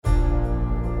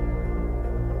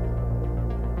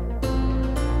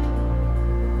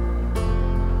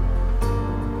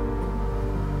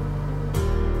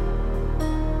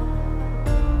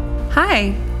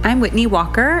Hi, I'm Whitney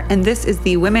Walker, and this is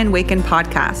the Women Waken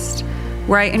podcast,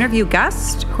 where I interview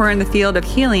guests who are in the field of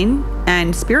healing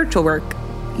and spiritual work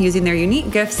using their unique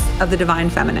gifts of the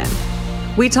divine feminine.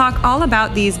 We talk all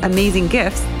about these amazing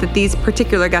gifts that these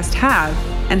particular guests have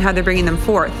and how they're bringing them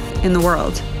forth in the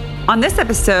world. On this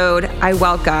episode, I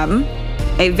welcome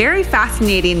a very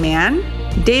fascinating man,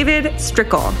 David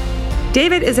Strickel.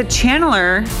 David is a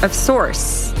channeler of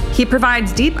Source. He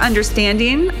provides deep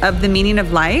understanding of the meaning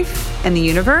of life and the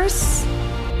universe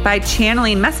by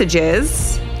channeling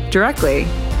messages directly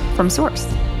from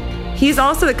Source. He's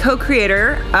also the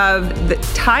co-creator of the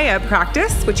Taya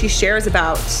practice, which he shares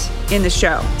about in the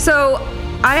show. So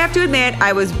I have to admit,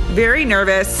 I was very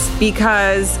nervous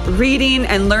because reading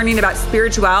and learning about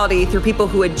spirituality through people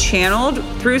who had channeled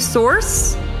through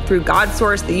Source, through God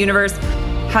Source, the universe,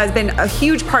 has been a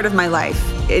huge part of my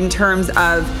life in terms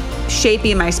of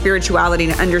shaping my spirituality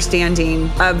and understanding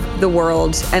of the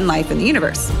world and life in the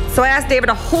universe. So I asked David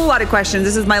a whole lot of questions.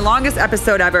 This is my longest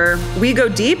episode ever. We go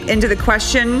deep into the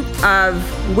question of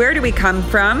where do we come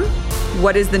from?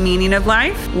 What is the meaning of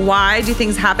life? Why do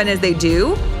things happen as they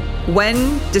do?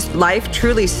 When does life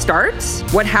truly start?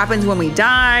 What happens when we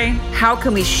die? How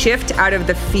can we shift out of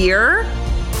the fear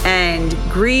and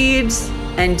greed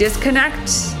and disconnect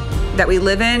that we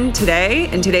live in today,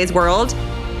 in today's world?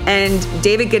 And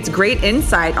David gets great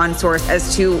insight on Source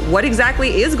as to what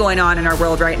exactly is going on in our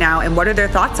world right now and what are their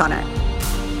thoughts on it.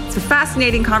 It's a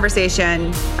fascinating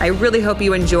conversation. I really hope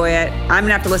you enjoy it. I'm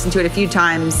gonna have to listen to it a few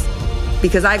times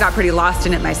because I got pretty lost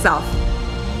in it myself.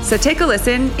 So take a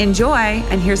listen, enjoy,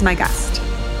 and here's my guest.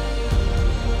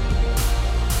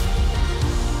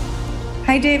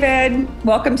 Hi, David.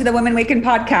 Welcome to the Women Waken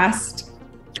podcast.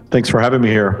 Thanks for having me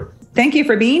here. Thank you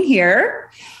for being here.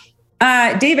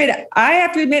 David, I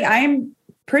have to admit, I'm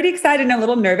pretty excited and a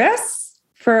little nervous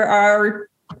for our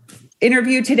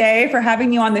interview today, for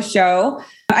having you on the show.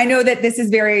 I know that this is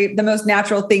the most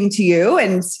natural thing to you.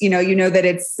 And you know that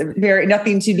it's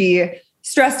nothing to be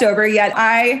stressed over, yet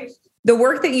the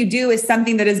work that you do is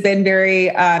something that has been very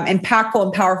impactful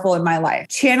and powerful in my life.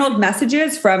 Channeled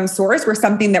messages from Source were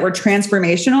something that were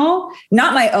transformational,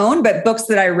 not my own, but books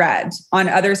that I read on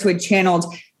others who had channeled.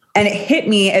 And it hit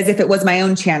me as if it was my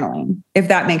own channeling, if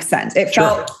that makes sense. It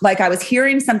felt like I was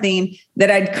hearing something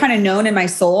that I'd kind of known in my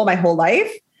soul my whole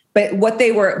life, but what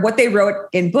they wrote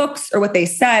in books or what they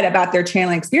said about their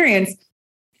channeling experience,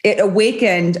 it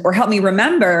awakened or helped me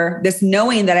remember this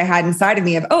knowing that I had inside of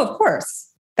me of, oh, of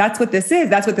course, that's what this is.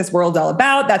 That's what this world's all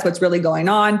about. That's what's really going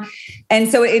on.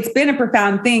 And so it's been a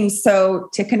profound thing. So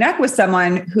to connect with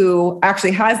someone who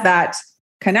actually has that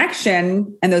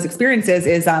connection and those experiences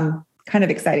is kind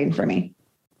of exciting for me.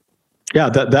 Yeah,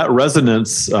 that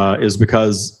resonance is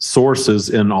because Source is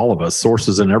in all of us. Source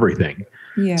is in everything.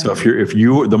 Yeah. So if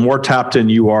you the more tapped in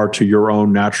you are to your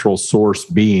own natural source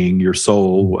being, your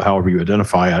soul, however you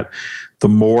identify it, the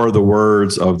more the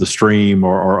words of the stream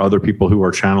or other people who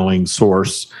are channeling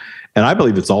Source, and I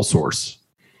believe it's all Source.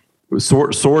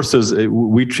 Source is,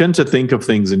 we tend to think of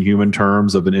things in human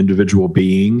terms of an individual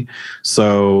being.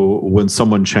 So when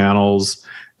someone channels,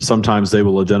 sometimes they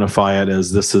will identify it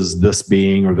as this is this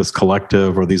being or this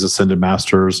collective or these ascended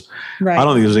masters. Right. I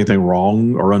don't think there's anything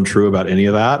wrong or untrue about any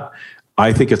of that.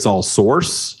 I think it's all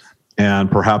Source,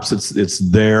 and perhaps it's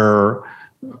their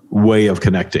way of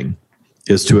connecting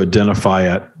is to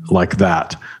identify it like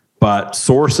that. But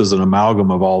Source is an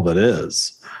amalgam of all that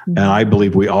is. Mm-hmm. And I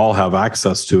believe we all have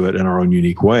access to it in our own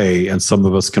unique way. And some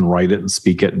of us can write it and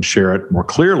speak it and share it more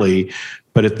clearly.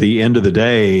 But at the end of the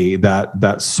day,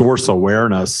 that Source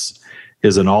awareness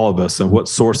is in all of us. And what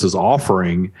Source is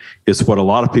offering is what a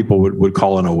lot of people would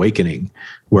call an awakening,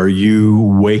 where you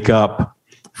wake up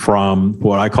from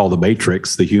what I call the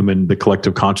matrix, the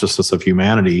collective consciousness of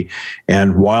humanity.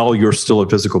 And while you're still a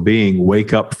physical being,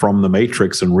 wake up from the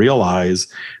matrix and realize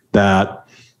that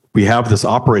we have this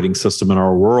operating system in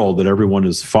our world that everyone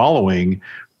is following,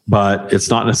 but it's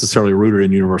not necessarily rooted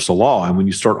in universal law. And when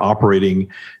you start operating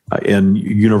in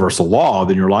universal law,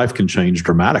 then your life can change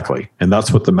dramatically. And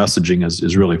that's what the messaging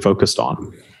is really focused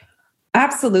on.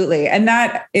 Absolutely. And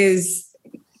that is,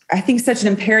 I think, such an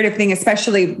imperative thing,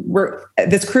 especially we're at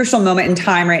this crucial moment in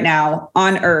time right now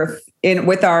on Earth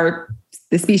with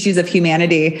the species of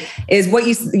humanity, is what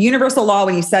universal law,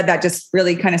 when you said that, just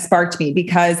really kind of sparked me,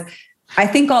 because I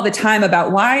think all the time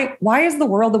about why is the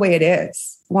world the way it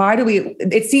is?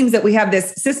 It seems that we have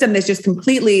this system that's just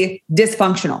completely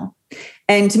dysfunctional.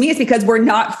 And to me, it's because we're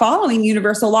not following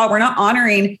universal law. We're not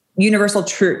honoring universal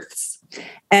truths.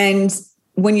 And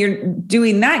when you're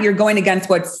doing that, you're going against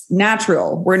what's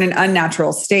natural. We're in an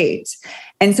unnatural state.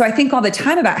 And so I think all the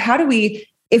time about how do we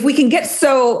if we can get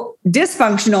so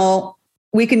dysfunctional,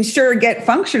 we can sure get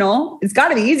functional. It's got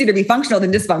to be easier to be functional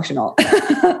than dysfunctional.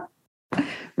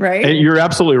 Right. And you're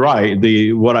absolutely right.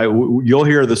 You'll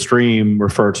hear the stream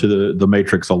refer to the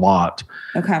Matrix a lot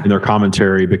in their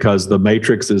commentary, because the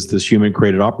Matrix is this human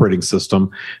created operating system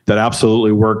that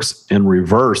absolutely works in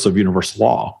reverse of universal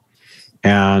law.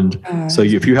 And so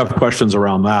if you have questions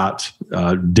around that,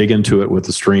 dig into it with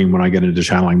the stream when I get into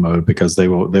channeling mode, because they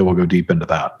will go deep into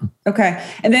that. Okay.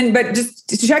 And then, but just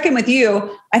to check in with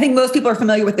you, I think most people are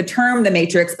familiar with the term the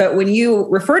Matrix, but when you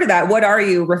refer to that, what are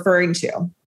you referring to?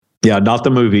 Yeah, not the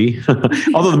movie,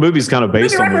 although the movie's kind of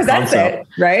based on the concept,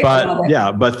 right?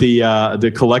 But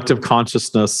the collective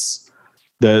consciousness,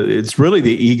 it's really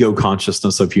the ego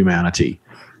consciousness of humanity,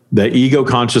 the ego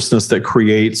consciousness that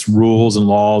creates rules and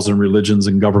laws and religions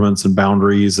and governments and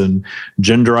boundaries and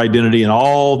gender identity and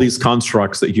all these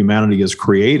constructs that humanity has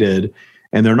created,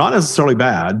 and they're not necessarily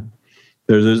bad.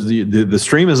 The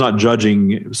stream is not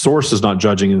judging, source is not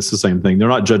judging, and it's the same thing. They're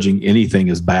not judging anything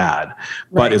as bad,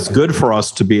 but it's good for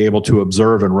us to be able to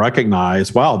observe and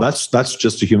recognize, wow, that's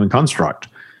just a human construct.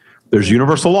 There's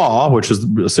universal law, which is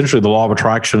essentially the law of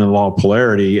attraction and the law of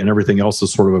polarity, and everything else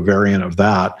is sort of a variant of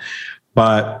that.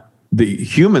 But the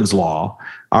human's law,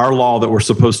 our law that we're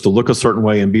supposed to look a certain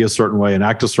way and be a certain way and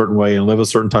act a certain way and live a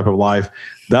certain type of life,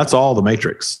 that's all the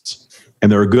Matrix. And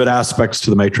there are good aspects to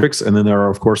the Matrix, and then there are,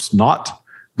 of course, not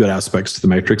good aspects to the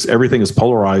Matrix. Everything is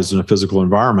polarized in a physical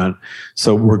environment.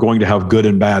 So we're going to have good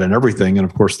and bad in everything. And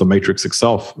of course, the Matrix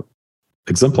itself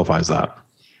exemplifies that.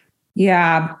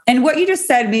 Yeah. And what you just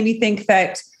said made me think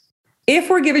that if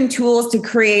we're given tools to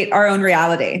create our own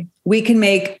reality, we can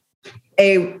make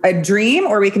a dream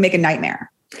or we can make a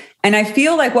nightmare. And I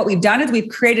feel like what we've done is we've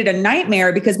created a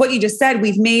nightmare, because what you just said,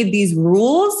 we've made these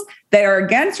rules that are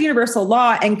against universal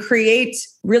law and create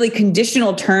really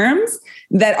conditional terms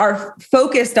that are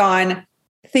focused on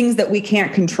things that we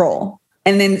can't control.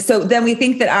 And then we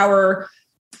think that our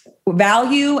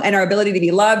value and our ability to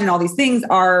be loved and all these things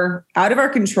are out of our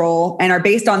control and are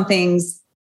based on things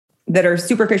that are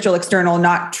superficial, external,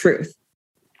 not truth.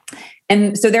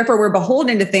 And so therefore we're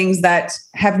beholden to things that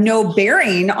have no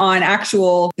bearing on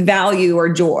actual value or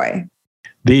joy.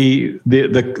 The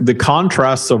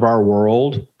contrasts of our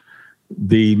world,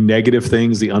 the negative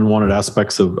things, the unwanted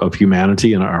aspects of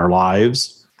humanity and our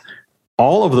lives,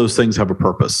 all of those things have a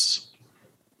purpose.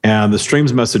 And the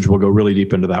stream's message will go really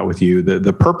deep into that with you.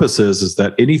 The purpose is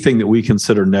that anything that we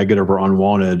consider negative or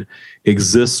unwanted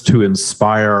exists to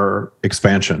inspire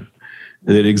expansion.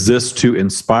 It exists to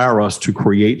inspire us to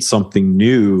create something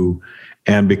new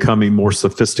and become a more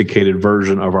sophisticated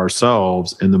version of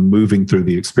ourselves in the moving through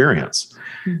the experience.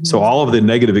 Mm-hmm. So all of the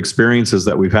negative experiences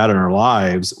that we've had in our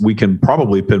lives, we can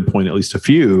probably pinpoint at least a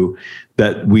few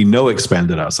that we know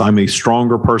expanded us. I'm a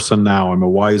stronger person now. I'm a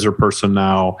wiser person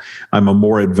now. I'm a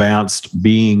more advanced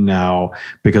being now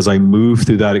because I moved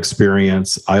through that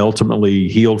experience. I ultimately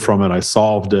healed from it. I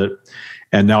solved it.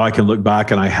 And now I can look back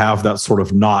and I have that sort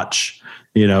of notch,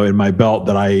 in my belt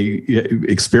that I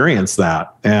experienced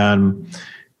that. And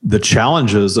the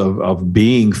challenges of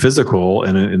being physical,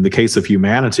 and in the case of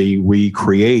humanity, we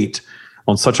create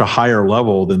on such a higher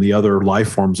level than the other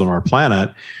life forms on our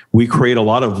planet. We create a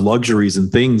lot of luxuries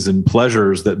and things and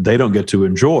pleasures that they don't get to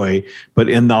enjoy. But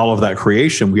in all of that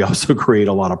creation, we also create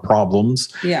a lot of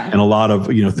problems and a lot of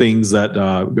things that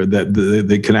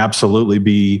they can absolutely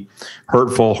be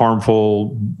hurtful,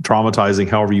 harmful, traumatizing,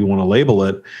 however you want to label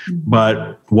it. Mm-hmm.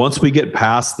 But once we get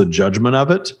past the judgment of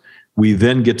it, we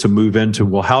then get to move into,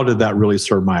 well, how did that really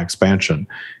serve my expansion?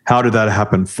 How did that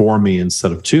happen for me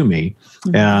instead of to me?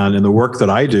 Mm-hmm. And in the work that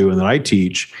I do and that I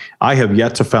teach, I have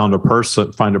yet to find a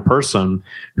person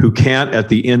who can't, at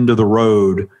the end of the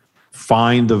road,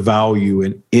 find the value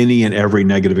in any and every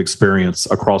negative experience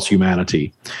across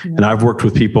humanity. Mm-hmm. And I've worked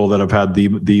with people that have had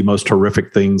the most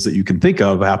horrific things that you can think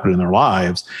of happen in their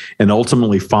lives and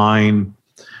ultimately find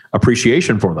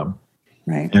appreciation for them.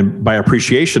 Right. And by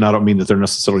appreciation, I don't mean that they're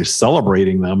necessarily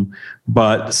celebrating them,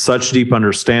 but such deep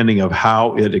understanding of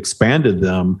how it expanded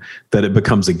them that it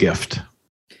becomes a gift.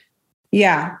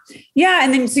 Yeah. Yeah.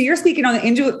 And then, so you're speaking on the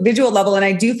individual level, and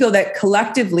I do feel that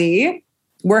collectively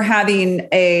we're having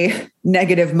a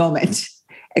negative moment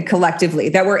collectively,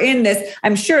 that we're in this.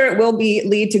 I'm sure it will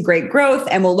lead to great growth,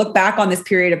 and we'll look back on this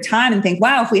period of time and think,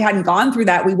 wow, if we hadn't gone through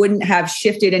that, we wouldn't have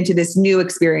shifted into this new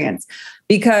experience.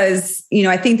 Because,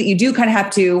 I think that you do kind of have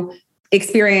to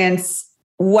experience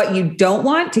what you don't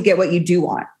want to get what you do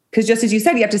want. Because just as you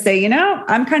said, you have to say,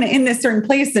 I'm kind of in this certain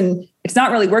place and it's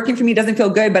not really working for me. It doesn't feel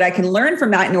good, but I can learn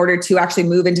from that in order to actually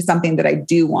move into something that I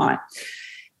do want.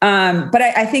 But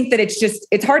I think that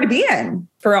it's hard to be in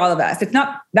for all of us. It's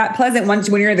not that pleasant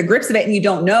when you're in the grips of it and you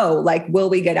don't know, like, will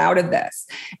we get out of this?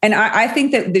 And I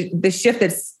think that the shift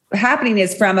that's happening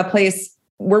is from a place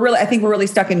we're really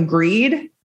stuck in greed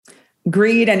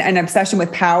and obsession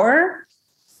with power.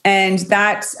 And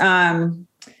that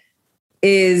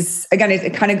is, again,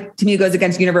 it kind of, to me, goes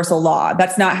against universal law.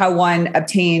 That's not how one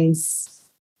obtains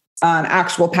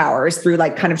actual powers, through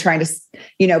like kind of trying to,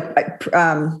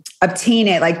 obtain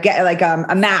it, like get like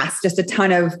amass just a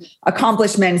ton of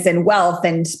accomplishments and wealth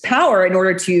and power in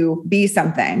order to be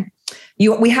something.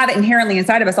 We have it inherently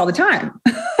inside of us all the time,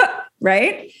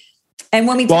 right? And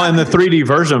when and the 3D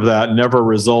version of that never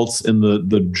results in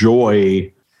the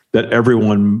joy that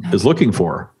everyone is looking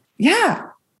for. Yeah.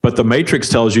 But the Matrix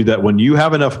tells you that when you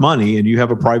have enough money and you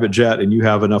have a private jet and you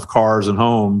have enough cars and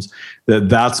homes,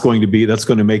 that's going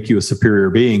to make you a superior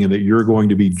being, and that you're going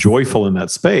to be joyful in that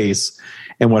space.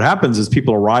 And what happens is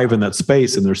people arrive in that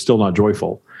space and they're still not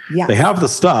joyful. Yeah. They have the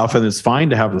stuff, and it's fine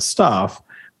to have the stuff,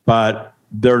 but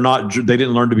they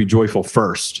didn't learn to be joyful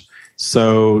first.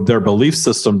 So their belief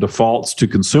system defaults to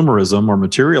consumerism or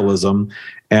materialism,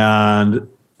 and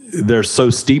they're so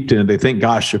steeped in it. They think,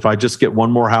 gosh, if I just get one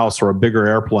more house or a bigger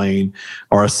airplane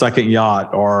or a second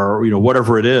yacht or,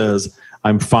 whatever it is,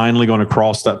 I'm finally going to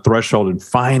cross that threshold and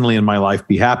finally in my life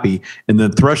be happy. And the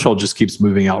threshold just keeps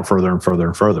moving out further and further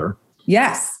and further.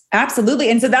 Yes, absolutely.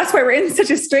 And so that's why we're in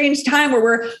such a strange time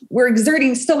where we're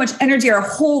exerting so much energy our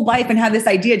whole life and have this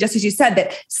idea, just as you said,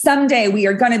 that someday we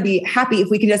are going to be happy if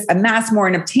we can just amass more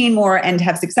and obtain more and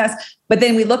have success. But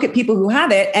then we look at people who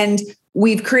have it, and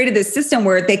we've created this system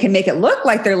where they can make it look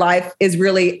like their life is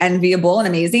really enviable and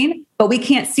amazing, but we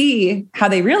can't see how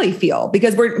they really feel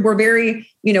because we're very,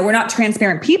 we're not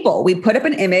transparent people. We put up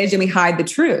an image and we hide the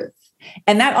truth.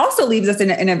 And that also leaves us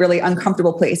in a really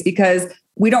uncomfortable place because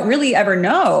we don't really ever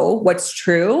know what's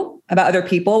true about other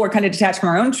people. We're kind of detached from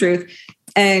our own truth.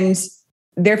 And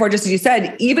therefore, just as you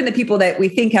said, even the people that we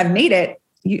think have made it,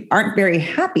 you aren't very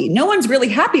happy. No one's really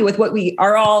happy with what we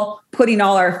are all putting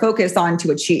all our focus on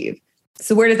to achieve.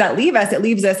 So where does that leave us? It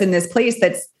leaves us in this place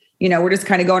that's, we're just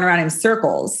kind of going around in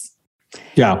circles.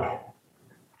 Yeah.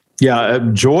 Yeah.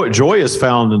 Joy is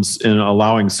found in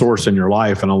allowing source in your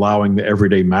life and allowing the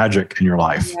everyday magic in your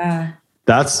life. Yeah.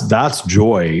 That's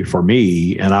joy for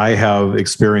me. And I have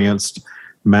experienced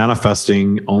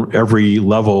manifesting on every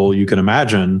level you can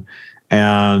imagine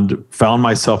and found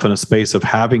myself in a space of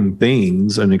having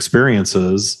things and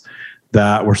experiences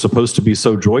that were supposed to be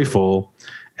so joyful.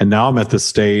 And now I'm at this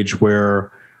stage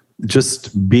where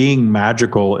just being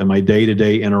magical in my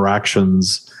day-to-day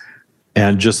interactions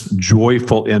and just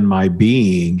joyful in my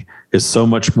being is so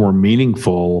much more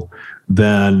meaningful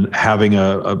than having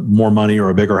a more money or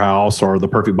a bigger house or the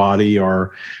perfect body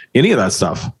or any of that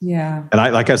stuff. Yeah.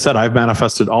 And like I said, I've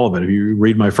manifested all of it. If you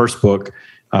read my first book,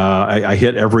 I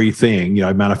hit everything.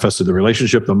 I manifested the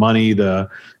relationship, the money, the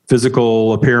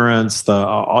physical appearance,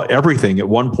 everything. At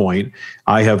one point,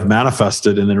 I have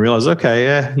manifested and then realized,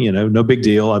 okay, no big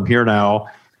deal. I'm here now.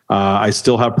 I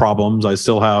still have problems. I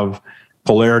still have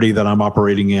polarity that I'm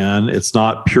operating in. It's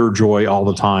not pure joy all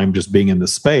the time, just being in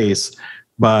this space.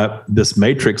 But this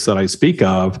matrix that I speak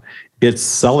of, it's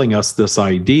selling us this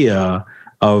idea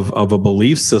of a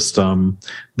belief system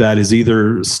that is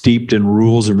either steeped in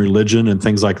rules and religion and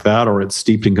things like that, or it's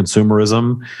steeped in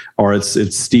consumerism, or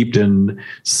it's steeped in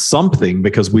something,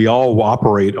 because we all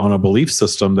operate on a belief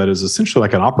system that is essentially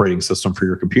like an operating system for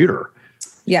your computer.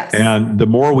 Yes. And the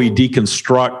more we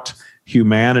deconstruct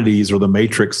humanity's or the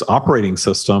matrix operating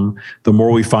system, the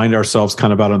more we find ourselves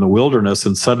kind of out in the wilderness,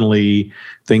 and suddenly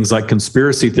things like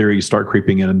conspiracy theories start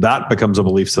creeping in, and that becomes a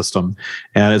belief system.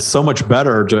 And it's so much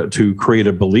better to create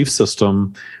a belief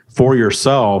system for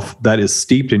yourself that is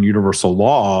steeped in universal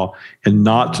law and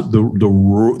not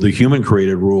the human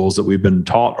created rules that we've been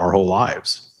taught our whole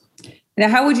lives. Now,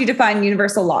 how would you define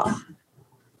universal law?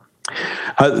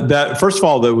 That first of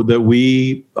all, that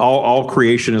we all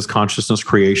creation is consciousness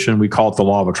creation. We call it the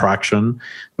law of attraction,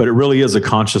 but it really is a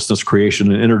consciousness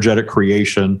creation, an energetic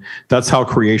creation. That's how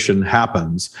creation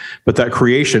happens. But that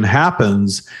creation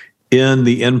happens in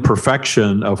the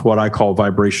imperfection of what I call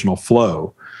vibrational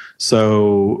flow.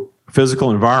 So physical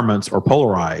environments are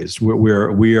polarized.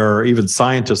 We are even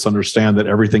scientists understand that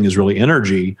everything is really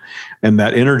energy, and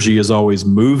that energy is always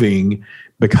moving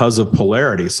because of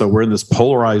polarity. So we're in this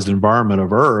polarized environment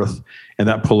of Earth, and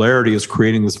that polarity is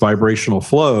creating this vibrational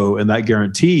flow, and that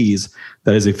guarantees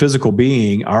that as a physical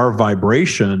being, our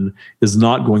vibration is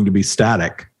not going to be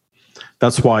static.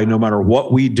 That's why no matter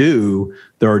what we do,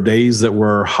 there are days that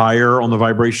we're higher on the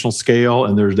vibrational scale,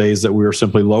 and there's days that we are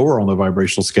simply lower on the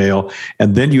vibrational scale.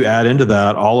 And then you add into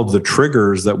that all of the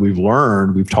triggers that we've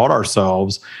learned, we've taught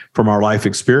ourselves from our life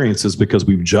experiences because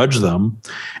we've judged them.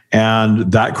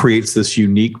 And that creates this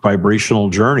unique vibrational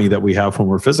journey that we have when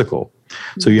we're physical.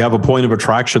 So you have a point of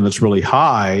attraction that's really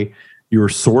high. You're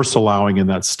source allowing in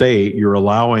that state. You're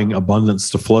allowing abundance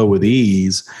to flow with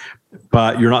ease,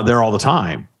 but you're not there all the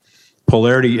time.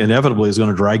 Polarity inevitably is going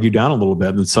to drag you down a little bit,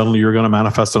 and then suddenly you're going to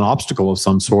manifest an obstacle of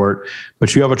some sort.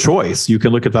 But you have a choice. You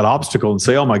can look at that obstacle and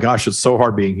say, oh my gosh, it's so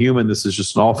hard being human. This is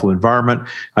just an awful environment.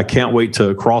 I can't wait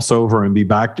to cross over and be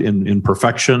back in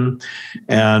perfection.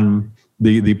 And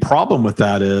the problem with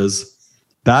that is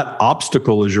that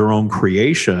obstacle is your own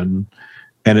creation,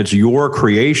 and it's your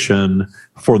creation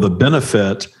for the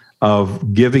benefit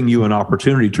of giving you an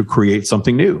opportunity to create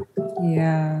something new.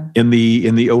 Yeah. In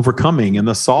the overcoming, in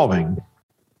the solving.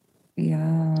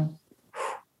 Yeah.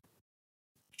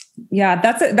 Yeah,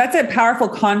 that's a powerful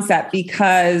concept,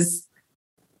 because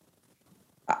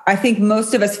I think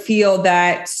most of us feel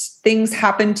that things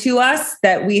happen to us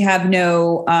that we have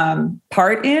no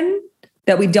part in,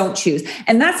 that we don't choose.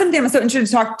 And that's something I'm so interested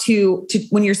to talk to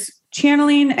when you're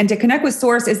channeling and to connect with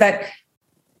Source, is that,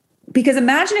 because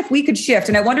imagine if we could shift,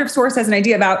 and I wonder if Source has an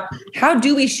idea about how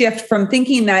do we shift from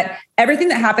thinking that everything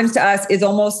that happens to us is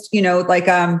almost, like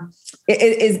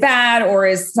is bad, or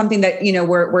is something that,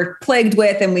 we're plagued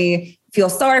with and we feel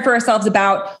sorry for ourselves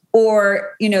about,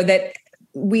 or, that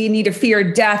we need to fear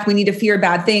death, we need to fear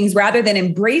bad things, rather than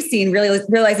embracing, really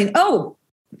realizing,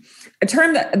 a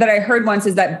term that I heard once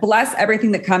is that bless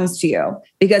everything that comes to you,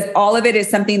 because all of it is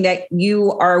something that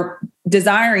you are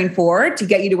desiring for to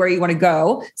get you to where you want to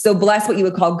go. So bless what you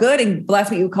would call good and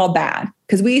bless what you would call bad,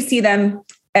 because we see them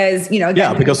as,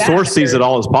 again, because Source sees it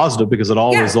all as positive, because it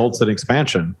all results in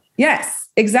expansion. Yes,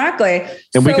 exactly.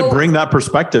 And we can bring that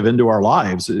perspective into our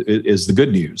lives is the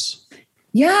good news.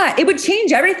 Yeah, it would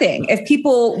change everything if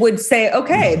people would say,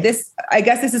 okay, I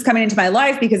guess this is coming into my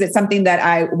life because it's something that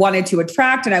I wanted to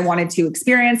attract and I wanted to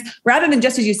experience, rather than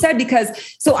just as you said,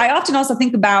 so I often also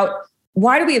think about,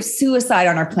 why do we have suicide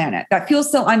on our planet? That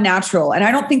feels so unnatural. And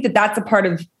I don't think that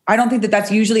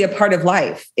that's usually a part of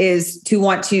life, is to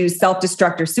want to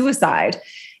self-destruct or suicide.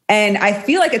 And I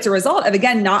feel like it's a result of,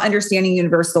 again, not understanding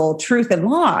universal truth and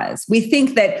laws. We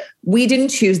think that we didn't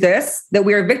choose this, that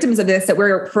we're victims of this, that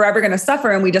we're forever going to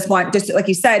suffer. And we just want, just like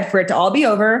you said, for it to all be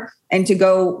over and to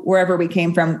go wherever we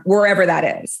came from, wherever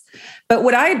that is. But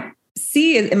what I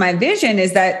see in my vision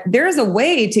is that there's a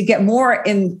way to get more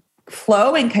in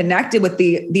flow and connected with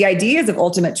the ideas of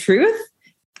ultimate truth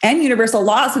and universal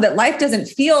law, so that life doesn't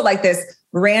feel like this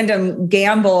random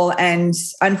gamble and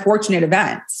unfortunate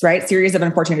events, right? Series of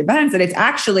unfortunate events, that it's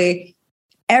actually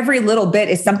every little bit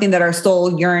is something that our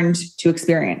soul yearned to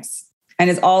experience and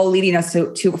is all leading us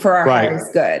to for our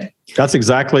highest good. That's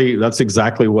exactly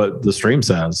what the stream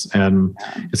says. And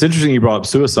it's interesting you brought up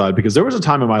suicide, because there was a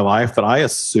time in my life that I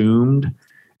assumed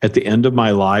at the end of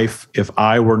my life, if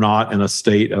I were not in a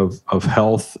state of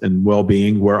health and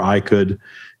well-being where I could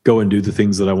go and do the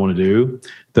things that I want to do,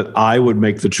 that I would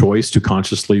make the choice to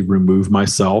consciously remove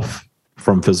myself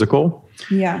from physical.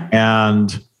 Yeah.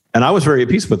 And I was very at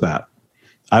peace with that.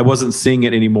 I wasn't seeing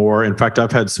it anymore. In fact,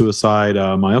 I've had suicide.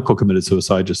 My uncle committed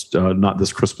suicide just not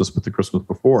this Christmas, but the Christmas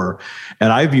before.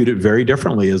 And I viewed it very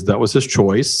differently, as that was his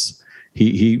choice.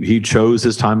 He chose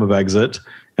his time of exit,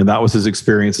 and that was his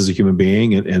experience as a human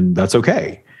being. And that's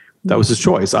okay. That was his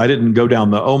choice. I didn't go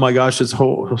down the, oh my gosh, it's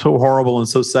so horrible and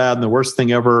so sad and the worst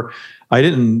thing ever. I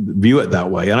didn't view it that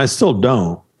way. And I still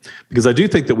don't, because I do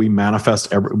think that we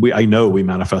manifest I know we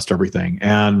manifest everything.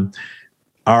 And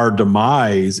our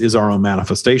demise is our own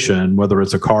manifestation, whether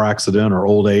it's a car accident or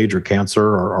old age or cancer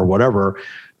or whatever.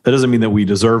 That doesn't mean that we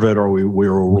deserve it or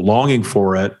we're longing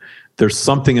for it. There's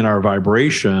something in our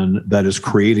vibration that is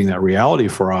creating that reality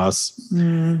for us.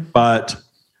 But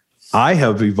I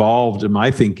have evolved in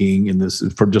my thinking in this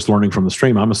from just learning from the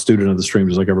stream. I'm a student of the stream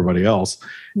just like everybody else.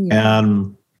 Yeah.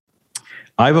 And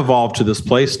I've evolved to this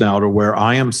place now to where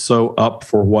I am so up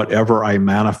for whatever I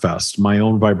manifest, my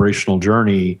own vibrational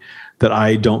journey, that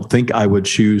I don't think I would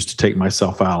choose to take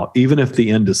myself out, even if the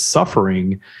end is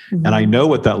suffering. Mm-hmm. And I know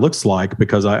what that looks like,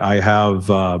 because I have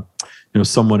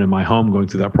someone in my home going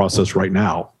through that process right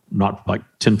now, not like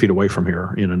 10 feet away from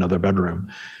here in another bedroom.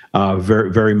 Very,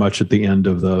 very much at the end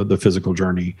of the physical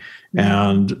journey.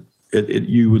 And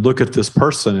you would look at this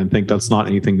person and think that's not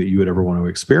anything that you would ever want to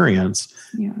experience.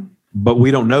 Yeah. But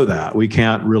we don't know that. We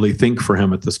can't really think for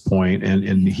him at this point.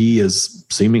 And he is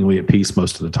seemingly at peace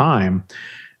most of the time.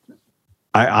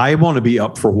 I want to be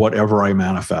up for whatever I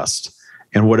manifest.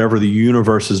 and whatever the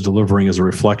universe is delivering is a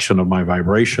reflection of my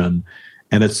vibration.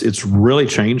 And it's really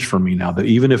changed for me now that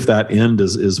even if that end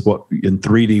is what in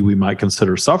 3D we might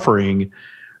consider suffering,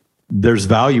 there's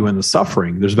value in the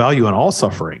suffering. There's value in all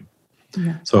suffering.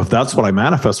 Yeah. So if that's what I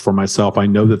manifest for myself, I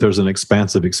know that there's an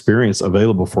expansive experience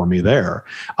available for me there.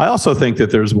 I also think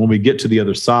that when we get to the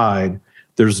other side,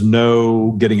 there's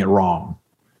no getting it wrong.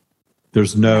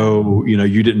 There's no,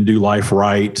 you didn't do life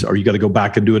right, or you got to go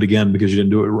back and do it again because you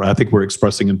didn't do it right. I think we're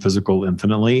expressing in physical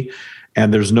infinitely.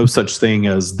 And there's no such thing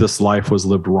as this life was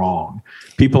lived wrong.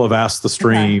 People have asked the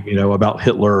stream, about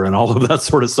Hitler and all of that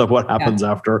sort of stuff. What happens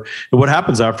after? And what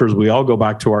happens after is we all go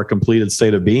back to our completed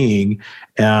state of being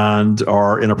and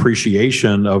are in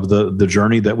appreciation of the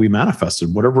journey that we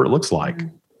manifested, whatever it looks like.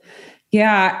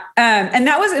 Yeah. And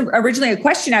that was originally a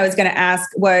question I was going to ask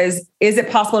was, is it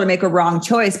possible to make a wrong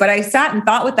choice? But I sat and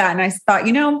thought with that. And I thought,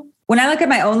 when I look at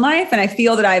my own life and I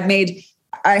feel that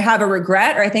I have a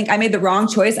regret, or I think I made the wrong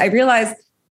choice, I realized,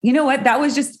 you know what, that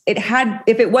was just,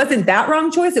 if it wasn't that wrong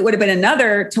choice, it would have been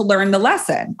another to learn the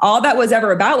lesson. All that was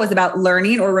ever about was about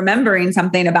learning or remembering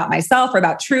something about myself or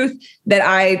about truth that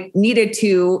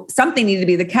something needed to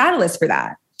be the catalyst for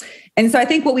that. And so I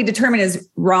think what we determine is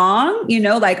wrong,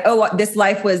 this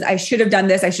life was, I should have done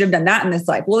this, I should have done that in this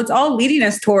life. Well, it's all leading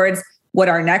us towards what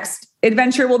our next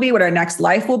adventure will be, what our next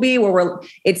life will be, where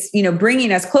it's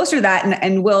bringing us closer to that.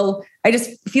 I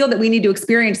just feel that we need to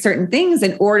experience certain things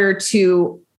in order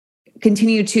to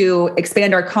continue to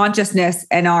expand our consciousness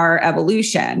and our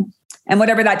evolution. And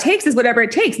whatever that takes is whatever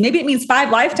it takes. Maybe it means 5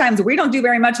 lifetimes where we don't do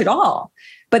very much at all,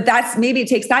 but maybe it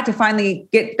takes that to finally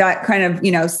get that kind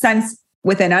of, sense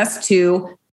within us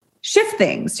to shift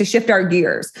things, to shift our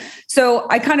gears. So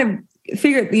I kind of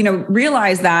figured,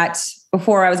 realized that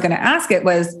before I was going to ask it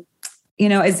was,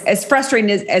 as frustrating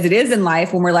as it is in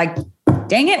life when we're like,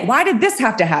 dang it, why did this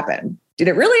have to happen? Did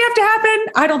it really have to happen?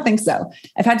 I don't think so.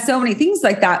 I've had so many things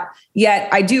like that. Yet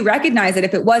I do recognize that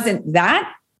if it wasn't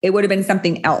that, it would have been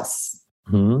something else.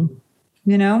 Mm-hmm.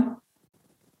 You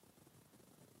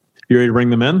ready to bring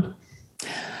them in?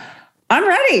 I'm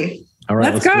ready. All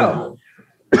right, let's go.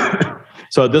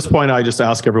 So at this point, I just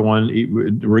ask everyone,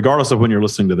 regardless of when you're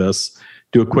listening to this,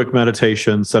 do a quick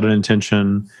meditation, set an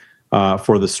intention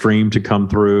for the stream to come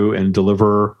through and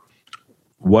deliver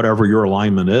whatever your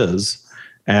alignment is,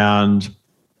 and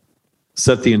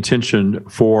set the intention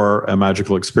for a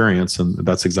magical experience. And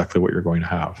that's exactly what you're going to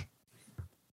have.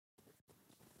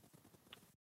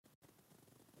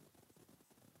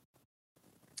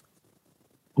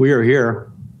 We are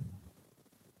here.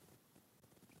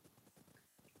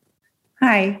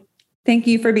 Hi, thank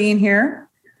you for being here.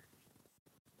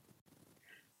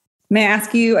 May I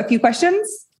ask you a few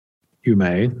questions? You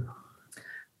may.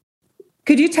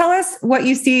 Could you tell us what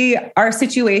you see our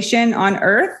situation on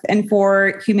Earth and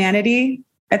for humanity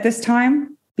at this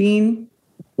time being?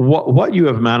 What you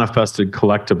have manifested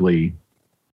collectively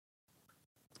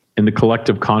in the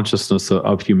collective consciousness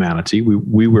of humanity,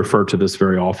 we refer to this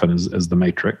very often as the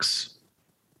Matrix.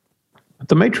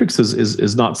 The Matrix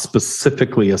is not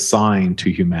specifically assigned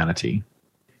to humanity.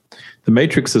 The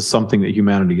Matrix is something that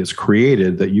humanity has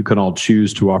created that you can all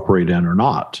choose to operate in or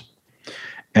not.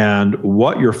 And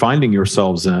what you're finding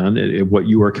yourselves in, what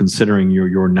you are considering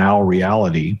your now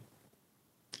reality,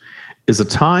 is a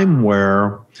time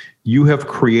where you have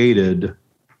created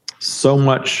so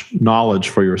much knowledge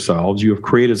for yourselves, you have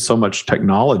created so much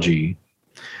technology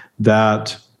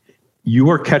that you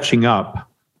are catching up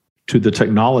to the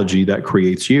technology that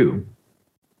creates you.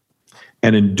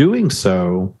 And in doing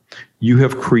so, you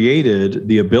have created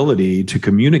the ability to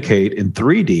communicate in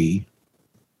 3D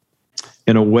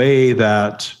in a way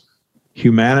that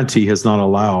humanity has not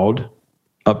allowed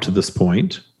up to this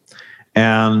point,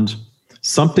 and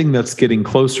something that's getting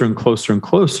closer and closer and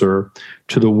closer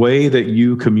to the way that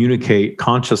you communicate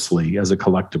consciously as a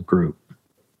collective group.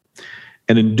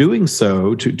 And in doing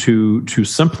so, to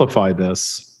simplify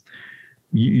this,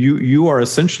 you are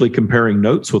essentially comparing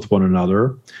notes with one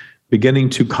another, beginning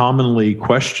to commonly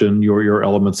question your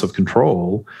elements of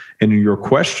control. And you're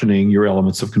questioning your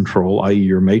elements of control, i.e.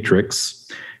 your matrix,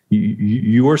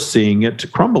 you are seeing it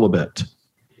crumble a bit.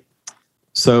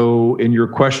 So in your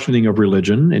questioning of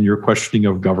religion, and your questioning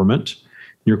of government,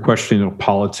 your questioning of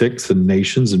politics and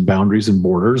nations and boundaries and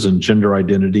borders and gender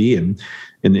identity and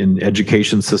in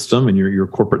education system and your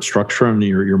corporate structure and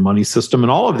your money system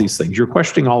and all of these things, you're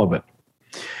questioning all of it.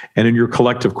 And in your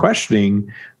collective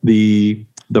questioning, the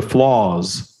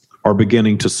flaws are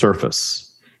beginning to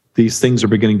surface. These things are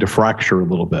beginning to fracture a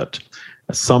little bit.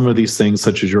 Some of these things,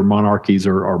 such as your monarchies,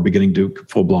 are beginning to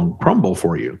full-blown crumble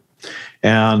for you.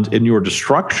 And in your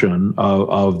destruction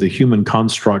of the human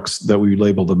constructs that we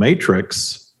label the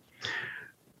matrix,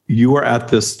 you are at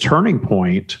this turning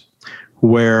point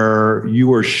where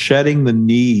you are shedding the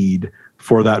need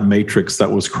for that matrix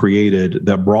that was created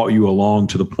that brought you along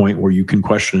to the point where you can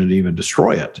question it and even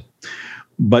destroy it.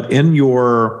 But in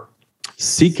your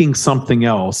seeking something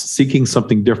else, seeking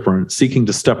something different, seeking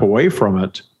to step away from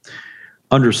it,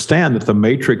 understand that the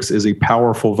matrix is a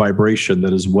powerful vibration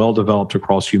that is well developed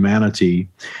across humanity,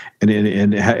 and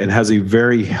it has a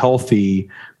very healthy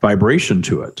vibration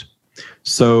to it.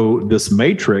 So this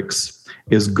matrix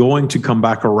is going to come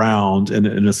back around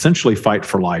and essentially fight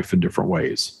for life in different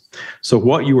ways. So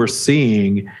what you are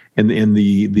seeing in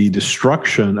the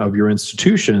destruction of your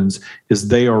institutions is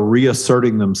they are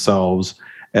reasserting themselves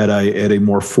at a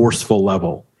more forceful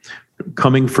level,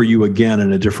 coming for you again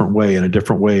in a different way, in a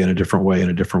different way, in a different way, in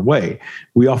a different way.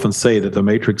 We often say that the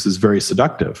matrix is very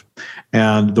seductive.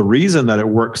 And the reason that it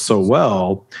works so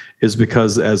well is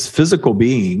because as physical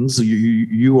beings,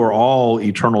 you are all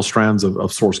eternal strands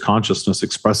of source consciousness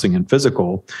expressing in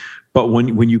physical. But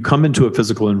when you come into a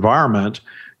physical environment,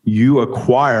 you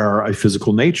acquire a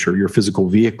physical nature, your physical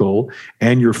vehicle,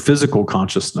 and your physical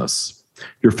consciousness.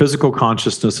 Your physical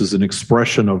consciousness is an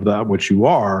expression of that which you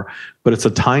are, but it's a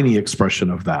tiny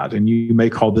expression of that. And you may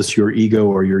call this your ego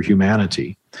or your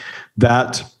humanity.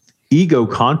 That ego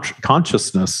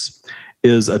consciousness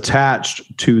is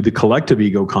attached to the collective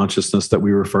ego consciousness that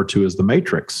we refer to as the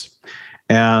matrix.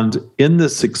 And in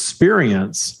this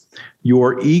experience,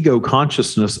 your ego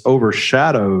consciousness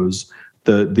overshadows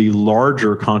the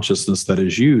larger consciousness that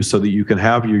is you, so that you can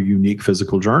have your unique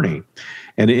physical journey.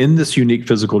 And in this unique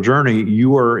physical journey,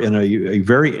 you are in a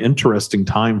very interesting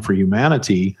time for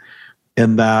humanity,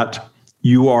 in that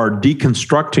you are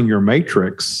deconstructing your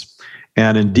matrix,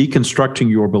 and in deconstructing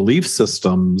your belief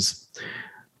systems,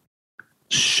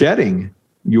 shedding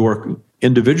your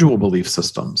individual belief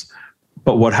systems.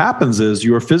 But what happens is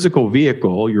your physical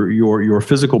vehicle, your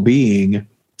physical being,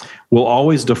 will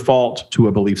always default to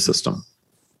a belief system,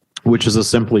 which is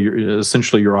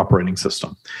essentially your operating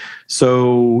system.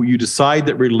 So you decide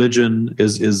that religion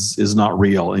is not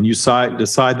real, and you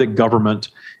decide that government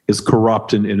is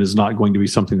corrupt and is not going to be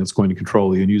something that's going to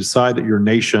control you, and you decide that your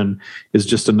nation is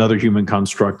just another human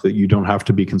construct that you don't have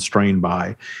to be constrained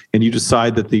by, and you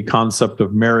decide that the concept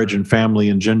of marriage and family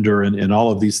and gender and all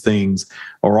of these things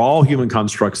are all human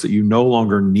constructs that you no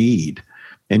longer need.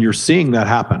 And you're seeing that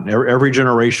happen. Every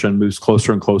generation moves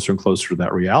closer and closer and closer to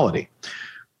that reality.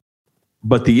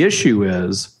 But the issue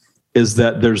is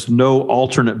that there's no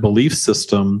alternate belief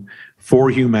system for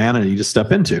humanity to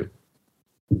step into.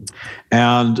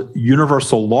 And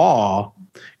universal law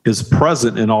is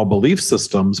present in all belief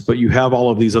systems, but you have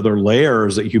all of these other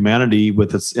layers that humanity,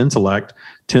 with its intellect,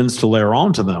 tends to layer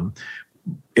onto them.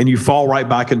 And you fall right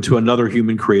back into another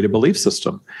human-created belief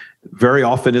system. Very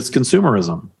often it's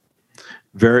consumerism.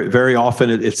 Very, very often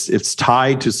it's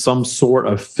tied to some sort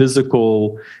of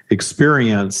physical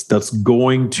experience that's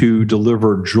going to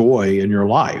deliver joy in your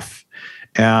life.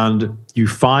 And you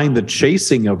find the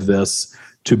chasing of this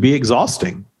to be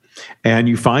exhausting. And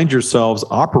you find yourselves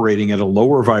operating at a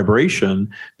lower vibration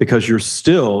because you're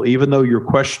still, even though you're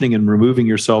questioning and removing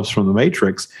yourselves from the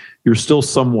matrix, you're still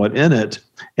somewhat in it,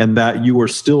 and that you are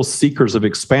still seekers of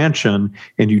expansion,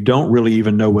 and you don't really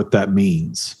even know what that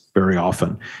means very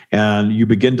often. And you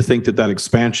begin to think that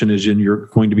expansion is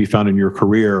going to be found in your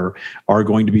career, or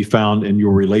going to be found in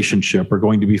your relationship, or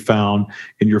going to be found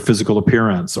in your physical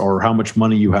appearance, or how much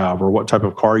money you have, or what type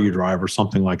of car you drive, or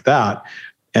something like that.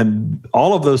 And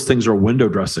all of those things are window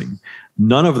dressing.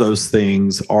 None of those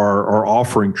things are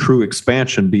offering true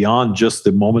expansion beyond just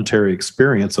the momentary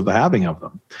experience of the having of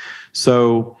them.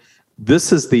 So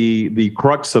this is the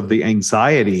crux of the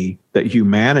anxiety that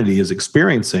humanity is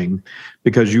experiencing,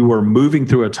 because you are moving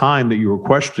through a time that you are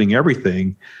questioning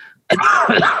everything.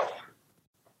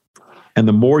 And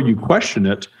the more you question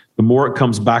it, the more it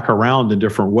comes back around in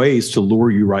different ways to lure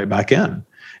you right back in.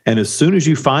 And as soon as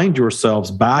you find yourselves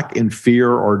back in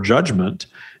fear or judgment,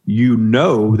 you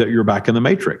know that you're back in the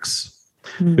matrix.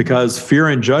 Mm-hmm. Because fear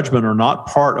and judgment are not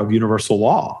part of universal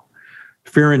law.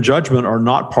 Fear and judgment are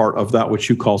not part of that which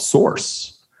you call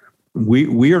source.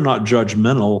 We are not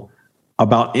judgmental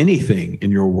about anything in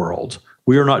your world.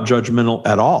 We are not judgmental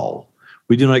at all.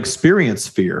 We do not experience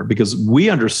fear because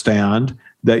we understand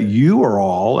that you are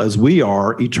all, as we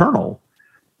are, eternal.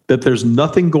 That there's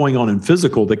nothing going on in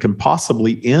physical that can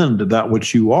possibly end that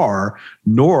which you are,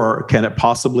 nor can it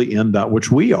possibly end that which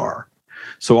we are.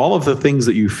 So all of the things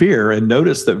that you fear, and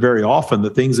notice that very often the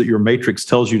things that your matrix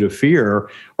tells you to fear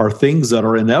are things that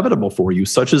are inevitable for you,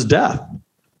 such as death.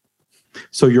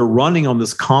 So you're running on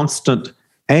this constant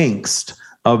angst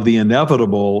of the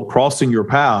inevitable crossing your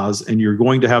paths, and you're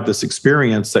going to have this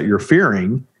experience that you're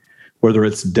fearing, whether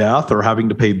it's death or having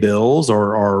to pay bills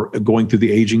or going through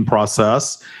the aging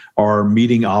process or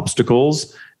meeting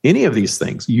obstacles, any of these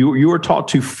things. You are taught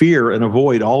to fear and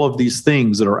avoid all of these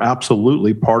things that are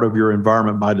absolutely part of your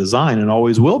environment by design and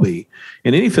always will be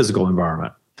in any physical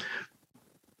environment.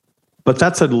 But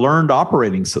that's a learned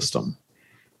operating system.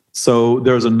 So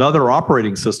there's another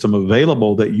operating system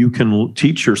available that you can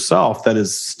teach yourself that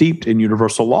is steeped in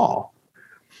universal law.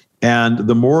 And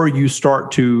the more you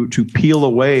start to peel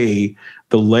away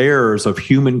the layers of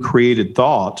human created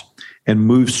thought and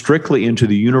move strictly into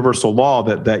the universal law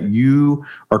that you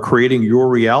are creating your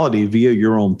reality via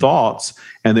your own thoughts,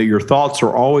 and that your thoughts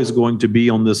are always going to be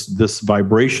on this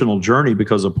vibrational journey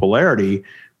because of polarity,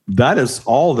 that is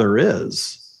all there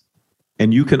is.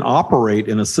 And you can operate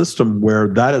in a system where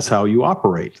that is how you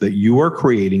operate, that you are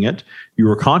creating it, you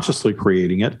are consciously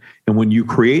creating it. And when you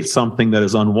create something that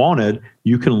is unwanted,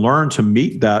 you can learn to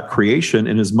meet that creation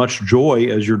in as much joy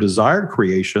as your desired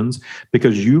creations,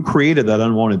 because you created that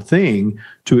unwanted thing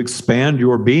to expand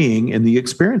your being and the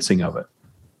experiencing of it.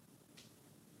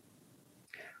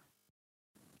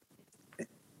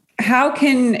 How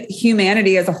can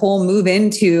humanity as a whole move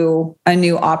into a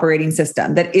new operating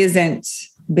system that isn't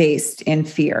based in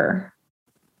fear?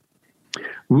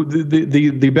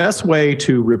 The best way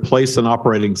to replace an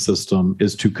operating system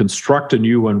is to construct a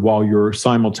new one while you're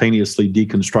simultaneously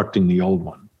deconstructing the old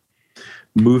one.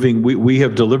 We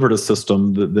have delivered a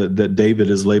system that David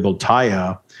has labeled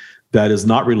Taya, that is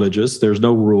not religious. There's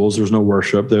no rules. There's no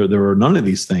worship. There are none of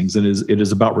these things. And it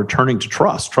is about returning to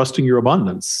trust, trusting your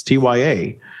abundance,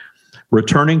 TYA,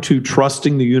 returning to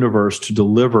trusting the universe to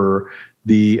deliver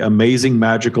the amazing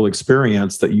magical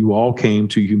experience that you all came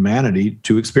to humanity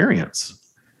to experience.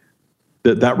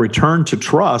 That return to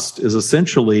trust is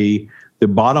essentially the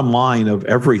bottom line of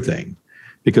everything,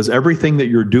 because everything that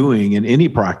you're doing in any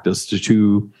practice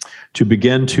to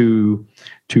begin to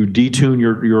detune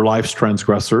your life's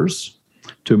transgressors,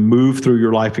 to move through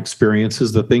your life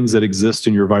experiences, the things that exist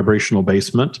in your vibrational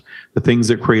basement, the things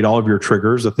that create all of your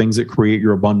triggers, the things that create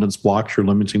your abundance blocks, your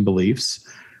limiting beliefs,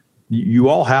 you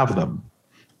all have them.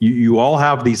 You all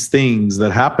have these things that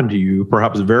happen to you,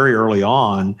 perhaps very early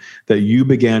on, that you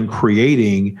began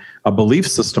creating a belief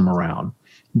system around.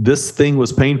 This thing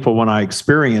was painful when I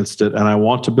experienced it, and I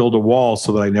want to build a wall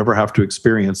so that I never have to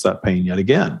experience that pain yet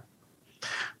again.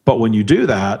 But when you do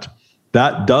that,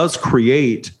 that does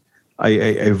create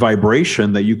a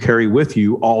vibration that you carry with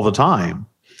you all the time.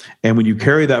 And when you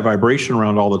carry that vibration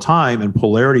around all the time and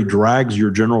polarity drags your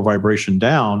general vibration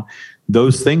down,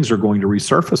 those things are going to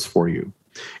resurface for you.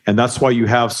 And that's why you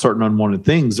have certain unwanted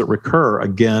things that recur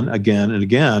again, and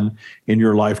again in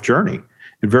your life journey.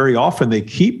 And very often they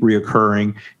keep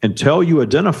reoccurring until you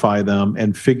identify them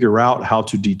and figure out how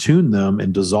to detune them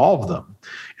and dissolve them.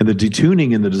 And the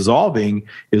detuning and the dissolving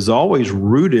is always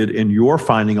rooted in your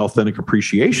finding authentic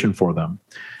appreciation for them.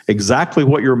 Exactly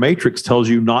what your matrix tells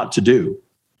you not to do.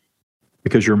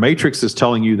 Because your matrix is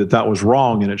telling you that was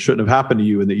wrong and it shouldn't have happened to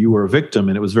you, and that you were a victim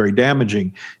and it was very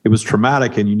damaging. It was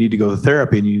traumatic and you need to go to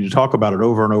therapy and you need to talk about it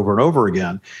over and over and over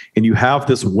again. And you have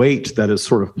this weight that is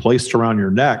sort of placed around your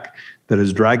neck that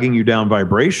is dragging you down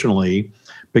vibrationally,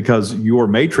 because your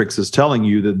matrix is telling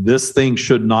you that this thing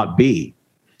should not be.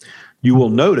 You will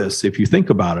notice, if you think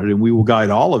about it, and we will guide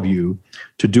all of you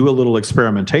to do a little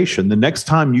experimentation. The next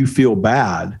time you feel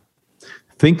bad,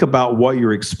 think about what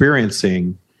you're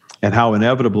experiencing and how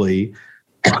inevitably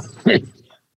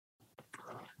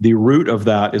the root of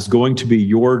that is going to be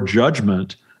your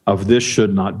judgment of this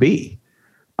should not be.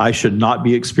 I should not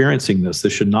be experiencing this.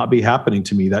 This should not be happening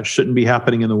to me. That shouldn't be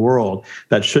happening in the world.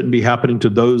 That shouldn't be happening to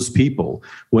those people.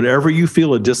 Whenever you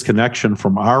feel a disconnection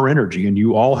from our energy, and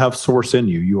you all have source in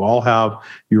you, you all have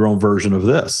your own version of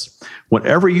this.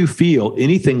 Whenever you feel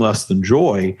anything less than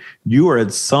joy, you are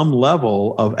at some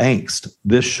level of angst.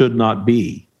 This should not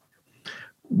be.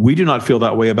 We do not feel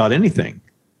that way about anything.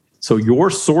 So your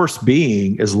source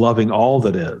being is loving all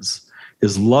that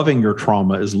is loving your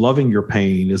trauma, is loving your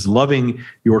pain, is loving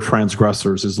your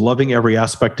transgressors, is loving every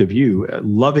aspect of you,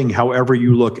 loving however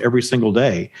you look every single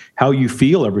day, how you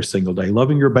feel every single day,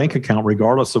 loving your bank account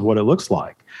regardless of what it looks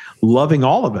like, loving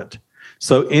all of it.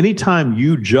 So anytime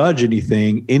you judge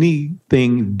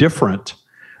anything different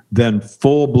than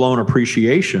full-blown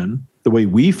appreciation, the way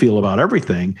we feel about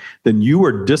everything, then you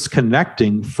are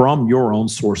disconnecting from your own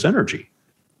source energy.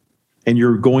 And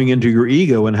you're going into your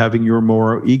ego and having your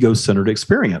more ego-centered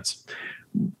experience.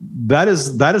 that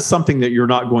is something that you're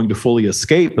not going to fully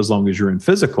escape as long as you're in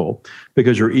physical,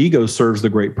 because your ego serves the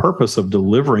great purpose of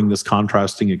delivering this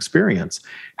contrasting experience.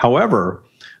 However,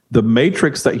 the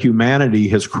matrix that humanity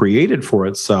has created for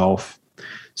itself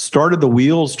started the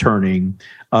wheels turning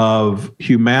of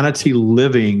humanity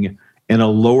living in a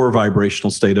lower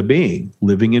vibrational state of being,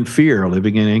 living in fear,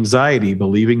 living in anxiety,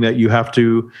 believing that you have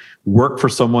to work for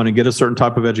someone and get a certain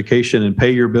type of education and pay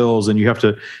your bills, and you have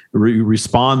to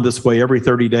respond this way every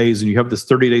 30 days, and you have this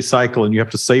 30-day cycle, and you have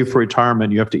to save for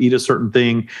retirement, you have to eat a certain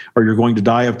thing, or you're going to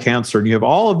die of cancer. And you have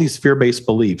all of these fear-based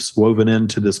beliefs woven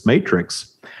into this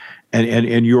matrix,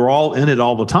 and you're all in it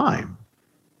all the time.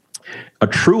 A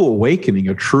true awakening,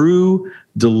 a true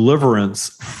deliverance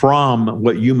from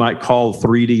what you might call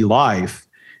 3D life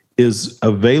is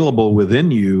available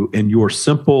within you in your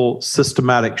simple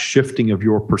systematic shifting of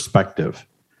your perspective.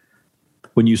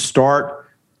 When you start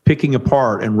picking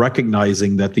apart and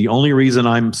recognizing that the only reason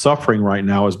I'm suffering right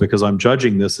now is because I'm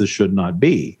judging this as should not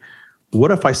be.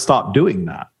 What if I stop doing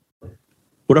that?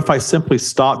 What if I simply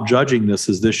stop judging this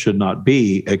as this should not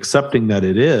be, accepting that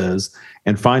it is,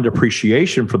 and find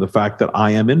appreciation for the fact that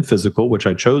I am in physical, which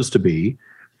I chose to be.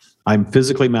 I'm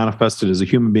physically manifested as a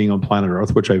human being on planet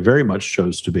Earth, which I very much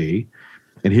chose to be.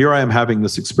 And here I am having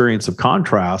this experience of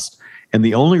contrast. And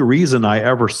the only reason I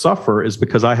ever suffer is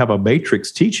because I have a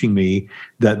matrix teaching me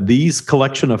that these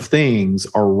collection of things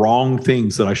are wrong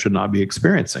things that I should not be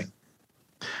experiencing.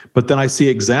 But then I see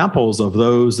examples of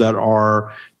those that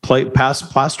are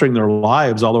plastering their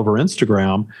lives all over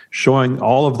Instagram, showing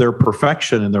all of their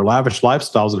perfection and their lavish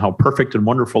lifestyles and how perfect and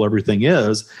wonderful everything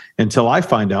is, until I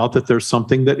find out that there's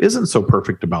something that isn't so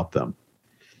perfect about them.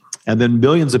 And then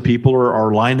millions of people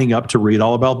are lining up to read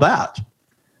all about that,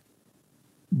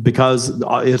 because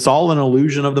it's all an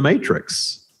illusion of the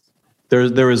matrix.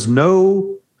 There is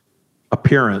no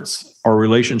appearance or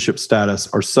relationship status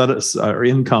or status or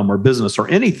income or business or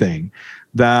anything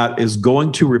that is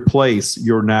going to replace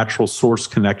your natural source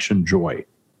connection joy.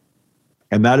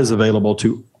 And that is available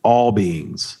to all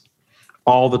beings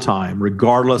all the time,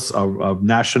 regardless of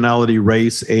nationality,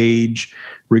 race, age,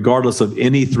 regardless of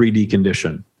any 3D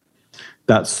condition.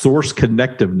 That source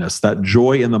connectiveness, that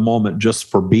joy in the moment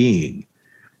just for being,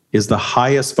 is the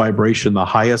highest vibration, the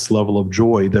highest level of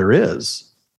joy there is.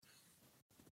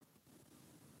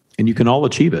 And you can all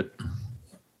achieve it.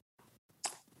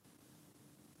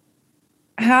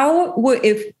 How would,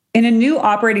 if in a new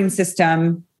operating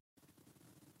system,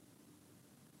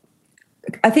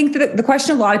 I think that the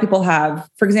question a lot of people have,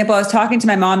 for example, I was talking to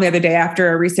my mom the other day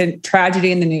after a recent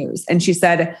tragedy in the news, and she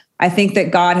said, I think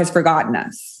that God has forgotten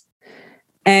us.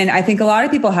 And I think a lot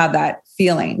of people have that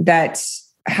feeling that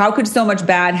how could so much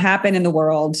bad happen in the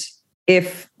world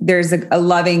if there's a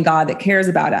loving God that cares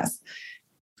about us?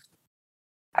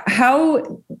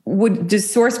 How does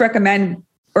Source recommend,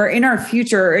 or in our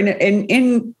future,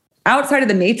 in outside of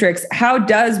the matrix, how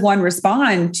does one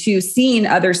respond to seeing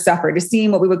others suffer, to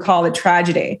seeing what we would call a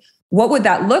tragedy? What would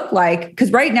that look like?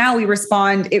 Because right now we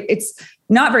respond, it's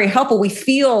not very helpful. We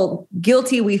feel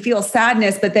guilty, we feel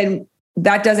sadness, but then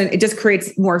it just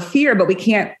creates more fear, but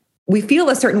we feel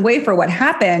a certain way for what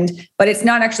happened, but it's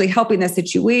not actually helping the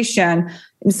situation.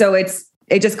 And so it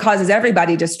just causes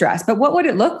everybody distress. But what would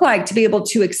it look like to be able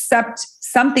to accept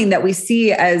something that we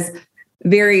see as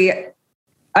very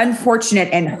unfortunate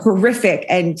and horrific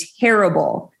and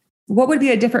terrible? What would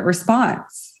be a different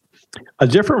response? A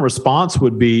different response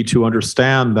would be to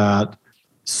understand that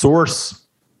Source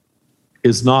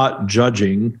is not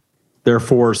judging.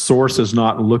 Therefore, Source is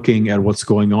not looking at what's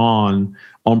going on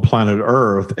planet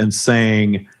Earth and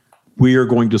saying, we are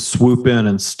going to swoop in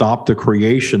and stop the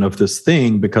creation of this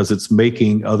thing because it's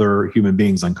making other human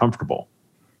beings uncomfortable.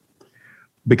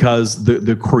 Because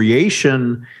the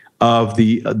creation of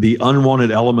the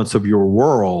unwanted elements of your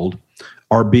world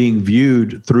are being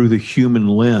viewed through the human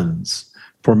lens,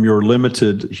 from your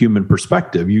limited human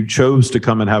perspective. You chose to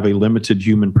come and have a limited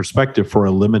human perspective for a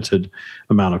limited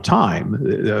amount of time.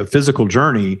 A physical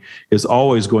journey is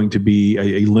always going to be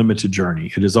a limited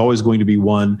journey. It is always going to be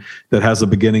one that has a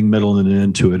beginning, middle, and an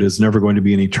end to it. It's never going to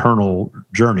be an eternal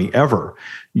journey, ever.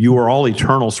 You are all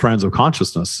eternal strands of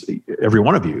consciousness, every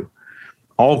one of you.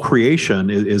 All creation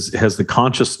has the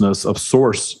consciousness of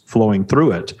Source flowing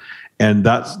through it, and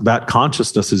that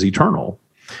consciousness is eternal.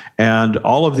 And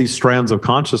all of these strands of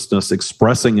consciousness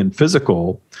expressing in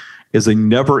physical is a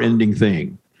never-ending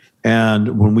thing.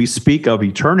 And when we speak of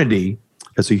eternity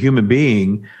as a human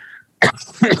being,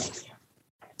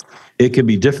 it can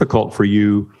be difficult for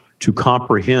you to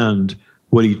comprehend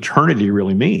what eternity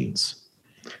really means.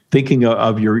 thinking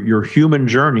of your human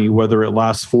journey, whether it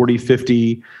lasts 40,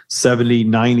 50, 70,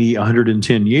 90,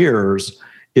 110 years,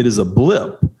 it is a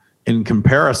blip in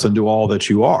comparison to all that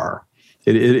you are.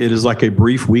 It is like a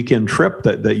brief weekend trip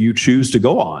that you choose to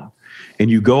go on. And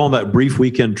you go on that brief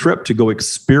weekend trip to go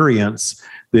experience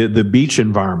the beach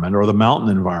environment or the mountain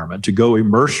environment, to go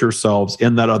immerse yourselves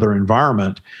in that other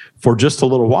environment for just a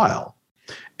little while.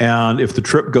 And if the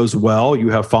trip goes well, you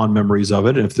have fond memories of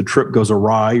it. And if the trip goes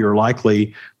awry, you're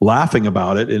likely laughing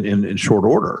about it in short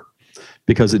order,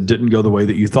 because it didn't go the way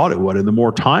that you thought it would. And the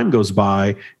more time goes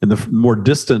by and the more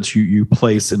distance you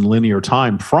place in linear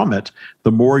time from it,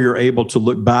 the more you're able to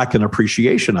look back in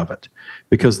appreciation of it,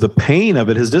 because the pain of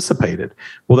it has dissipated.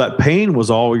 Well, that pain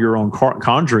was all your own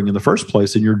conjuring in the first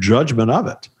place and your judgment of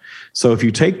it. So if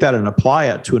you take that and apply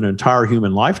it to an entire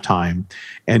human lifetime,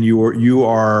 and you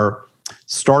are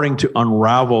starting to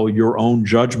unravel your own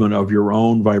judgment of your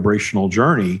own vibrational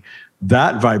journey,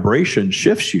 that vibration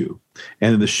shifts you.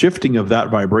 And the shifting of that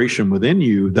vibration within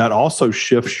you, that also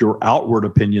shifts your outward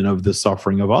opinion of the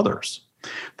suffering of others.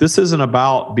 This isn't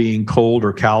about being cold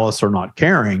or callous or not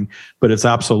caring, but it's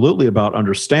absolutely about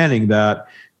understanding that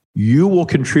you will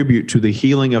contribute to the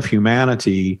healing of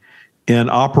humanity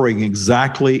in operating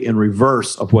exactly in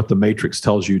reverse of what the Matrix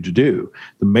tells you to do.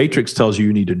 The Matrix tells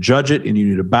you need to judge it and you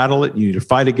need to battle it, and you need to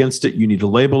fight against it, you need to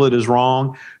label it as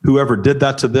wrong. Whoever did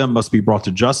that to them must be brought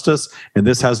to justice, and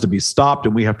this has to be stopped,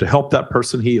 and we have to help that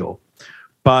person heal.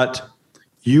 But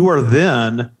you are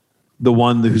then the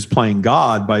one who's playing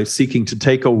God by seeking to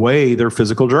take away their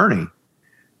physical journey,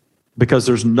 because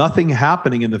there's nothing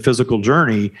happening in the physical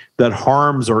journey that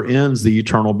harms or ends the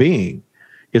eternal being.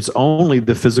 It's only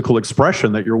the physical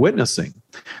expression that you're witnessing.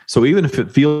 So even if it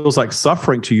feels like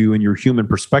suffering to you in your human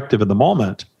perspective in the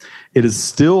moment, it is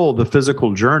still the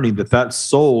physical journey that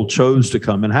soul chose to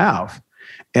come and have,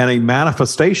 and a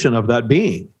manifestation of that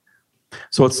being.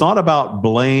 So it's not about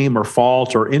blame or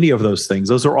fault or any of those things.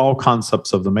 Those are all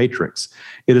concepts of the Matrix.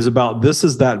 It is about, this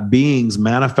is that being's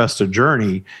manifested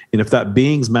journey. And if that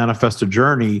being's manifested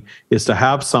journey is to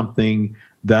have something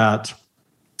that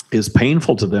is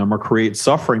painful to them or creates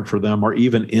suffering for them or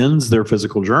even ends their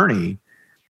physical journey,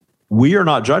 we are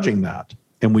not judging that.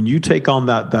 And when you take on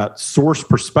that source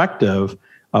perspective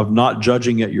of not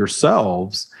judging it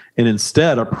yourselves, and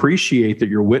instead appreciate that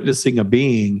you're witnessing a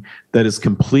being that is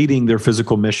completing their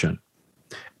physical mission,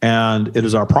 and it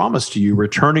is our promise to you,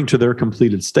 returning to their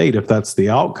completed state, if that's the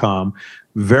outcome,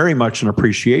 very much an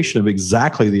appreciation of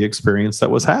exactly the experience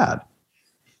that was had.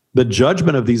 The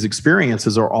judgment of these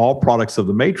experiences are all products of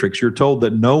the Matrix. You're told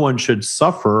that no one should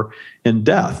suffer in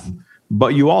death,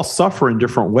 but you all suffer in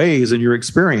different ways in your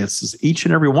experiences. Each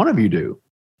and every one of you do.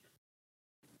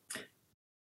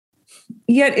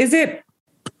 Yet, is it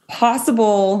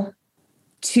possible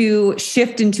to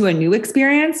shift into a new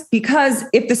experience? Because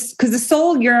the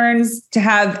soul yearns to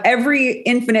have every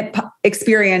infinite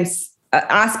experience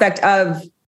aspect of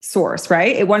source,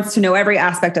 right? It wants to know every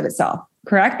aspect of itself.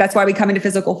 Correct? That's why we come into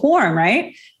physical form,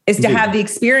 right? Is to have the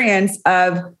experience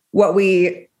of what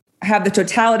we have the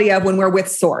totality of when we're with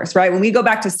source, right? When we go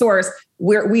back to source,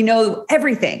 we know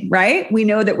everything, right? We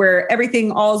know that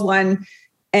everything all is one,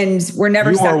 and we're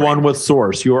never separate. You are one with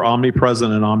source. You are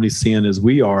omnipresent and omniscient as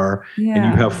we are, and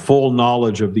you have full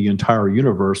knowledge of the entire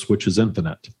universe, which is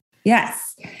infinite.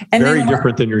 Yes. And very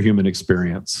different than your human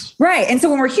experience. Right. And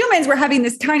so when we're humans, we're having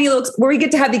this tiny little, where we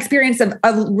get to have the experience of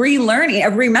relearning,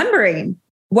 of remembering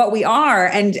what we are.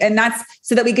 And that's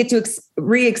so that we get to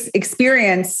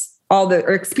experience all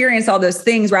those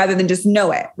things rather than just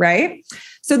know it. Right.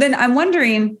 So then I'm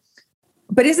wondering,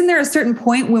 but isn't there a certain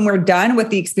point when we're done with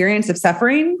the experience of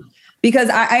suffering? Because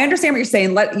I understand what you're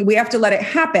saying. We have to let it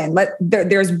happen.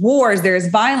 There's wars, there's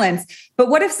violence. But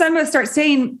what if someone starts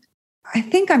saying, I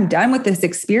think I'm done with this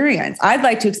experience. I'd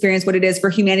like to experience what it is for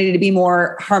humanity to be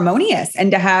more harmonious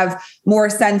and to have more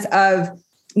sense of,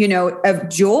 of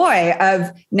joy,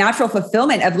 of natural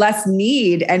fulfillment, of less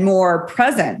need and more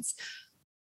presence.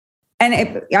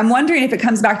 And I'm wondering if it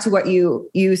comes back to what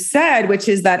you said, which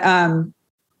is that,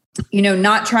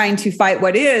 not trying to fight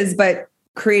what is, but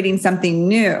creating something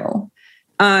new.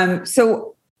 So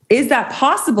is that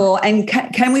possible? And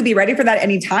can we be ready for that at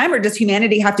any time? Or does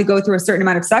humanity have to go through a certain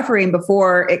amount of suffering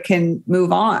before it can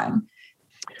move on?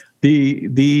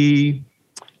 The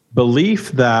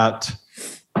belief that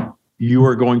you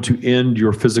are going to end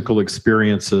your physical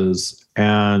experiences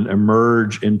and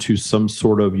emerge into some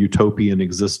sort of utopian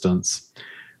existence,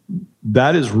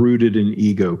 that is rooted in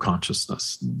ego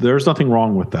consciousness. There's nothing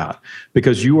wrong with that,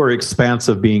 because you are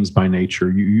expansive beings by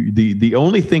nature. The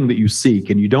only thing that you seek,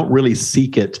 and you don't really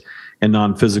seek it and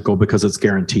non-physical because it's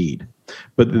guaranteed.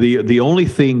 But the only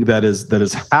thing that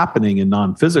is happening in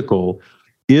non-physical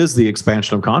is the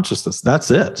expansion of consciousness.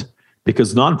 That's it.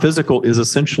 Because non-physical is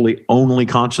essentially only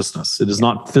consciousness. It is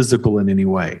not physical in any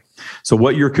way. So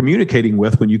what you're communicating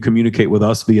with when you communicate with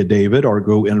us via David or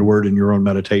go inward in your own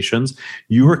meditations,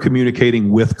 you are communicating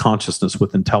with consciousness,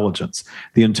 with intelligence,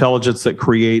 the intelligence that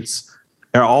creates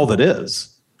all that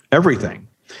is, everything.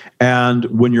 And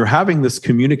when you're having this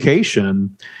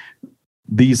communication,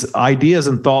 these ideas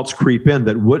and thoughts creep in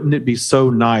that wouldn't it be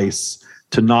so nice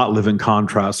to not live in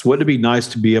contrast? Wouldn't it be nice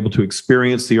to be able to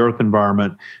experience the earth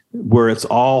environment where it's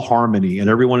all harmony and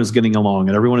everyone is getting along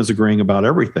and everyone is agreeing about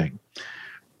everything?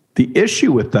 The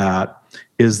issue with that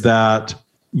is that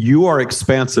you are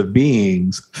expansive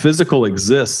beings. Physical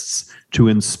exists to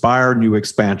inspire new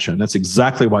expansion. That's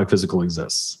exactly why physical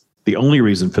exists. The only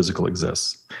reason physical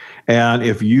exists. And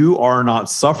if you are not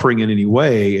suffering in any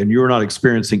way and you're not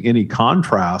experiencing any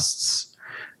contrasts,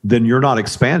 then you're not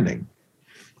expanding.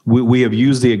 We have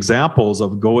used the examples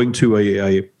of going to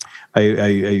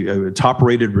a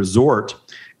top-rated resort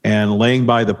and laying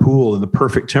by the pool in the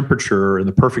perfect temperature and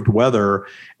the perfect weather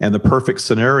and the perfect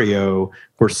scenario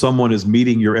where someone is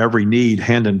meeting your every need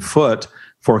hand and foot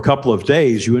for a couple of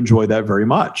days. You enjoy that very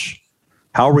much.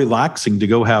 How relaxing to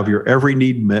go have your every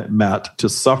need met, to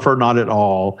suffer not at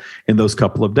all in those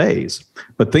couple of days.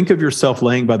 But think of yourself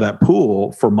laying by that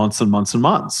pool for months and months and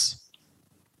months.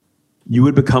 You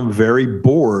would become very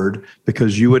bored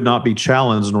because you would not be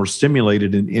challenged nor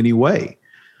stimulated in any way.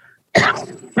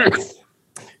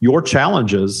 Your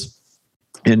challenges,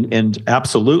 and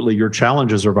absolutely your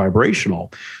challenges are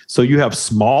vibrational. So you have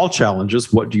small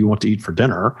challenges, what do you want to eat for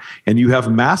dinner? And you have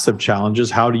massive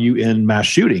challenges, how do you end mass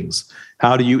shootings?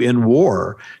 How do you end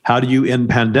war? How do you end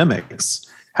pandemics?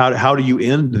 How do you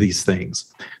end these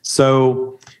things?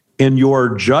 So in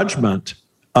your judgment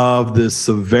of the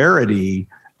severity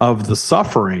of the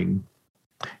suffering,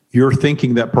 you're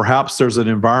thinking that perhaps there's an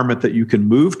environment that you can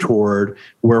move toward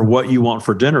where what you want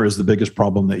for dinner is the biggest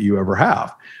problem that you ever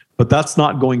have. But that's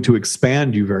not going to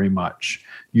expand you very much.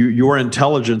 Your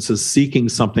intelligence is seeking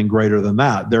something greater than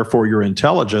that. Therefore, your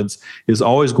intelligence is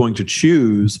always going to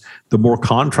choose the more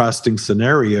contrasting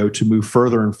scenario to move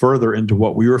further and further into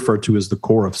what we refer to as the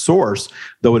core of source,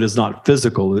 though it is not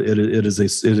physical. It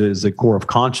is a core of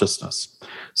consciousness.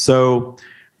 So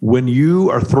when you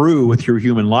are through with your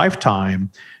human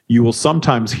lifetime, you will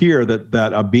sometimes hear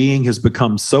that a being has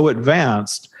become so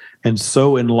advanced and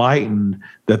so enlightened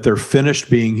that they're finished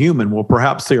being human. Well,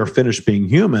 perhaps they are finished being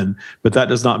human, but that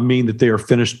does not mean that they are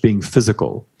finished being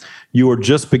physical. You are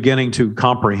just beginning to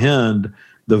comprehend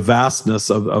the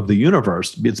vastness of the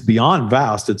universe. It's beyond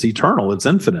vast, it's eternal, it's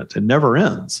infinite, it never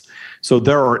ends. So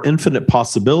there are infinite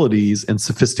possibilities and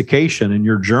sophistication in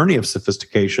your journey of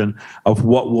sophistication of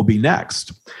what will be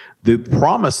next. The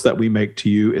promise that we make to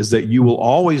you is that you will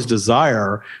always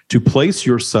desire to place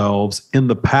yourselves in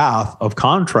the path of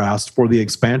contrast for the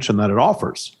expansion that it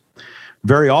offers.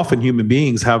 Very often human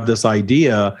beings have this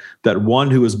idea that one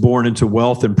who is born into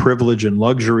wealth and privilege and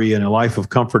luxury and a life of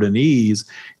comfort and ease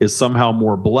is somehow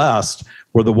more blessed,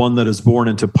 where the one that is born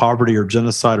into poverty or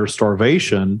genocide or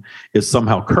starvation is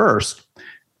somehow cursed.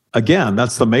 Again,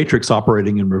 that's the matrix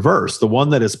operating in reverse. The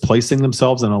one that is placing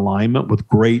themselves in alignment with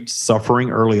great suffering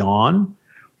early on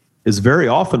is very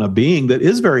often a being that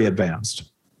is very advanced,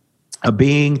 a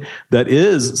being that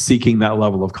is seeking that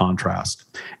level of contrast.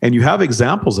 And you have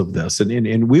examples of this.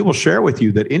 And we will share with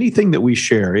you that anything that we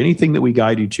share, anything that we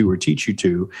guide you to or teach you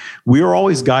to, we are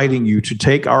always guiding you to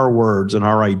take our words and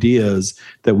our ideas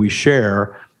that we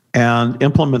share and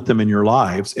implement them in your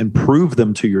lives and prove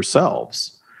them to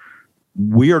yourselves.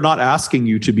 We are not asking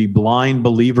you to be blind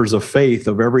believers of faith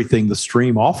of everything the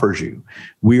stream offers you.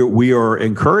 We are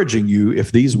encouraging you,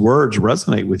 if these words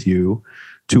resonate with you,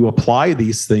 to apply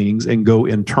these things and go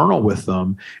internal with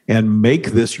them and make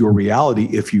this your reality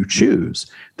if you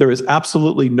choose. There is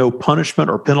absolutely no punishment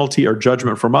or penalty or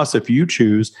judgment from us if you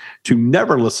choose to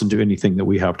never listen to anything that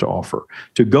we have to offer,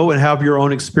 to go and have your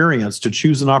own experience, to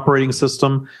choose an operating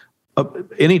system of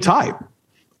any type.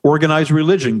 Organized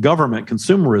religion, government,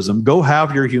 consumerism, go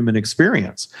have your human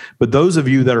experience. But those of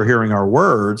you that are hearing our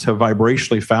words have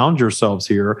vibrationally found yourselves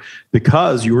here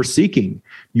because you are seeking,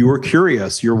 you are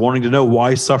curious, you're wanting to know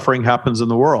why suffering happens in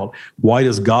the world. Why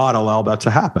does God allow that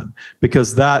to happen?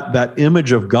 Because that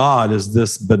image of God is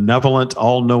this benevolent,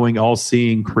 all-knowing,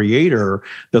 all-seeing creator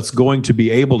that's going to be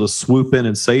able to swoop in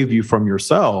and save you from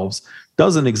yourselves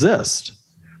doesn't exist.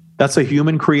 That's a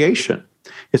human creation.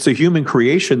 It's a human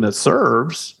creation that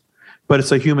serves, but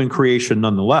it's a human creation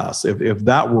nonetheless. If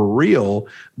that were real,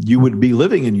 you would be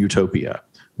living in utopia.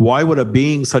 Why would a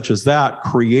being such as that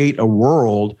create a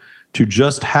world to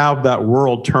just have that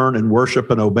world turn and worship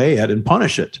and obey it and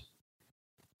punish it?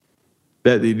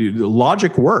 That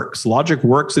logic works. Logic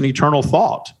works in eternal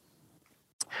thought.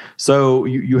 So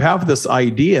you have this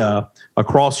idea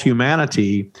across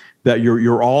humanity that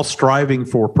you're all striving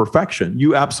for perfection.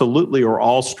 You absolutely are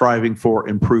all striving for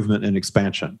improvement and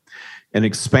expansion, and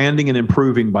expanding and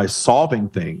improving by solving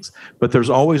things. But there's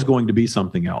always going to be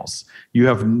something else. You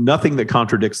have nothing that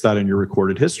contradicts that in your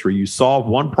recorded history. You solve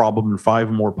one problem and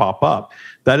 5 more pop up.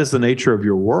 That is the nature of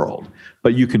your world.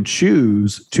 But you can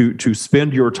choose to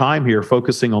spend your time here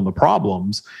focusing on the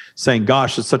problems, saying,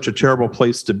 gosh, it's such a terrible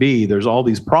place to be. There's all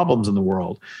these problems in the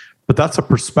world. But that's a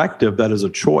perspective that is a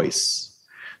choice.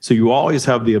 So you always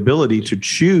have the ability to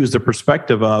choose the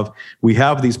perspective of, we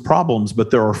have these problems,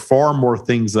 but there are far more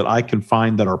things that I can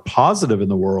find that are positive in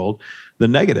the world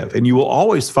than negative. And you will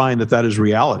always find that that is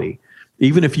reality.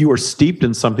 Even if you are steeped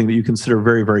in something that you consider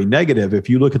very, very negative, if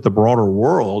you look at the broader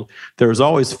world, there's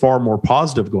always far more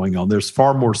positive going on. There's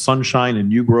far more sunshine and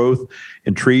new growth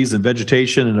and trees and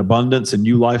vegetation and abundance and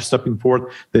new life stepping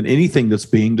forth than anything that's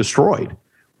being destroyed.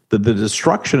 The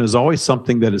destruction is always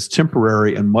something that is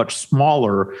temporary and much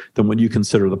smaller than what you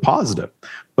consider the positive.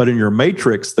 But in your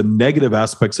matrix, the negative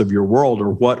aspects of your world are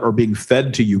what are being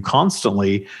fed to you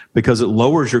constantly, because it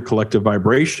lowers your collective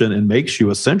vibration and makes you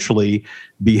essentially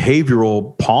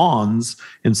behavioral pawns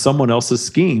in someone else's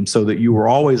scheme, so that you are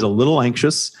always a little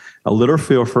anxious, a little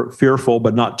fearful,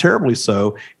 but not terribly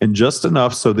so, and just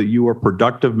enough so that you are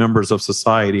productive members of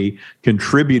society,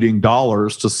 contributing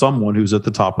dollars to someone who's at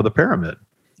the top of the pyramid.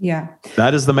 Yeah.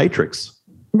 That is the matrix.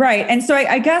 Right. And so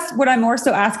I guess what I'm more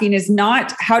so asking is I'm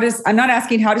not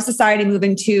asking how does society move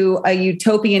into a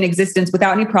utopian existence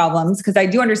without any problems? Because I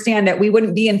do understand that we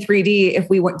wouldn't be in 3D if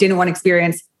we didn't want to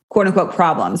experience quote unquote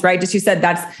problems, right? Just you said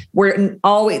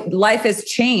life is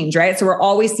change, right? So we're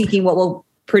always seeking what will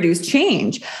produce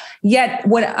change. Yet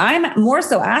what I'm more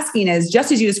so asking is,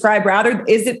 just as you described, rather,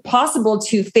 is it possible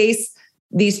to face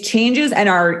these changes and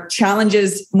our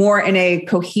challenges more in a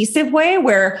cohesive way,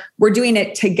 where we're doing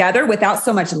it together without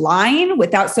so much lying,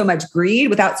 without so much greed,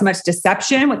 without so much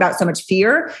deception, without so much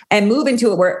fear, and move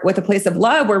into it with a place of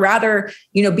love, where rather,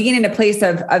 being in a place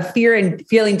of fear and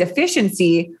feeling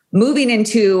deficiency, moving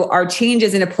into our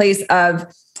changes in a place of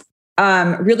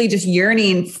really just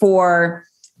yearning for,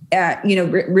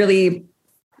 really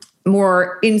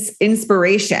more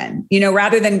inspiration,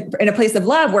 rather than in a place of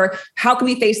love, where how can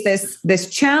we face this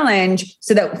challenge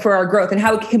so that for our growth, and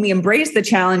how can we embrace the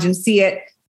challenge and see it?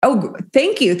 Oh,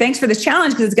 thanks for this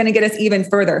challenge, because it's going to get us even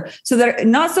further. So that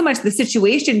not so much the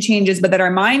situation changes, but that our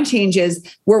mind changes,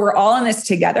 where we're all in this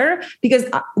together. Because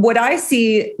what I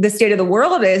see the state of the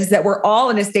world is that we're all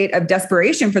in a state of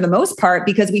desperation for the most part,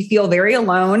 because we feel very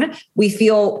alone. We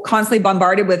feel constantly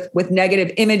bombarded with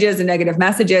negative images and negative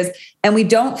messages, and we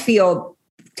don't feel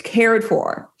cared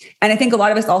for. And I think a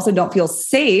lot of us also don't feel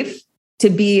safe to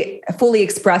be fully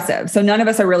expressive. So none of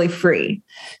us are really free.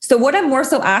 So what I'm more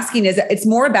so asking is, it's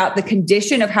more about the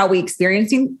condition of how we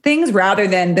experiencing things rather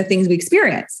than the things we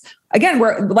experience. Again,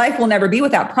 life will never be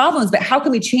without problems, but how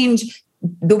can we change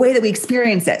the way that we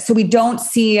experience it, so we don't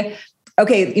see,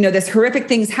 okay, this horrific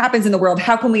things happens in the world.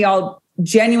 How can we all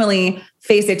genuinely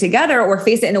face it together, or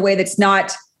face it in a way that's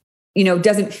not,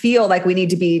 doesn't feel like we need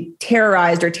to be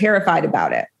terrorized or terrified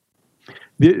about it?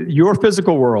 Your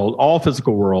physical world, all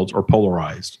physical worlds are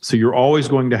polarized. So you're always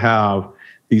going to have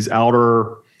these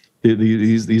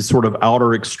these sort of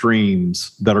outer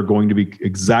extremes that are going to be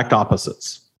exact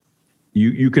opposites.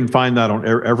 You can find that on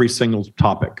every single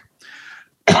topic.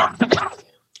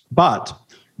 But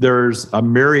there's a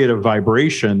myriad of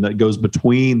vibration that goes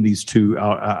between these two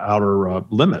outer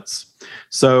limits.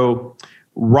 So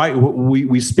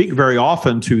we speak very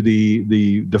often to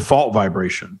the default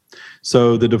vibration.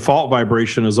 So the default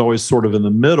vibration is always sort of in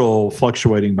the middle,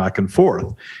 fluctuating back and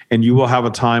forth. And you will have a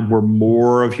time where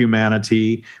more of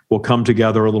humanity will come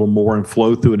together a little more and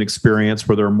flow through an experience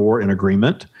where they're more in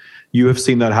agreement. You have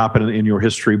seen that happen in your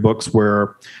history books,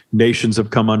 where nations have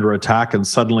come under attack, and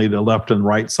suddenly the left and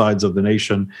right sides of the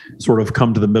nation sort of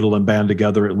come to the middle and band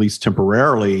together, at least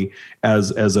temporarily,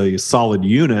 as a solid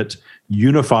unit,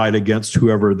 unified against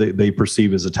whoever they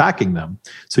perceive as attacking them.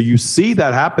 So you see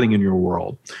that happening in your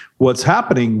world. What's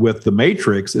happening with the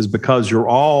matrix is, because you're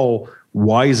all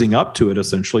wising up to it,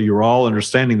 essentially, you're all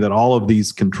understanding that all of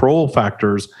these control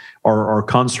factors are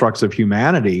constructs of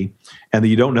humanity, and that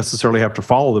you don't necessarily have to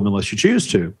follow them unless you choose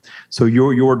to. So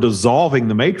you're dissolving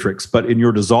the matrix, but in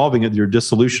your dissolving it, your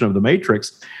dissolution of the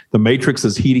matrix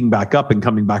is heating back up and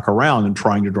coming back around and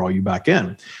trying to draw you back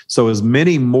in. So as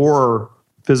many more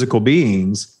physical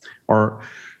beings are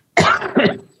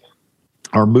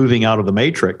are moving out of the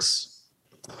matrix,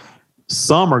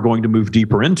 some are going to move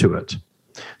deeper into it.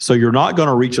 So you're not going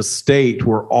to reach a state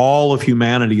where all of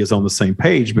humanity is on the same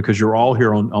page, because you're all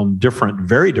here on different,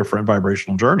 very different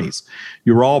vibrational journeys.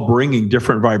 You're all bringing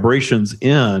different vibrations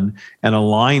in and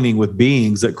aligning with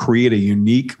beings that create a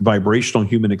unique vibrational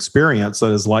human experience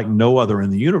that is like no other in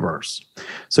the universe.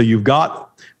 So you've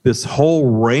got this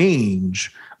whole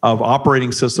range of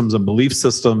operating systems and belief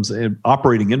systems and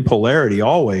operating in polarity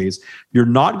always. You're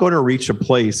not going to reach a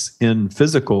place in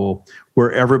physical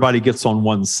where everybody gets on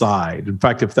one side. In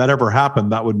fact, if that ever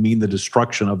happened, that would mean the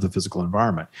destruction of the physical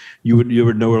environment. You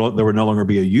would know there would no longer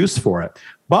be a use for it.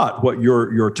 But what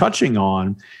you're touching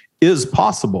on is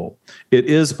possible. It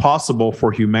is possible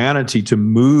for humanity to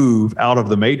move out of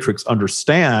the matrix,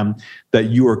 understand that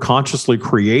you are consciously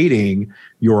creating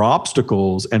your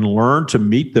obstacles and learn to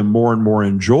meet them more and more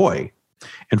in joy.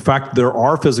 In fact, there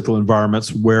are physical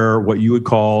environments where what you would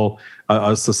call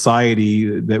a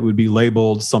society that would be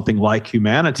labeled something like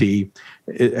humanity,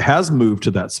 it has moved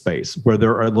to that space where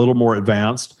they're a little more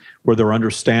advanced, where they're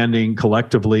understanding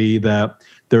collectively that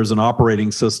there's an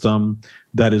operating system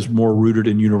that is more rooted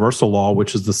in universal law,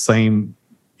 which is the same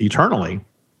eternally,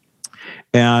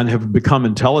 and have become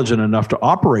intelligent enough to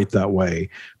operate that way.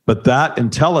 But that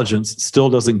intelligence still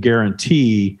doesn't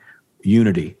guarantee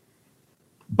unity.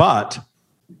 But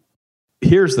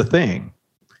here's the thing.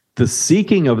 The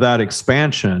seeking of that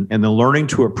expansion and the learning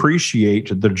to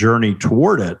appreciate the journey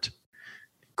toward it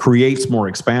creates more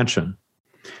expansion.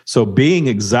 So being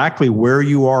exactly where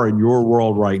you are in your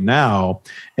world right now,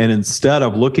 and instead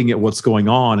of looking at what's going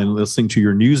on and listening to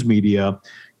your news media,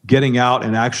 getting out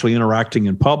and actually interacting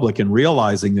in public and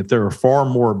realizing that there are far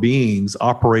more beings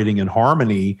operating in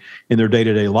harmony in their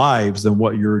day-to-day lives than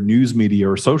what your news media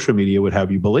or social media would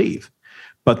have you believe.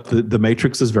 But the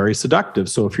matrix is very seductive.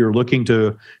 So if you're looking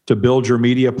to build your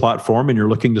media platform and you're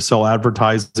looking to sell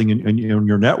advertising in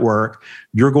your network,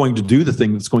 you're going to do the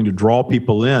thing that's going to draw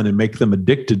people in and make them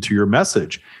addicted to your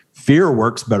message. Fear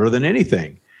works better than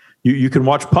anything. You can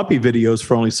watch puppy videos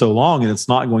for only so long, and it's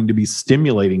not going to be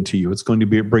stimulating to you. It's going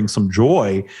to bring some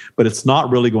joy, but it's not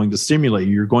really going to stimulate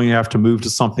you. You're going to have to move to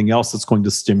something else that's going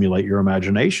to stimulate your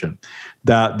imagination.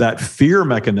 That fear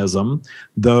mechanism,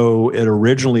 though it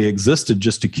originally existed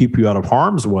just to keep you out of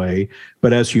harm's way,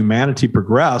 but as humanity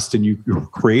progressed and you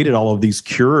created all of these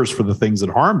cures for the things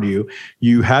that harmed you,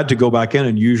 you had to go back in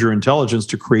and use your intelligence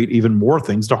to create even more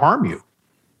things to harm you.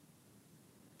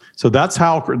 So that's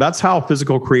how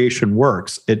physical creation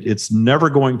works. It's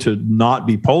never going to not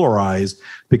be polarized,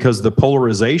 because the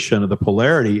polarization of the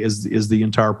polarity is the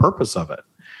entire purpose of it.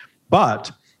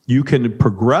 But you can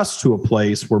progress to a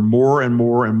place where more and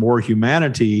more and more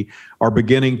humanity are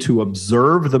beginning to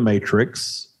observe the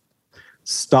matrix,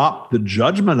 stop the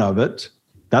judgment of it.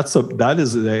 That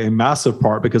is a massive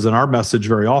part, because in our message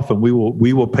very often we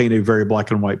will paint a very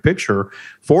black and white picture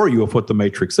for you of what the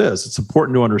matrix is. It's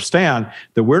important to understand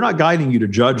that we're not guiding you to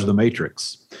judge the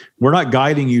matrix. We're not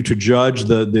guiding you to judge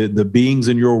the beings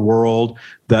in your world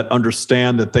that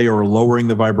understand that they are lowering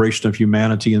the vibration of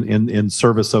humanity in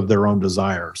service of their own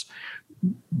desires.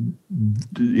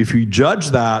 If you judge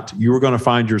that, you are going to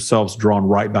find yourselves drawn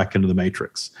right back into the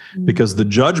matrix, because the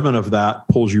judgment of that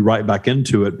pulls you right back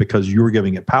into it, because you're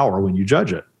giving it power when you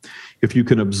judge it. If you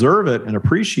can observe it and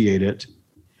appreciate it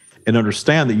and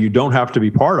understand that you don't have to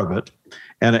be part of it,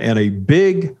 and a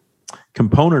big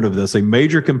component of this, a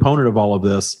major component of all of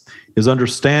this, is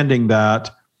understanding that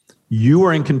you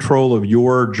are in control of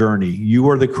your journey. You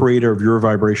are the creator of your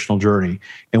vibrational journey.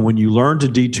 And when you learn to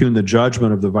detune the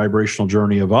judgment of the vibrational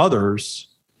journey of others,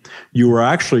 you are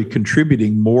actually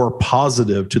contributing more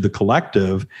positive to the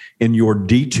collective in your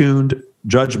detuned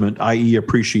judgment, i.e.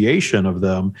 appreciation of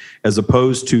them, as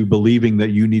opposed to believing that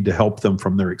you need to help them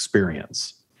from their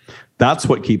experience. That's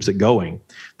what keeps it going.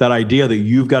 That idea that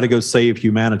you've got to go save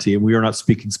humanity, and we are not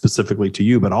speaking specifically to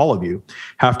you, but all of you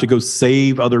have to go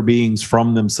save other beings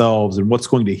from themselves, and what's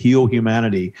going to heal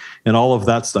humanity and all of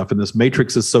that stuff. And this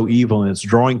matrix is so evil, and it's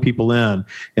drawing people in,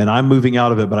 and I'm moving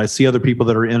out of it, but I see other people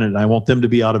that are in it, and I want them to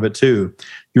be out of it too.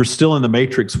 You're still in the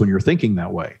matrix when you're thinking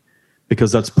that way,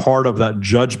 because that's part of that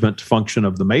judgment function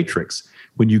of the matrix.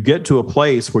 When you get to a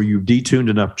place where you've detuned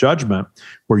enough judgment,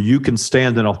 where you can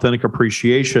stand in authentic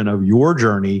appreciation of your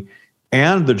journey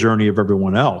and the journey of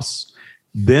everyone else,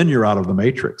 then you're out of the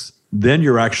matrix. Then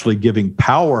you're actually giving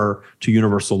power to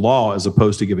universal law as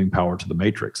opposed to giving power to the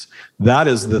matrix. That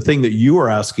is the thing that you are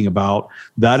asking about.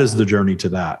 That is the journey to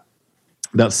that.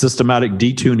 That systematic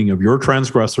detuning of your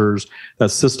transgressors,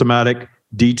 that systematic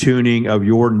detuning of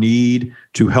your need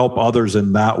to help others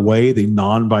in that way, the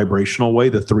non-vibrational way,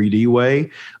 the 3D way,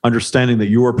 understanding that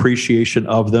your appreciation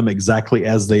of them exactly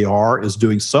as they are is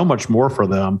doing so much more for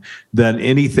them than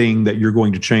anything that you're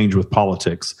going to change with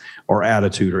politics or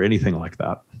attitude or anything like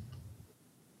that.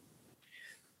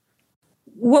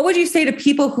 What would you say to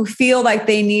people who feel like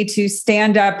they need to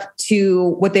stand up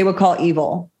to what they would call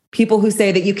evil? People who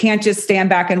say that you can't just stand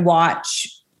back and watch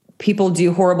people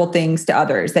do horrible things to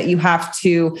others, that you have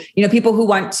to, people who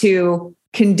want to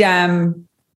condemn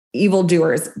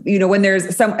evildoers, when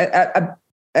there's a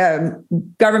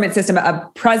government system, a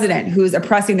president who's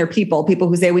oppressing their people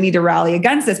who say we need to rally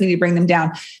against this, we need to bring them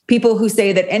down. People who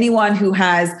say that anyone who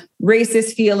has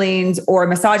racist feelings or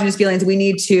misogynist feelings, we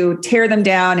need to tear them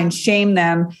down and shame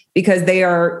them because they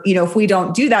are, if we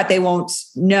don't do that, they won't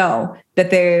know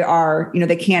that they are,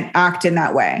 they can't act in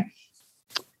that way.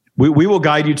 We will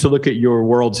guide you to look at your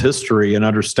world's history and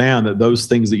understand that those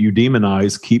things that you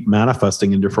demonize keep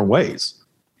manifesting in different ways.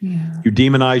 Yeah. You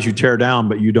demonize, you tear down,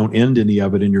 but you don't end any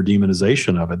of it in your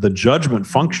demonization of it. The judgment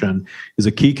function is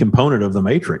a key component of the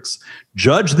matrix.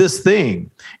 Judge this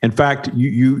thing. In fact,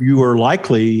 you are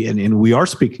likely, and we are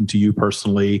speaking to you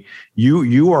personally,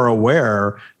 you are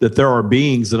aware that there are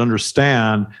beings that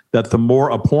understand that the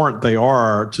more abhorrent they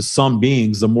are to some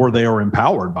beings, the more they are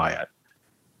empowered by it.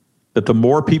 That the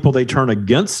more people they turn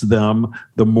against them,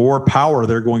 the more power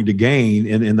they're going to gain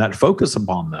in that focus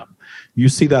upon them. You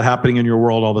see that happening in your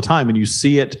world all the time, and you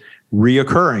see it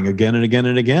reoccurring again and again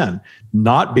and again,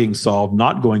 not being solved,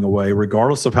 not going away,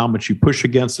 regardless of how much you push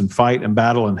against and fight and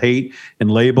battle and hate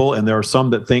and label. And there are some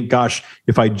that think, gosh,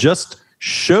 if I just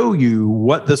show you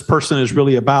what this person is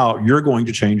really about, you're going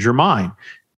to change your mind.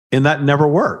 And that never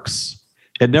works.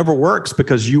 It never works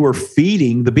because you are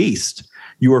feeding the beast.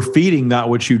 You are feeding that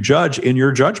which you judge in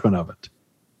your judgment of it.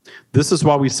 This is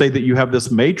why we say that you have this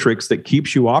matrix that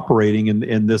keeps you operating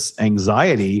in this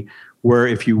anxiety, where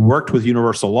if you worked with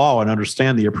universal law and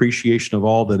understand the appreciation of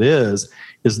all that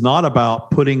is not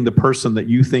about putting the person that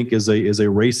you think is a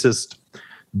racist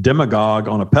demagogue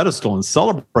on a pedestal and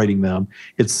celebrating them.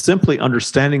 It's simply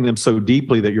understanding them so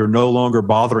deeply that you're no longer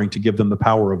bothering to give them the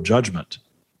power of judgment.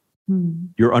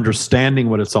 You're understanding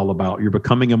what it's all about. You're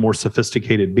becoming a more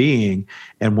sophisticated being.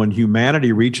 And when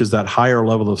humanity reaches that higher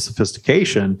level of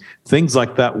sophistication, things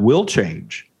like that will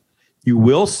change. You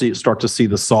will start to see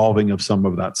the solving of some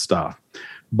of that stuff.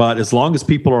 But as long as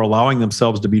people are allowing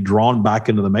themselves to be drawn back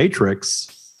into the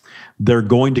matrix, they're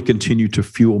going to continue to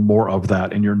fuel more of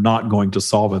that. And you're not going to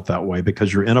solve it that way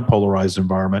because you're in a polarized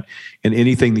environment. And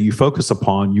anything that you focus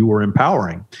upon, you are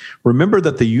empowering. Remember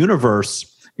that the universe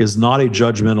is not a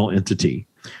judgmental entity.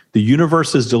 The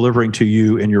universe is delivering to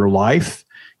you in your life,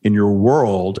 in your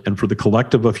world, and for the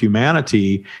collective of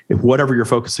humanity, if whatever you're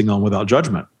focusing on without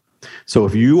judgment. So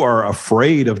if you are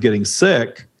afraid of getting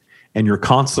sick and you're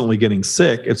constantly getting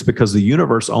sick, it's because the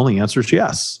universe only answers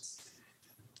yes.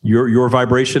 Your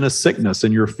vibration is sickness,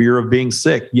 and your fear of being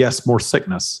sick, yes, more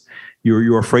sickness.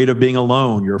 You're afraid of being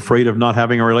alone. You're afraid of not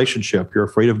having a relationship. You're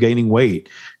afraid of gaining weight.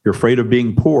 You're afraid of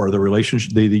being poor. The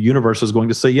relationship, the universe is going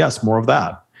to say, yes, more of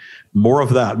that, more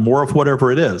of that, more of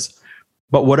whatever it is.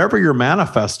 But whatever you're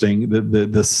manifesting,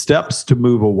 the steps to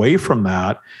move away from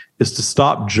that is to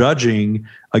stop judging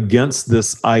against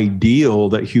this ideal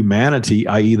that humanity,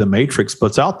 i.e. the matrix,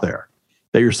 puts out there,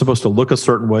 that you're supposed to look a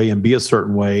certain way and be a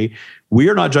certain way. We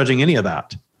are not judging any of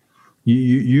that.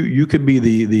 You could be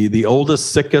the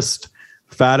oldest, sickest,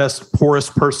 fattest,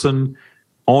 poorest person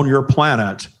on your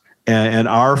planet, and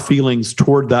our feelings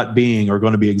toward that being are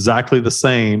going to be exactly the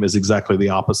same as exactly the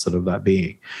opposite of that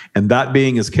being. And that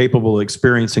being is capable of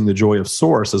experiencing the joy of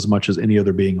source as much as any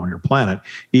other being on your planet,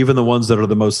 even the ones that are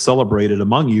the most celebrated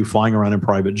among you, flying around in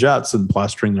private jets and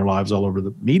plastering their lives all over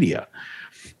the media.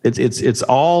 It's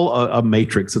all a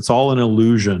matrix. It's all an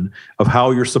illusion of how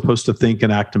you're supposed to think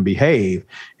and act and behave.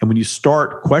 And when you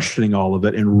start questioning all of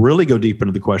it and really go deep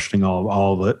into the questioning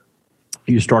all of it,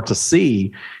 you start to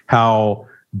see how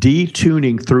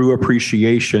detuning through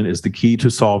appreciation is the key to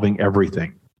solving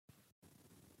everything.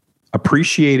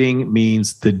 Appreciating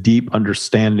means the deep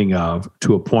understanding of,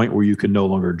 to a point where you can no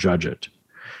longer judge it.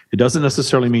 It doesn't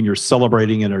necessarily mean you're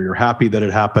celebrating it or you're happy that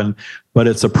it happened, but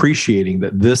it's appreciating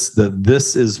that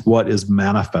this is what is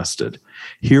manifested.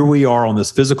 Here we are on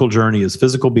this physical journey as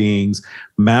physical beings,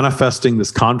 manifesting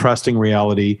this contrasting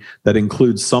reality that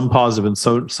includes some positive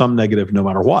and some negative, no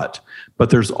matter what.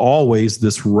 But there's always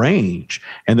this range.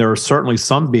 And there are certainly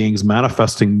some beings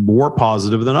manifesting more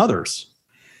positive than others.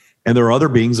 And there are other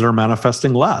beings that are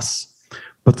manifesting less.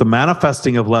 But the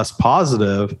manifesting of less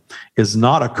positive is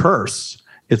not a curse.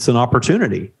 It's an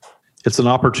opportunity. It's an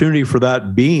opportunity for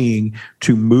that being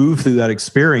to move through that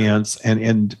experience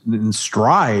and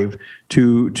strive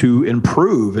to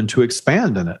improve and to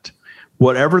expand in it.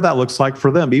 Whatever that looks like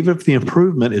for them, even if the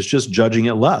improvement is just judging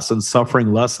it less and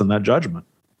suffering less in that judgment.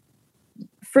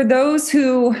 For those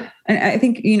who, and I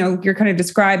think, you're kind of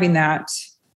describing that,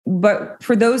 but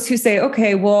for those who say,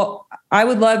 okay, well, I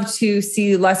would love to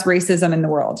see less racism in the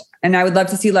world, and I would love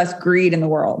to see less greed in the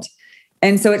world.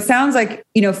 And so it sounds like,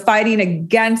 fighting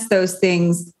against those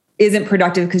things isn't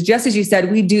productive, because just as you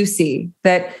said, we do see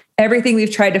that everything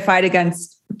we've tried to fight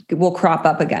against will crop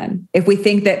up again. If we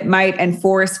think that might and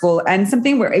force will end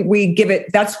something, where we give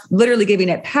it, that's literally giving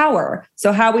it power.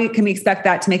 So how can we expect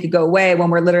that to make it go away when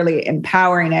we're literally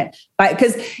empowering it?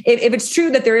 Because if it's true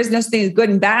that there is no thing good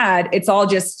and bad, it's all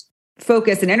just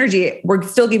focus and energy. We're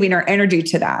still giving our energy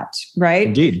to that, right?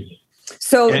 Indeed.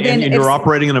 So and you're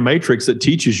operating in a matrix that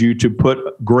teaches you to put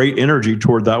great energy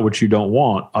toward that which you don't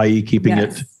want, i.e. keeping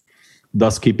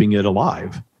it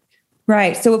alive.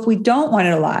 Right. So if we don't want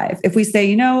it alive, if we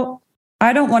say,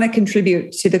 I don't want to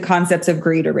contribute to the concepts of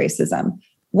greed or racism,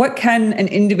 what can an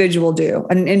individual do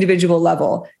at an individual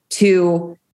level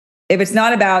to, if it's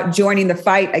not about joining the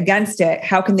fight against it,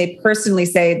 how can they personally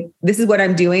say, this is what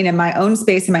I'm doing in my own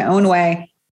space, in my own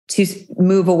way, to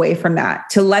move away from that,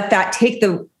 to let that take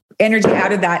the energy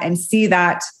out of that and see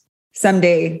that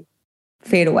someday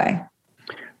fade away?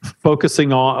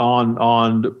 Focusing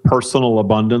on personal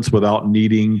abundance without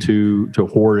needing to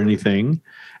hoard anything,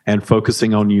 and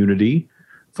focusing on unity,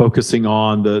 focusing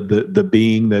on the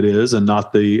being that is and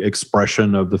not the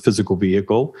expression of the physical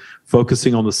vehicle,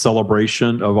 focusing on the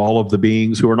celebration of all of the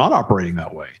beings who are not operating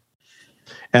that way.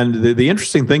 And the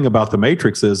interesting thing about the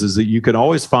matrix is that you can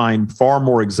always find far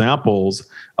more examples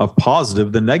of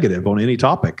positive than negative on any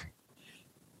topic.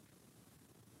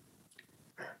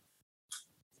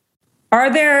 Are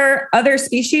there other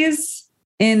species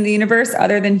in the universe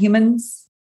other than humans?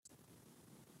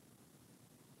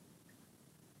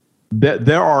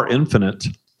 There are infinite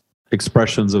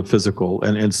expressions of physical,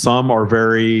 and some are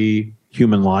very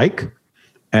human-like,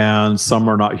 and some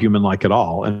are not human-like at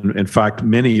all. And in fact,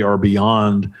 many are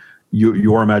beyond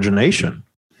your imagination,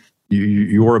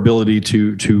 your ability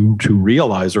to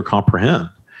realize or comprehend.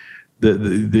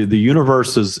 The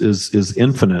universe is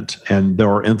infinite, and there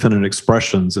are infinite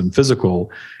expressions in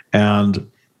physical, and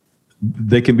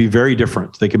they can be very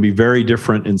different. They can be very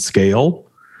different in scale.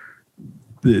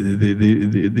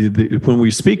 When we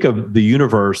speak of the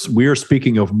universe, we are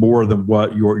speaking of more than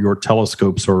what your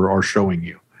telescopes are showing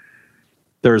you.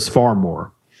 There's far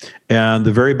more. And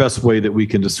the very best way that we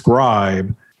can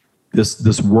describe this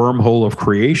wormhole of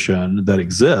creation that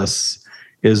exists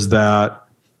is that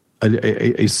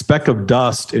a speck of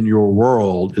dust in your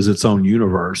world is its own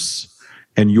universe,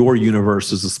 and your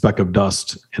universe is a speck of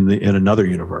dust in another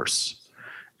universe.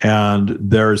 And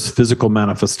there's physical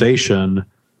manifestation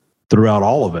throughout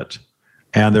all of it.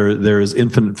 And there is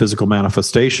infinite physical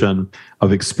manifestation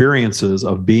of experiences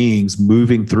of beings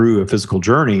moving through a physical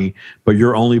journey, but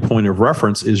your only point of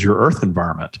reference is your earth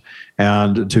environment.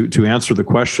 And to answer the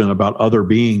question about other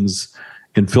beings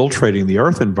infiltrating the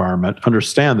earth environment,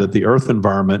 understand that the earth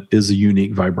environment is a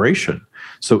unique vibration.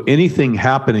 So anything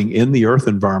happening in the earth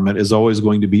environment is always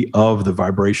going to be of the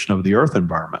vibration of the earth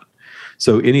environment.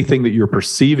 So anything that you're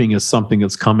perceiving as something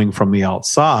that's coming from the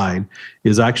outside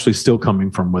is actually still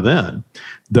coming from within,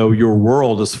 though your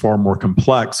world is far more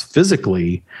complex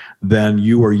physically than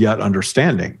you are yet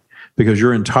understanding, because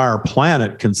your entire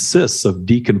planet consists of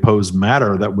decomposed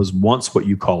matter that was once what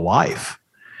you call life.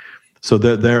 So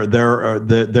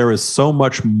there is so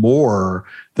much more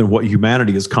than what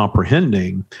humanity is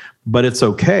comprehending, but it's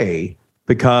okay,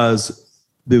 because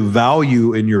the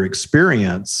value in your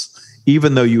experience,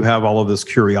 even though you have all of this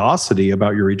curiosity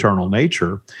about your eternal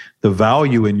nature, the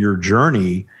value in your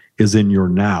journey is in your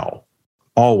now,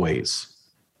 always.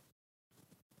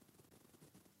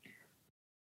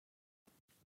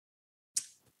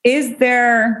 Does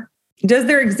there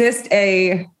exist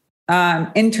a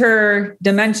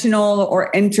interdimensional or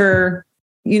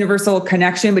inter-universal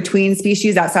connection between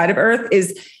species outside of Earth?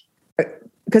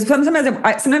 Because sometimes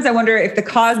I wonder if the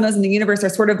cosmos and the universe are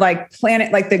sort of like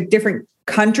the different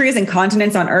countries and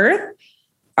continents on Earth.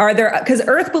 Because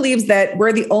Earth believes that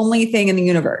we're the only thing in the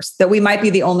universe, that we might be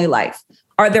the only life.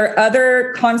 Are there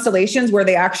other constellations where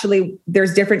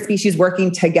there's different species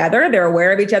working together? They're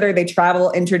aware of each other. They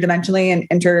travel interdimensionally and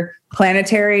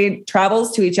interplanetary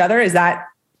travels to each other.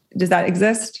 Does that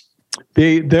exist?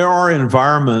 There are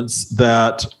environments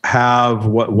that have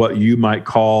what you might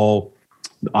call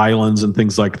islands and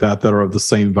things like that are of the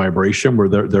same vibration, where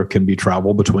there can be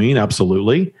travel between,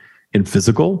 absolutely, in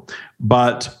physical.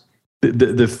 But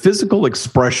the physical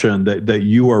expression that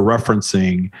you are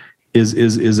referencing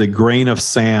is a grain of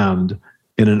sand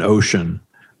in an ocean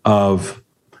of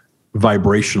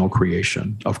vibrational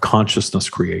creation, of consciousness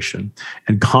creation.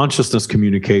 And consciousness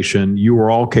communication, you are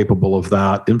all capable of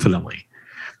that infinitely.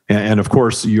 And of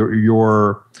course,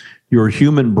 your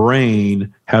human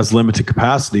brain has limited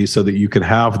capacity so that you can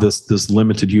have this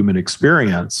limited human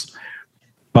experience.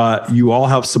 But you all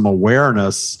have some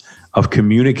awareness of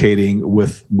communicating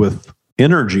with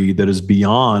energy that is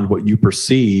beyond what you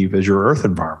perceive as your earth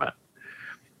environment.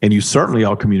 And you certainly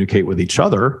all communicate with each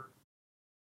other.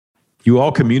 You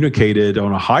all communicated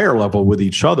on a higher level with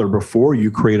each other before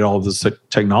you created all of this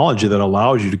technology that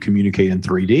allows you to communicate in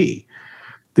 3D.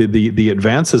 The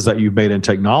advances that you've made in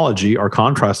technology are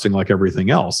contrasting like everything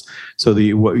else. So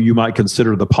what you might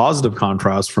consider the positive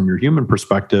contrast from your human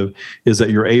perspective is that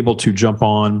you're able to jump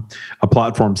on a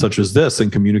platform such as this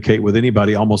and communicate with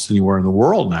anybody almost anywhere in the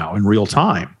world now in real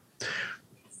time.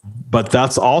 But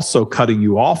that's also cutting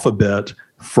you off a bit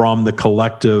from the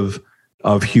collective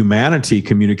of humanity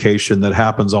communication that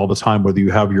happens all the time, whether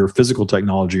you have your physical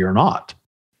technology or not.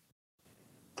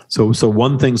 So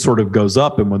one thing sort of goes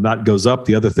up, and when that goes up,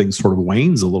 the other thing sort of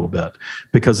wanes a little bit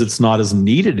because it's not as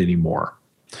needed anymore.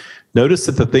 Notice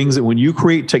that the things that when you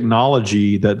create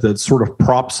technology that sort of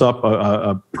props up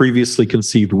a previously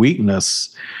conceived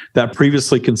weakness, that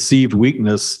previously conceived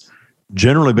weakness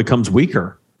generally becomes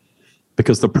weaker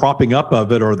because the propping up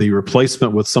of it or the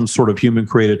replacement with some sort of human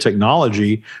created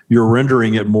technology, you're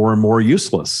rendering it more and more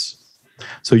useless.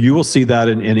 So you will see that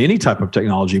in any type of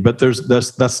technology, but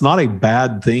that's not a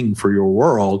bad thing for your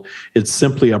world. It's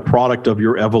simply a product of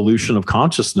your evolution of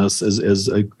consciousness as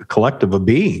a collective of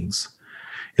beings.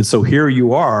 And so here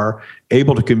you are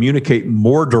able to communicate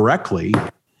more directly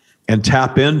and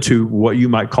tap into what you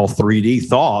might call 3D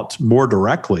thought more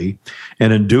directly.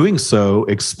 And in doing so,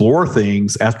 explore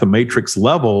things at the matrix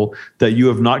level that you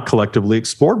have not collectively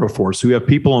explored before. So you have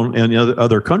people in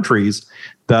other countries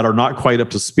that are not quite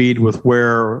up to speed with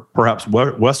where perhaps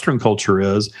Western culture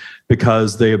is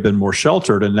because they have been more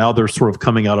sheltered. And now they're sort of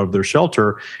coming out of their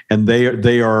shelter and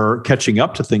they are catching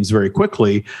up to things very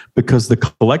quickly because the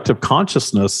collective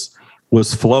consciousness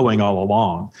was flowing all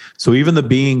along. So even the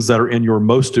beings that are in your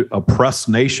most oppressed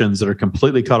nations that are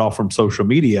completely cut off from social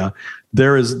media,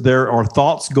 there are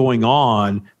thoughts going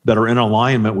on that are in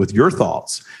alignment with your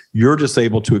thoughts. You're just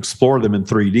able to explore them in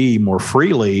 3D more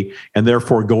freely and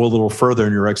therefore go a little further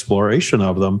in your exploration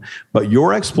of them. But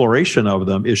your exploration of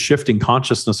them is shifting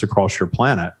consciousness across your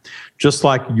planet. Just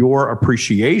like your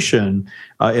appreciation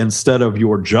instead of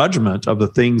your judgment of the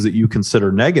things that you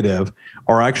consider negative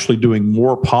are actually doing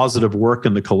more positive work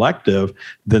in the collective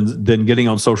than getting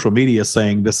on social media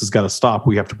saying, this has got to stop.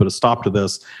 We have to put a stop to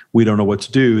this. We don't know what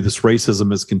to do. This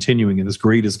racism is continuing and this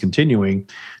greed is continuing.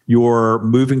 You're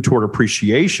moving toward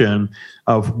appreciation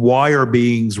of why are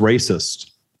beings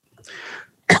racist?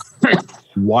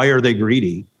 Why are they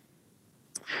greedy?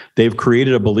 They've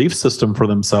created a belief system for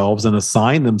themselves and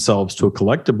assigned themselves to a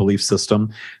collective belief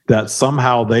system that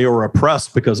somehow they are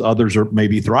oppressed because others are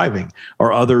maybe thriving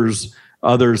or others'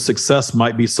 success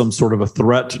might be some sort of a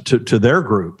threat to their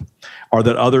group, or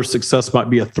that other success might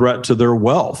be a threat to their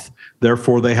wealth.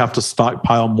 Therefore, they have to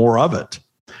stockpile more of it.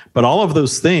 But all of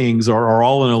those things are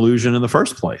all an illusion in the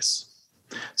first place.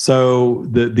 So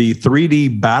the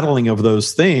 3D battling of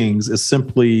those things is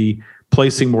simply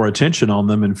placing more attention on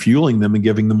them and fueling them and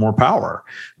giving them more power.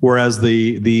 Whereas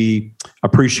the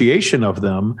appreciation of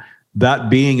them, that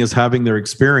being is having their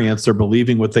experience, they're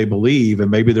believing what they believe, and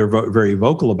maybe they're very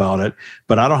vocal about it,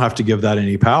 but I don't have to give that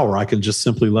any power. I can just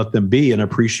simply let them be and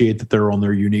appreciate that they're on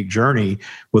their unique journey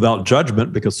without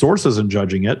judgment because Source isn't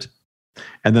judging it.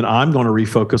 And then I'm going to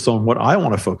refocus on what I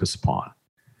want to focus upon.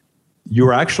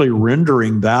 You're actually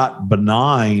rendering that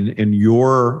benign in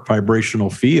your vibrational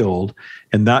field,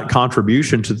 and that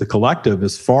contribution to the collective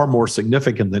is far more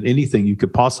significant than anything you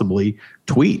could possibly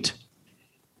tweet,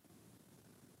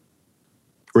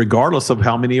 regardless of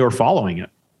how many are following it.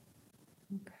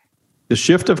 The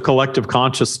shift of collective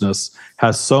consciousness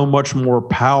has so much more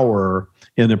power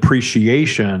in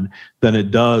appreciation than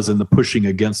it does in the pushing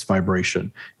against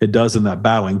vibration. It does in that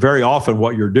battling. Very often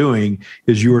what you're doing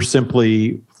is you are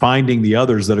simply finding the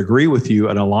others that agree with you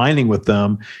and aligning with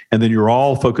them, and then you're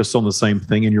all focused on the same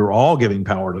thing and you're all giving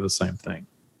power to the same thing.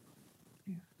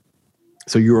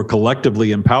 So you are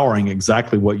collectively empowering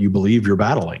exactly what you believe you're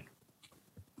battling.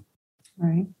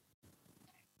 Right.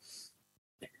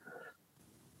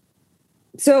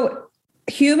 So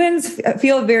humans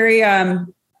feel very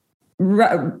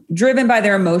driven by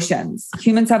their emotions.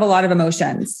 Humans have a lot of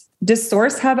emotions. Does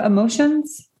Source have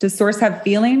emotions? Does Source have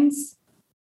feelings?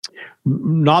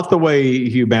 Not the way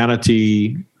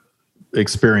humanity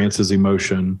experiences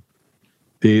emotion.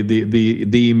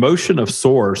 The emotion of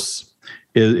source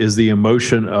is the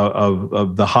emotion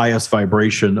of the highest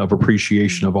vibration of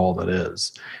appreciation of all that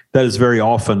is. That is very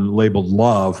often labeled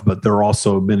love, but there are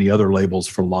also many other labels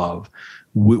for love.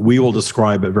 We will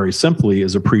describe it very simply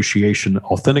as appreciation,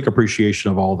 authentic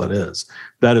appreciation of all that is.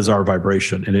 That is our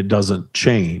vibration, and it doesn't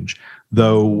change.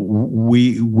 Though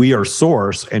we are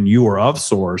source and you are of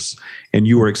source, and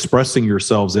you are expressing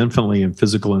yourselves infinitely in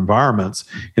physical environments.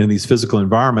 And in these physical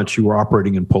environments, you are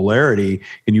operating in polarity,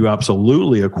 and you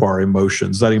absolutely acquire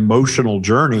emotions. That emotional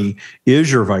journey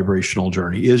is your vibrational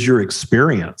journey, is your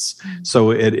experience.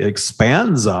 So it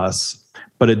expands us,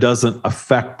 but it doesn't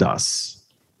affect us.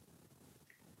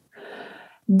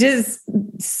 Does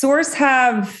source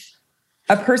have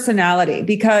a personality?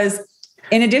 Because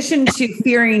in addition to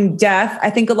fearing death, I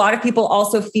think a lot of people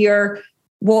also fear,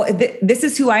 well, this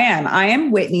is who I am. I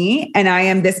am Whitney, and I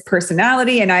am this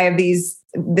personality, and I have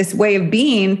this way of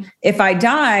being. If I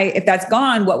die, if that's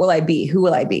gone, what will I be? Who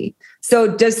will I be?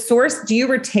 So do you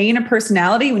retain a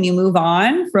personality when you move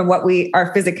on from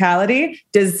our physicality?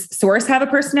 Does source have a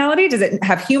personality? Does it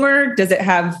have humor? Does it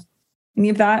have any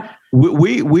of that?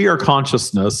 We are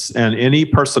consciousness, and any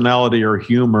personality or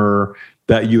humor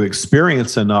that you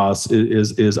experience in us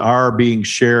is our being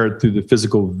shared through the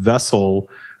physical vessel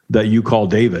that you call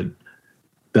David.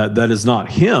 That is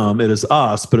not him, it is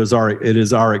us, but it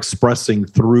is our expressing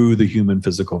through the human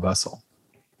physical vessel.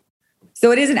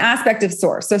 So it is an aspect of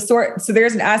source. So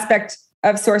there's an aspect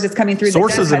of source that's coming through.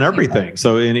 Source is in everything.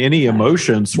 So in any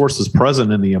emotion, source is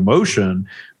present in the emotion,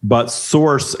 but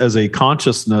source as a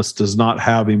consciousness does not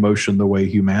have emotion the way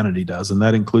humanity does, and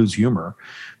that includes humor.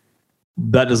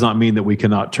 That does not mean that we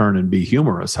cannot turn and be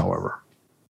humorous, however.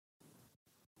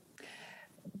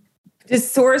 Does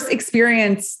source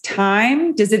experience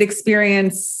time? Does it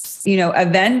experience,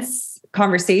 events,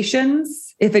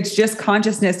 conversations? If it's just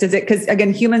consciousness, does it? Because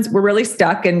again, humans, we're really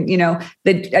stuck in,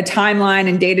 a timeline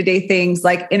and day-to-day things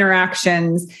like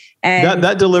interactions. And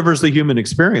that delivers the human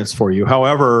experience for you.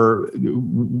 However,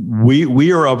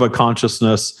 we are of a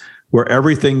consciousness where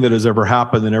everything that has ever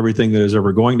happened and everything that is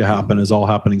ever going to happen is all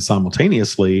happening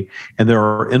simultaneously. And there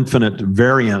are infinite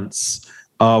variants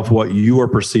of what you are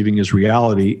perceiving as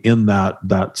reality in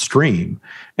that stream.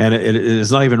 And it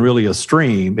is not even really a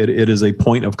stream. It is a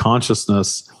point of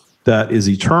consciousness that is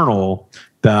eternal,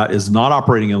 that is not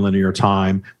operating in linear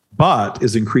time, but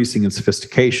is increasing in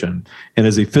sophistication. And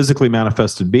as a physically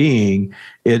manifested being,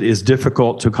 it is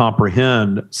difficult to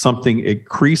comprehend something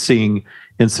increasing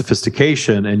in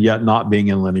sophistication and yet not being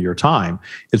in linear time.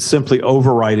 It's simply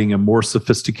overriding a more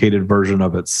sophisticated version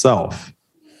of itself.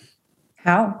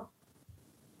 How?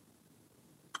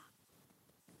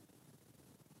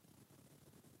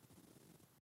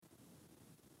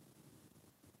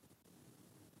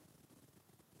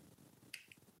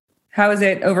 How is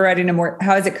it creating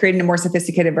a more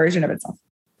sophisticated version of itself?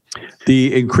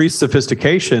 The increased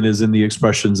sophistication is in the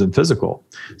expressions in physical.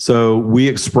 So we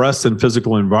express in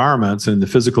physical environments, and the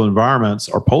physical environments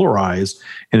are polarized.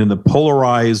 And in the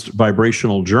polarized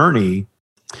vibrational journey,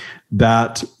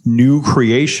 that new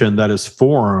creation that is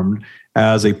formed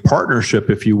as a partnership,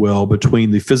 if you will,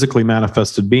 between the physically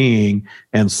manifested being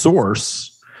and source,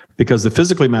 because the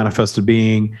physically manifested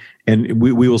being, and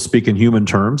we will speak in human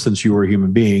terms since you are a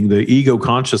human being, the ego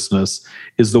consciousness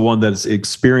is the one that's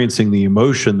experiencing the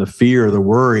emotion, the fear, the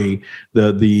worry,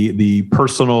 the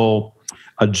personal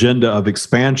agenda of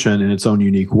expansion in its own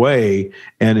unique way.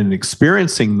 And in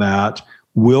experiencing that,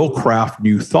 will craft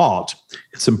new thought.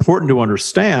 It's important to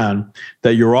understand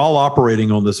that you're all operating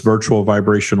on this virtual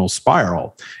vibrational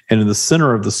spiral. And in the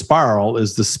center of the spiral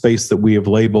is the space that we have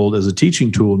labeled as a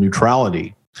teaching tool,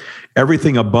 neutrality.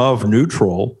 Everything above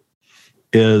neutral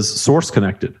is source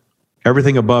connected.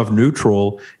 Everything above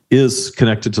neutral is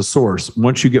connected to source.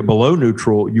 Once you get below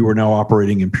neutral, you are now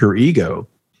operating in pure ego.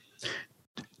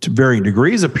 To varying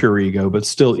degrees of pure ego, but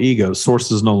still ego.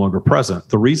 Source is no longer present.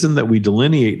 The reason that we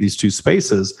delineate these two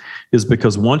spaces is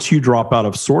because once you drop out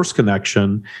of source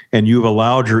connection and you've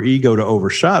allowed your ego to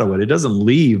overshadow it doesn't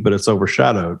leave, but it's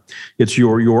overshadowed. It's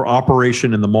your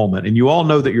operation in the moment. And you all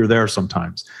know that you're there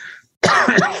sometimes.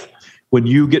 When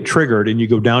you get triggered and you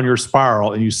go down your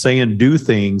spiral and you say and do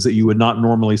things that you would not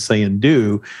normally say and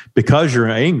do because you're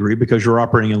angry, because you're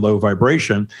operating in low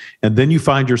vibration, and then you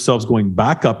find yourselves going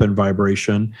back up in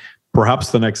vibration,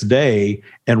 perhaps the next day,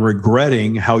 and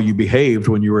regretting how you behaved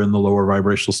when you were in the lower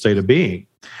vibrational state of being.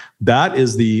 That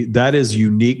is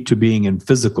unique to being in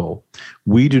physical.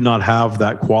 We do not have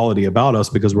that quality about us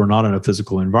because we're not in a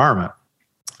physical environment.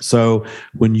 So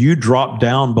when you drop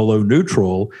down below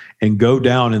neutral and go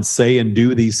down and say and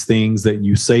do these things that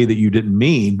you say that you didn't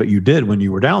mean, but you did when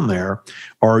you were down there,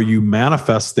 or you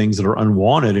manifest things that are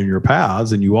unwanted in your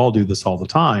paths, and you all do this all the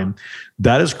time,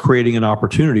 that is creating an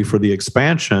opportunity for the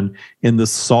expansion in the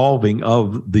solving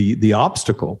of the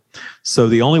obstacle. So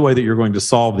the only way that you're going to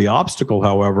solve the obstacle,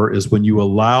 however, is when you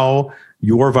allow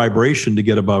your vibration to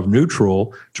get above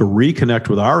neutral, to reconnect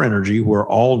with our energy where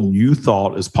all new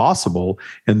thought is possible.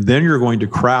 And then you're going to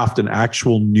craft an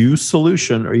actual new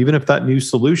solution, or even if that new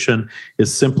solution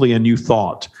is simply a new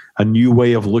thought, a new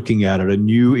way of looking at it, a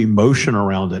new emotion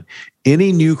around it.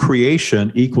 Any new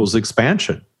creation equals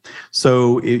expansion.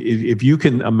 So if you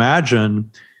can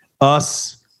imagine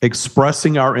us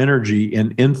expressing our energy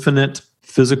in infinite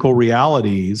physical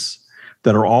realities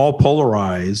that are all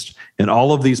polarized, and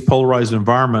all of these polarized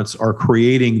environments are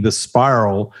creating this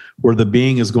spiral where the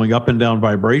being is going up and down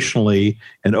vibrationally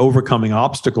and overcoming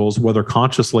obstacles, whether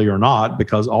consciously or not,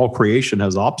 because all creation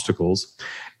has obstacles.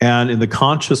 And in the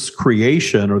conscious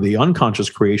creation, or the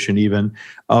unconscious creation even,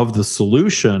 of the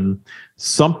solution,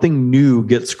 something new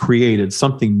gets created.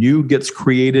 Something new gets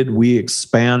created. We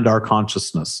expand our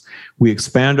consciousness. We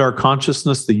expand our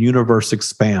consciousness. The universe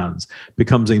expands,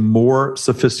 becomes a more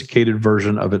sophisticated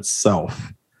version of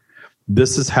itself.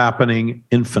 This is happening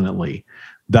infinitely.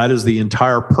 That is the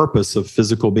entire purpose of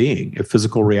physical being, of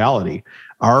physical reality.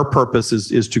 Our purpose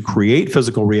is to create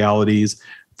physical realities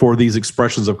for these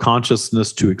expressions of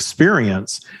consciousness to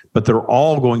experience, but they're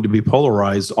all going to be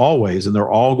polarized always, and they're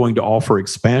all going to offer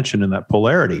expansion in that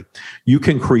polarity. You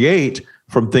can create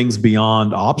from things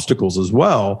beyond obstacles as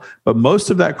well, but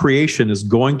most of that creation is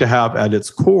going to have at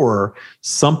its core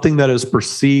something that is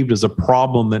perceived as a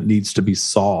problem that needs to be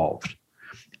solved.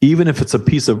 Even if it's a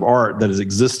piece of art that is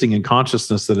existing in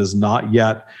consciousness that is not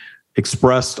yet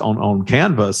expressed on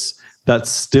canvas,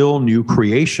 that's still new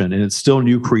creation. And it's still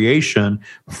new creation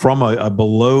from a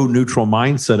below neutral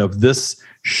mindset of this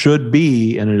should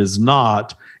be, and it is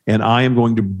not, and I am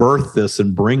going to birth this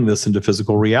and bring this into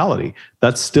physical reality.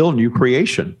 That's still new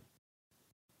creation.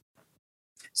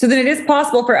 So then it is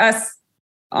possible for us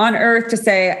on Earth to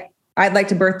say, I'd like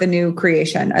to birth the new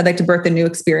creation. I'd like to birth the new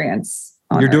experience.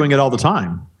 You're doing it all the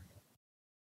time.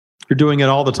 You're doing it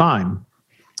all the time.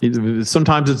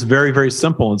 Sometimes it's very, very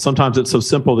simple, and sometimes it's so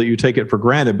simple that you take it for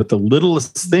granted, but the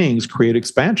littlest things create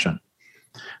expansion.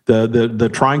 The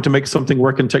trying to make something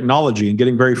work in technology and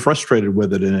getting very frustrated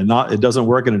with it, and it doesn't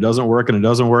work, and it doesn't work, and it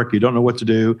doesn't work. You don't know what to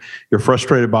do. You're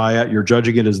frustrated by it. You're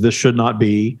judging it as this should not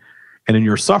be. And in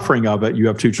your suffering of it, you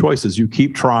have two choices. You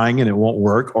keep trying and it won't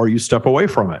work, or you step away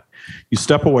from it. You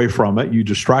step away from it. You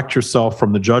distract yourself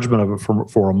from the judgment of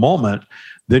it for a moment.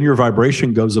 Then your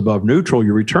vibration goes above neutral.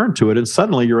 You return to it, and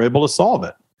suddenly you're able to solve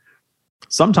it.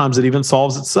 Sometimes it even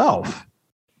solves itself.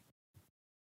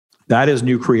 That is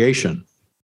new creation.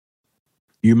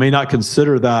 You may not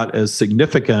consider that as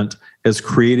significant as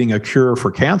creating a cure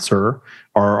for cancer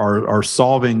or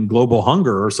solving global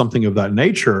hunger or something of that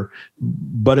nature,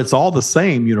 but it's all the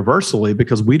same universally,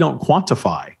 because we don't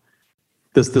quantify.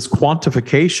 This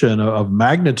quantification of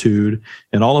magnitude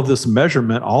and all of this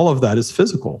measurement, all of that is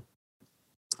physical.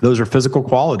 Those are physical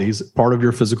qualities, part of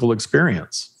your physical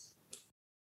experience.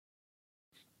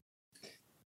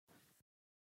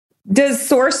 Does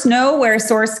Source know where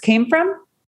Source came from?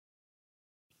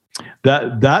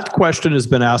 That question has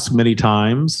been asked many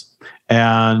times,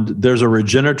 and there's a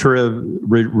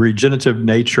regenerative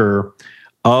nature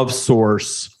of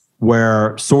Source,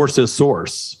 where Source is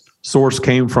Source. Source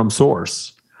came from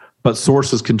Source, but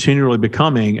Source is continually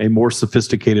becoming a more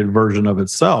sophisticated version of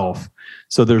itself.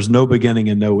 So there's no beginning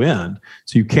and no end.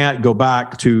 So you can't go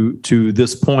back to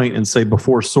this point and say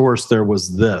before Source there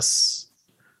was this,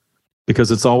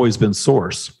 because it's always been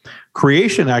Source.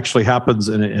 Creation actually happens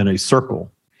in a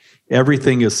circle.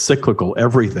 Everything is cyclical,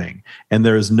 everything. And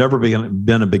there has never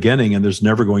been a beginning, and there's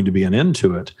never going to be an end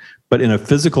to it. But in a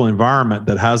physical environment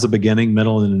that has a beginning,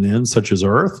 middle, and an end, such as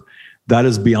Earth, that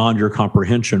is beyond your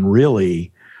comprehension,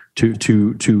 really,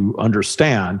 to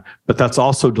understand. But that's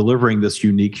also delivering this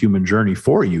unique human journey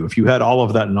for you. If you had all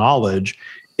of that knowledge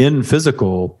in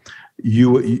physical,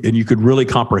 you could really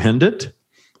comprehend it,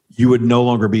 you would no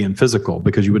longer be in physical,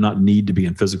 because you would not need to be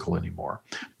in physical anymore.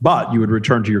 But you would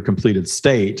return to your completed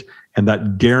state, and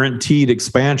that guaranteed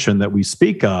expansion that we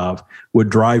speak of would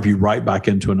drive you right back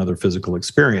into another physical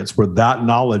experience, where that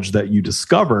knowledge that you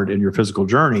discovered in your physical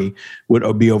journey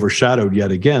would be overshadowed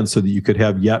yet again, so that you could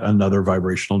have yet another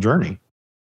vibrational journey.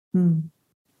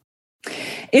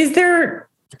 Is there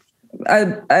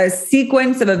a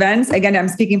sequence of events? Again, I'm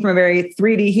speaking from a very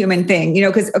 3D human thing,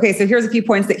 because, okay, so here's a few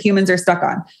points that humans are stuck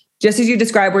on. just as you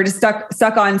described, we're just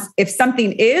stuck on, if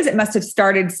something is, it must have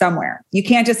started somewhere. You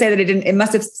can't just say that it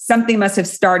didn't, something must have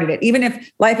started it. Even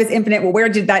if life is infinite, well, where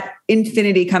did that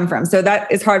infinity come from? So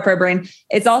that is hard for our brain.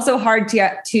 It's also hard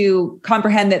to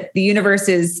comprehend that the universe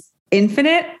is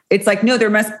infinite. It's like, no,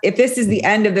 if this is the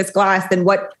end of this glass, then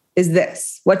what is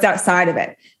this? What's outside of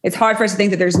it? It's hard for us to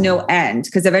think that there's no end,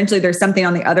 because eventually there's something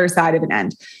on the other side of an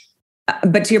end.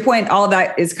 But to your point, all of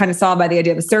that is kind of solved by the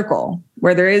idea of a circle,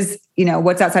 where there is,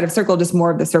 what's outside of circle, just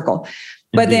more of the circle.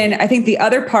 But then I think the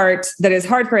other part that is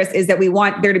hard for us is that we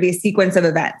want there to be a sequence of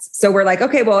events. So we're like,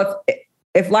 okay, well,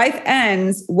 if life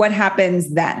ends, what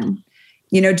happens then?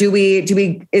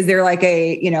 Is there like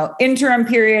a, interim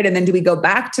period? And then do we go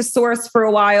back to source for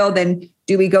a while? Then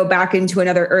do we go back into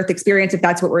another earth experience if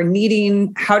that's what we're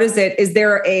needing? Is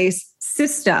there a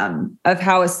system of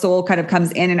how a soul kind of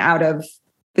comes in and out of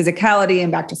physicality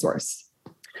and back to source?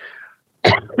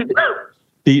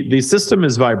 The system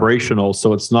is vibrational,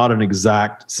 so it's not an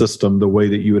exact system the way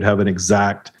that you would have an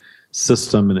exact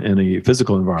system in a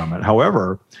physical environment.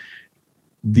 However,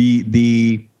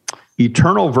 the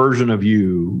eternal version of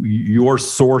you, your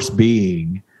source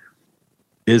being,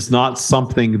 is not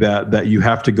something that you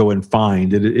have to go and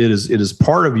find. It is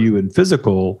part of you in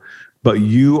physical, but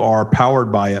you are powered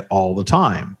by it all the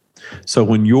time. So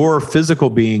when your physical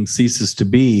being ceases to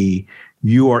be,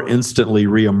 you are instantly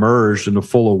reemerged into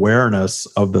full awareness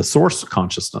of the source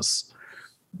consciousness.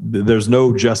 There's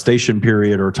no gestation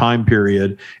period or time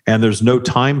period, and there's no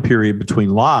time period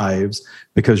between lives,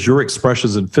 because your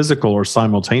expressions in physical are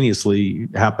simultaneously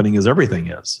happening as everything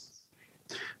is.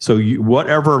 So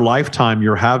whatever lifetime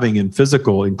you're having in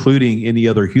physical, including any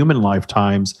other human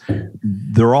lifetimes,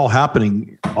 they're all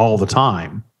happening all the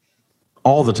time.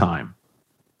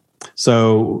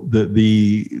 So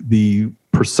the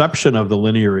perception of the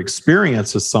linear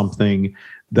experience is something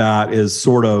that is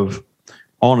sort of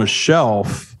on a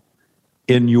shelf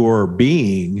in your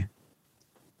being,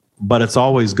 but it's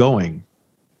always going,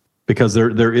 because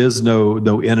there is no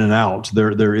in and out.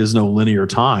 There is no linear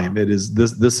time. It is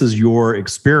this is your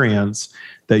experience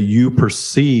that you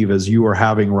perceive as you are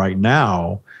having right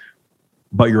now,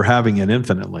 but you're having it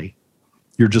infinitely.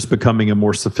 You're just becoming a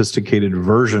more sophisticated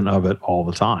version of it all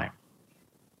the time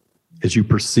as you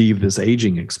perceive this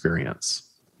aging experience.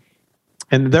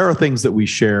 And there are things that we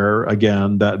share,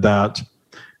 again, that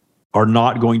are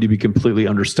not going to be completely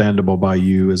understandable by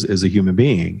you as a human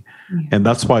being. Yeah. And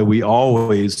that's why we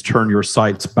always turn your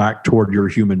sights back toward your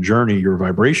human journey, your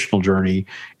vibrational journey,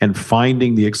 and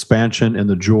finding the expansion and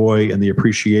the joy and the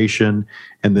appreciation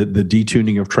and the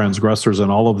detuning of transgressors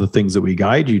and all of the things that we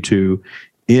guide you to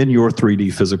in your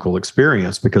 3D physical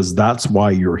experience, because that's why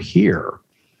you're here.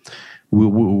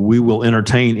 We will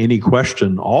entertain any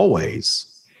question always.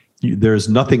 There's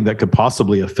nothing that could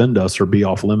possibly offend us or be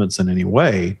off limits in any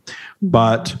way,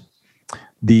 but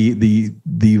the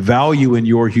value in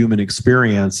your human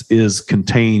experience is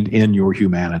contained in your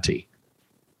humanity.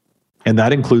 And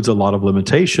that includes a lot of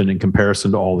limitation in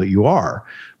comparison to all that you are,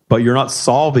 but you're not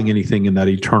solving anything in that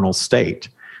eternal state.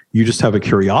 You just have a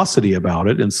curiosity about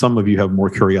it. And some of you have more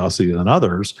curiosity than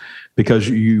others, because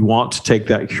you want to take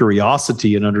that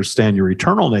curiosity and understand your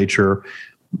eternal nature,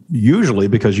 usually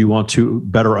because you want to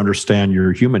better understand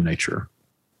your human nature.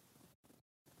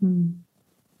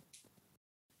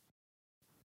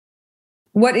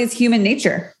 What is human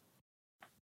nature?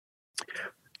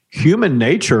 Human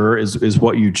nature is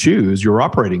what you choose, your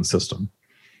operating system.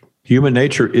 Human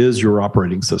nature is your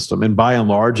operating system. And by and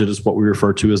large, it is what we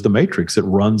refer to as the matrix. It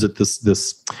runs at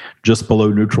this just below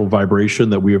neutral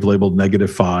vibration that we have labeled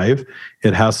 -5.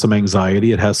 It has some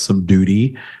anxiety. It has some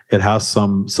duty. It has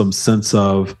some sense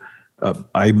of,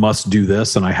 I must do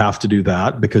this and I have to do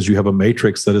that, because you have a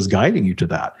matrix that is guiding you to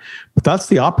that. But that's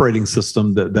the operating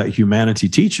system that humanity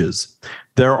teaches.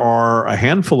 There are a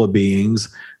handful of beings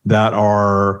that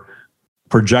are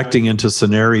projecting into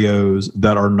scenarios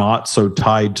that are not so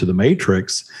tied to the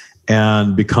matrix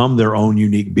and become their own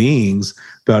unique beings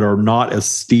that are not as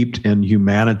steeped in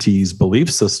humanity's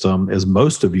belief system as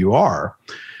most of you are.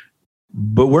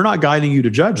 But we're not guiding you to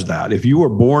judge that. If you were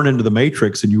born into the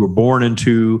matrix and you were born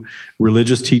into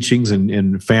religious teachings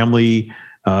and family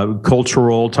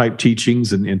cultural type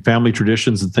teachings and family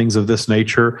traditions and things of this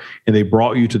nature, and they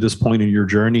brought you to this point in your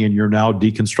journey and you're now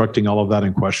deconstructing all of that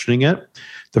and questioning it,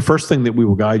 the first thing that we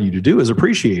will guide you to do is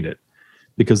appreciate it,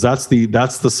 because that's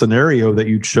the scenario that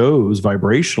you chose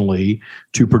vibrationally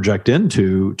to project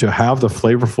into, to have the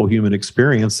flavorful human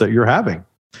experience that you're having.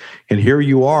 And here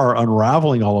you are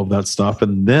unraveling all of that stuff.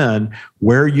 And then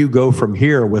where you go from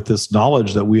here with this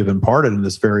knowledge that we have imparted in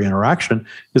this very interaction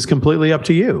is completely up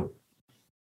to you.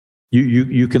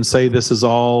 You can say this is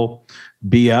all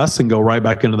BS and go right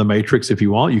back into the matrix if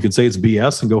you want. You can say it's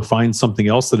BS and go find something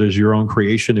else that is your own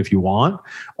creation if you want.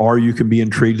 Or you can be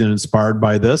intrigued and inspired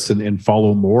by this and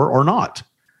follow more or not.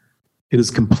 It is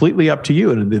completely up to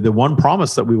you. And the one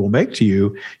promise that we will make to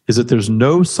you is that there's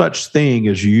no such thing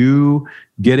as you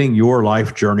getting your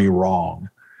life journey wrong,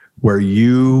 where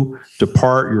you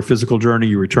depart your physical journey,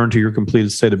 you return to your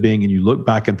completed state of being, and you look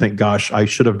back and think, gosh, I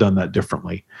should have done that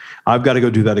differently. I've got to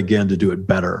go do that again to do it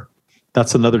better.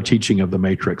 That's another teaching of the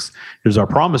Matrix. It is our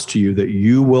promise to you that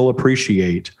you will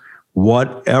appreciate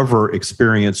whatever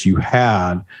experience you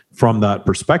had from that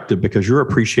perspective, because you're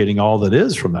appreciating all that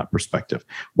is from that perspective.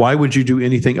 Why would you do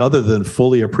anything other than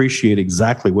fully appreciate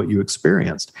exactly what you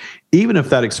experienced? Even if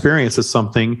that experience is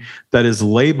something that is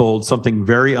labeled something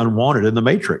very unwanted in the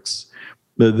Matrix.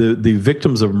 The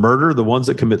victims of murder, the ones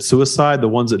that commit suicide, the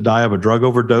ones that die of a drug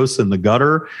overdose in the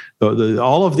gutter,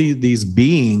 all of these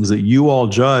beings that you all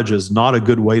judge as not a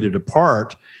good way to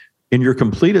depart, in your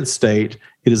completed state,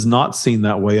 it is not seen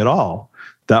that way at all.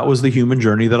 That was the human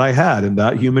journey that I had. In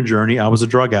that human journey, I was a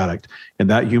drug addict. In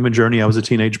that human journey, I was a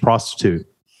teenage prostitute.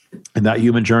 In that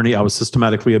human journey, I was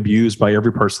systematically abused by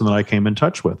every person that I came in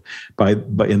touch with.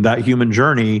 In that human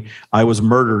journey, I was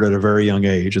murdered at a very young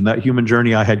age. In that human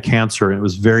journey, I had cancer, and it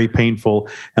was very painful,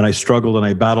 and I struggled and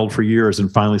I battled for years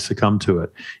and finally succumbed to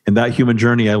it. In that human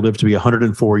journey, I lived to be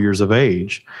 104 years of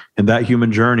age. In that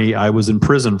human journey, I was in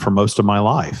prison for most of my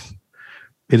life.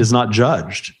 It is not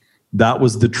judged. That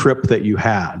was the trip that you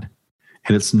had,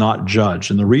 and it's not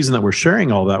judged. And the reason that we're sharing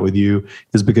all that with you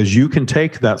is because you can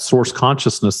take that source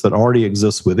consciousness that already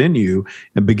exists within you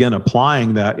and begin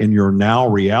applying that in your now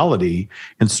reality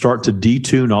and start to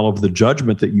detune all of the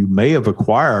judgment that you may have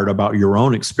acquired about your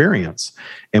own experience.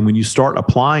 And when you start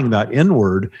applying that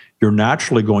inward, you're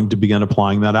naturally going to begin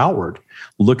applying that outward.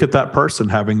 Look at that person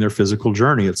having their physical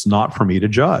journey. It's not for me to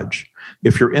judge.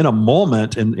 If you're in a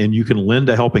moment and you can lend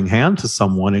a helping hand to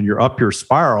someone and you're up your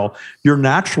spiral, you're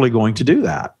naturally going to do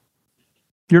that.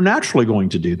 You're naturally going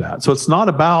to do that. So it's not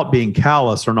about being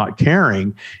callous or not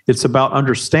caring. It's about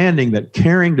understanding that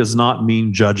caring does not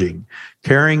mean judging.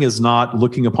 Caring is not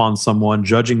looking upon someone,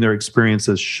 judging their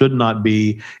experiences should not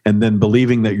be, and then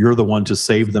believing that you're the one to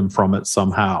save them from it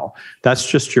somehow. That's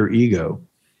just your ego.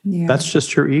 Yeah. That's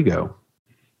just your ego.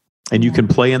 And you can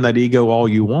play in that ego all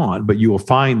you want, but you will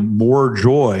find more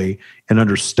joy in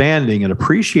understanding and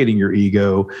appreciating your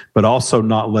ego, but also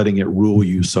not letting it rule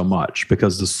you so much,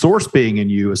 because the source being in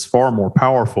you is far more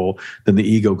powerful than the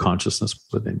ego consciousness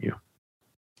within you.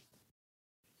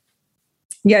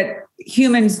 Yet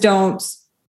humans don't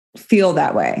feel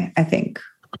that way, I think.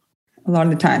 A lot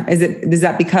of the time. Is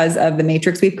that because of the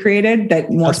matrix we've created?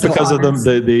 That's because of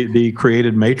the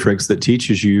created matrix that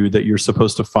teaches you that you're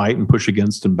supposed to fight and push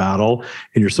against and battle,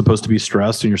 and you're supposed to be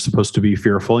stressed, and you're supposed to be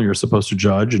fearful, and you're supposed to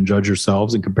judge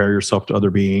yourselves and compare yourself to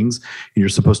other beings, and you're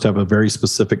supposed to have a very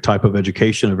specific type of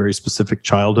education, a very specific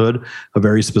childhood, a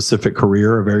very specific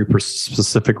career, a very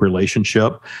specific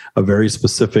relationship, a very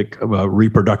specific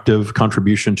reproductive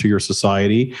contribution to your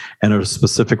society, and a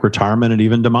specific retirement and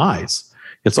even demise.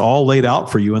 It's all laid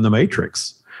out for you in the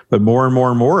matrix. But more and more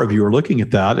and more of you are looking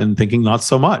at that and thinking, not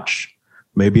so much.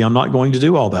 Maybe I'm not going to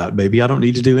do all that. Maybe I don't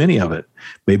need to do any of it.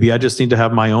 Maybe I just need to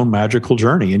have my own magical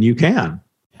journey, and you can.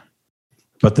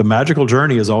 But the magical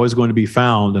journey is always going to be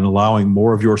found in allowing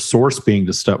more of your source being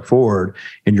to step forward.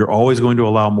 And you're always going to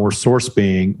allow more source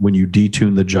being when you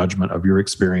detune the judgment of your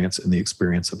experience and the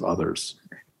experience of others.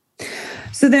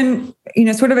 So then,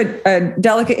 sort of a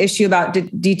delicate issue about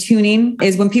detuning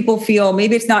is when people feel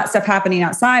maybe it's not stuff happening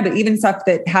outside, but even stuff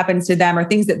that happens to them or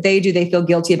things that they do, they feel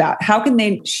guilty about. How can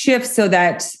they shift so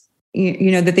that,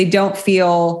 that they don't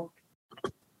feel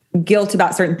guilt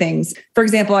about certain things? For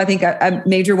example, I think a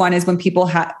major one is when people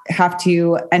have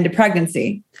to end a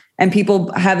pregnancy, and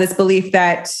people have this belief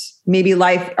that maybe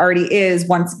life already is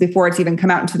once before it's even come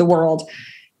out into the world.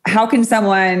 How can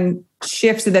someone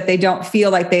shift so that they don't feel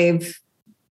like they've,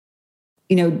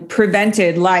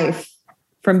 prevented life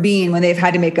from being when they've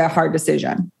had to make a hard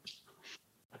decision?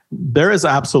 There is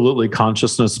absolutely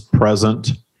consciousness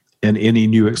present in any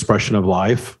new expression of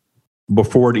life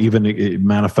before it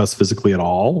manifests physically at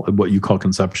all, what you call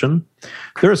conception.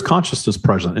 There is consciousness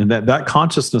present, and that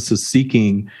consciousness is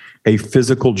seeking a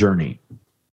physical journey.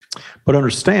 But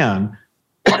understand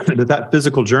that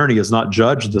physical journey is not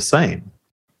judged the same.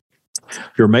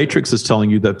 Your matrix is telling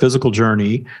you that physical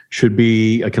journey should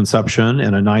be a conception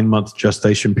and a 9-month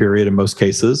gestation period in most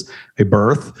cases, a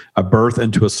birth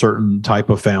into a certain type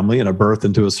of family, and a birth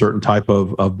into a certain type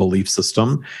of belief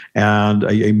system, and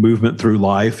a movement through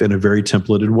life in a very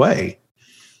templated way.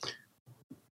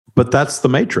 But that's the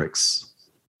matrix.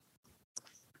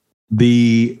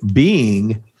 the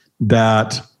being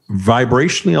that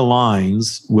vibrationally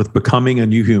aligns with becoming a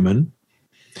new human,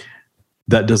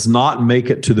 that does not make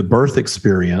it to the birth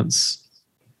experience,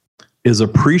 is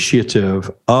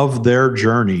appreciative of their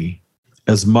journey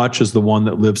as much as the one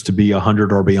that lives to be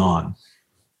 100 or beyond.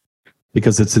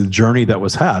 Because it's a journey that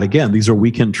was had. Again, these are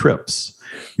weekend trips.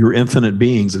 You're infinite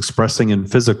beings expressing in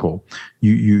physical.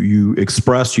 You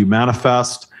express, you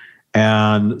manifest,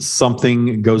 and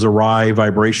something goes awry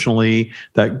vibrationally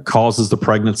that causes the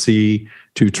pregnancy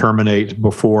to terminate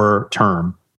before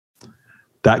term.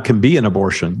 That can be an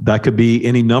abortion. That could be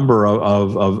any number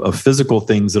of physical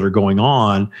things that are going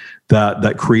on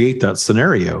that create that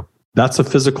scenario. That's a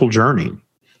physical journey.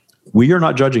 We are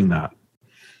not judging that.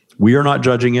 We are not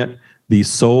judging it. The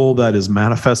soul that is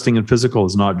manifesting in physical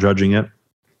is not judging it.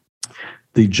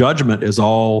 The judgment is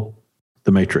all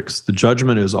the matrix. The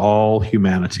judgment is all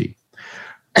humanity.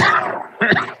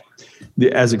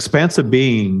 As expansive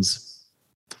beings,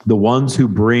 the ones who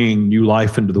bring new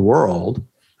life into the world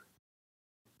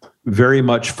very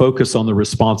much focus on the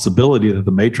responsibility that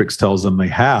the matrix tells them they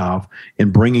have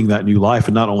in bringing that new life,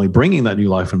 and not only bringing that new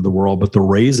life into the world, but the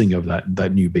raising of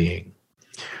that new being.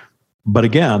 But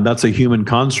again, that's a human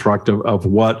construct of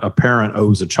what a parent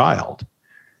owes a child.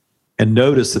 And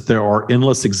notice that there are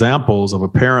endless examples of a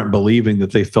parent believing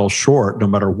that they fell short no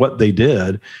matter what they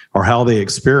did or how they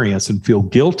experience, and feel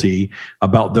guilty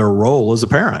about their role as a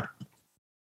parent.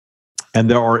 And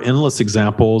there are endless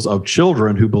examples of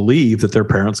children who believe that their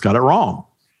parents got it wrong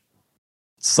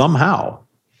somehow.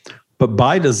 But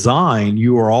by design,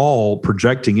 you are all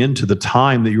projecting into the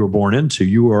time that you were born into.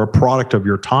 You are a product of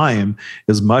your time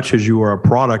as much as you are a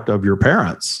product of your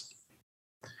parents.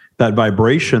 That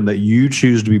vibration that you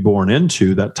choose to be born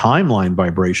into, that timeline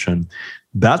vibration,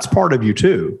 that's part of you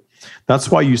too.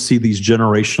 That's why you see these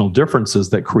generational differences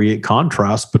that create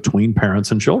contrast between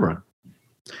parents and children.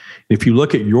 If you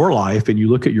look at your life and you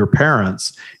look at your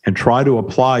parents and try to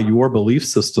apply your belief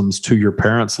systems to your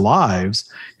parents'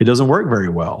 lives, it doesn't work very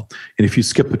well. And if you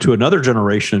skip it to another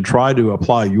generation and try to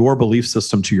apply your belief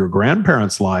system to your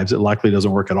grandparents' lives, it likely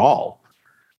doesn't work at all.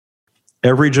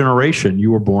 Every generation,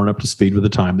 you were born up to speed with the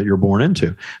time that you're born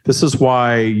into. This is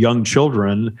why young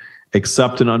children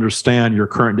accept and understand your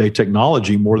current day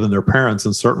technology more than their parents,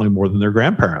 and certainly more than their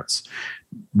grandparents,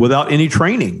 without any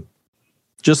training.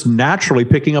 Just naturally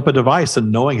picking up a device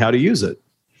and knowing how to use it,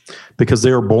 because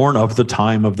they are born of the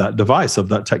time of that device, of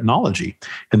that technology.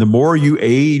 And the more you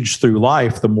age through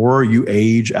life, the more you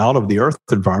age out of the earth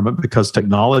environment, because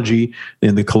technology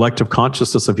and the collective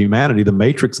consciousness of humanity, the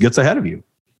matrix, gets ahead of you.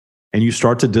 And you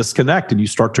start to disconnect, and you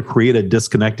start to create a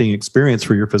disconnecting experience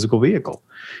for your physical vehicle.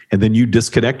 And then you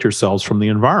disconnect yourselves from the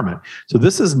environment. So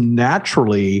this is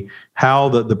naturally how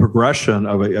the progression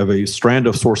of a strand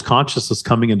of source consciousness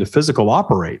coming into physical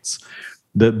operates.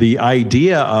 The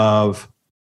idea of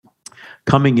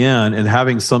coming in and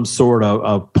having some sort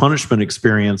of punishment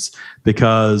experience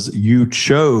because you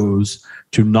chose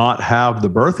to not have the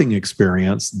birthing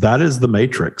experience, that is the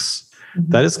matrix.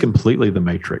 That is completely the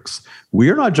matrix. We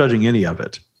are not judging any of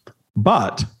it,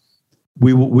 but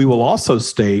we will also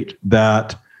state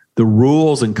that the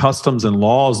rules and customs and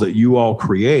laws that you all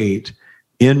create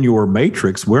in your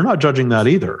matrix, we're not judging that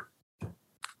either.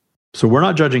 So we're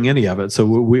not judging any of it. So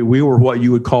we were what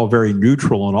you would call very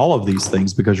neutral on all of these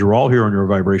things, because you're all here on your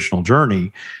vibrational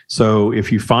journey. So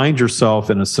if you find yourself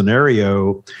in a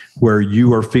scenario where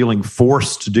you are feeling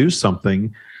forced to do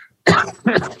something,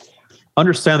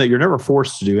 understand that you're never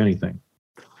forced to do anything,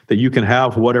 that you can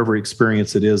have whatever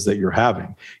experience it is that you're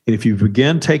having. And if you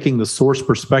begin taking the source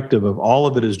perspective of all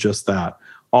of it is just that,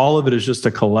 all of it is just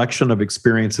a collection of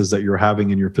experiences that you're having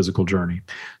in your physical journey.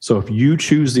 So if you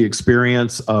choose the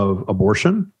experience of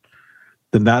abortion,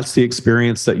 then that's the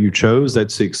experience that you chose.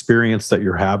 That's the experience that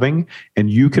you're having.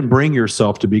 And you can bring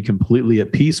yourself to be completely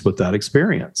at peace with that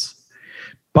experience.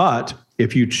 But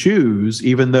if you choose,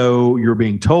 even though you're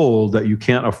being told that you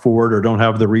can't afford or don't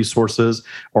have the resources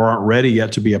or aren't ready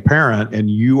yet to be a parent,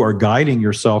 and you are guiding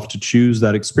yourself to choose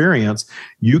that experience,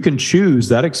 you can choose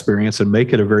that experience and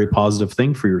make it a very positive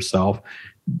thing for yourself.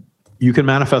 You can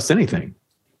manifest anything.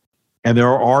 And there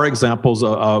are examples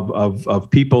of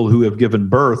people who have given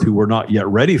birth who were not yet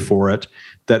ready for it,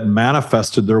 that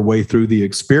manifested their way through the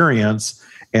experience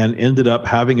and ended up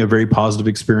having a very positive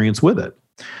experience with it.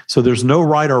 So there's no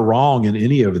right or wrong in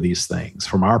any of these things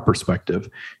from our perspective.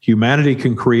 Humanity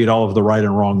can create all of the right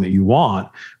and wrong that you want,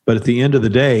 but at the end of the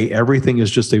day, everything is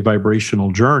just a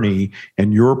vibrational journey,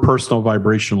 and your personal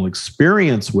vibrational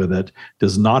experience with it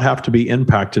does not have to be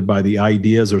impacted by the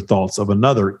ideas or thoughts of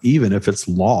another, even if it's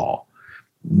law.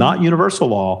 not universal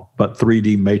law, but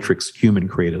 3D matrix human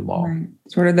created law. Right.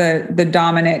 Sort of the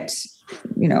dominant,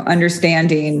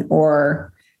 understanding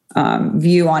or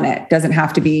view on it doesn't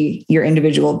have to be your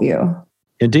individual view.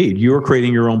 Indeed, you are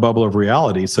creating your own bubble of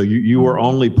reality. So you are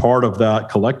only part of that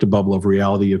collective bubble of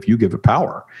reality if you give it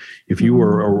power. If you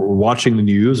were watching the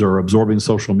news or absorbing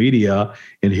social media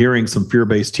and hearing some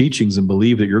fear-based teachings and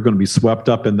believe that you're going to be swept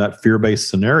up in that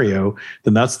fear-based scenario,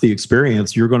 then that's the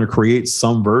experience. You're going to create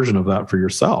some version of that for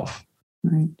yourself.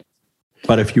 Right.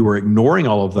 But if you were ignoring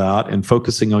all of that and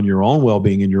focusing on your own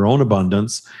well-being and your own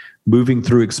abundance, moving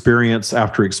through experience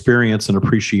after experience and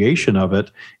appreciation of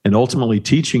it, and ultimately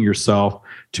teaching yourself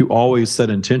to always set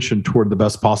intention toward the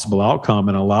best possible outcome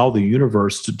and allow the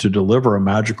universe to deliver a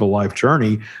magical life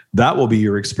journey, that will be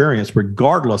your experience,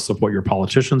 regardless of what your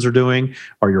politicians are doing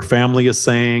or your family is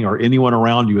saying or anyone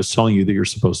around you is telling you that you're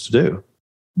supposed to do.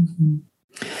 Mm-hmm.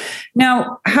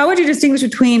 Now, how would you distinguish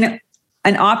between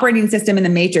an operating system and the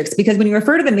matrix? Because when you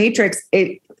refer to the matrix,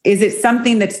 is it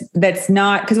something that's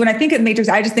not, because when I think of matrix,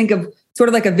 I just think of sort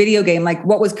of like a video game, like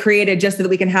what was created just so that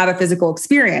we can have a physical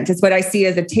experience. It's what I see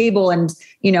as a table and,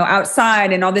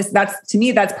 outside and all this. That's, to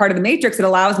me, that's part of the matrix. It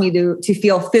allows me to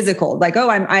feel physical, like,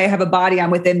 I have a body,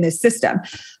 I'm within this system.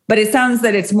 But it sounds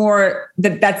that it's more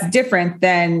that's different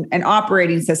than an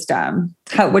operating system.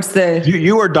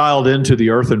 You are dialed into the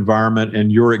earth environment,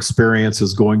 and your experience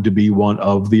is going to be one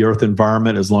of the earth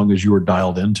environment as long as you are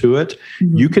dialed into it.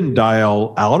 Mm-hmm. You can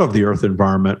dial out of the earth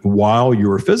environment while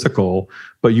you're physical,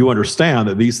 but you understand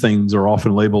that these things are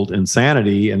often labeled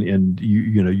insanity, and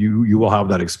you will have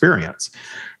that experience.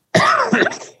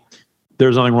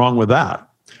 There's nothing wrong with that.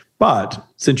 But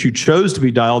since you chose to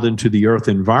be dialed into the earth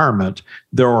environment,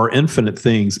 there are infinite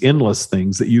things, endless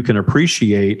things that you can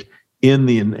appreciate in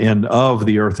the end of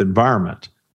the earth environment,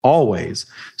 always.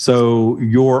 So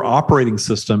your operating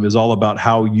system is all about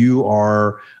how you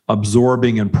are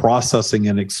absorbing and processing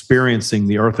and experiencing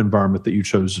the earth environment that you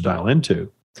chose to dial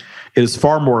into. It is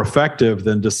far more effective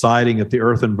than deciding that the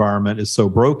earth environment is so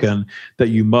broken that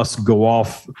you must go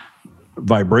off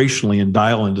vibrationally and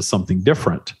dial into something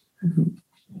different. Mm-hmm.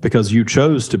 Because you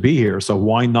chose to be here. So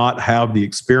why not have the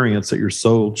experience that your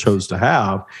soul chose to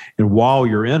have? And while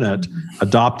you're in it,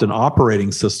 adopt an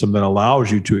operating system that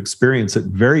allows you to experience it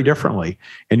very differently.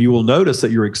 And you will notice that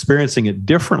you're experiencing it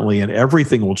differently, and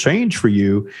everything will change for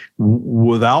you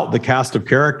without the cast of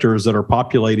characters that are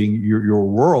populating your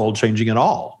world changing at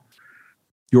all.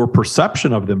 Your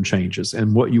perception of them changes.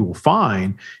 And what you will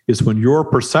find is when your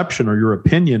perception or your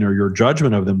opinion or your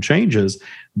judgment of them changes,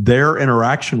 their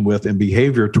interaction with and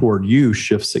behavior toward you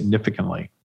shifts significantly.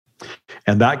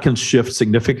 And that can shift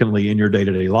significantly in your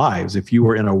day-to-day lives. If you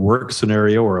are in a work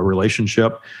scenario or a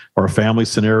relationship or a family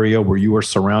scenario where you are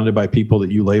surrounded by people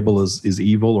that you label as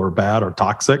evil or bad or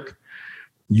toxic,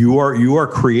 you are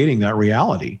creating that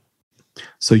reality.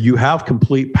 So you have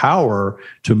complete power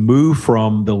to move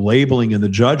from the labeling and the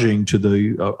judging to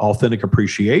the authentic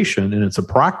appreciation, and it's a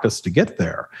practice to get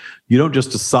there. You don't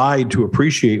just decide to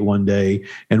appreciate one day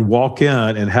and walk in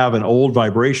and have an old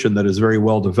vibration that is very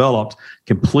well developed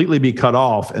completely be cut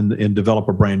off and develop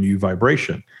a brand new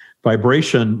vibration.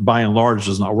 Vibration, by and large,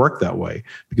 does not work that way,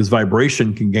 because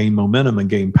vibration can gain momentum and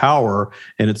gain power,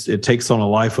 and it takes on a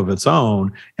life of its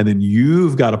own. And then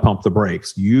you've got to pump the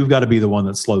brakes. You've got to be the one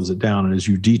that slows it down. And as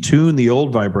you detune the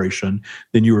old vibration,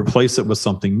 then you replace it with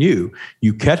something new.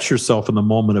 You catch yourself in the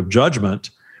moment of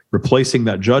judgment, replacing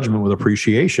that judgment with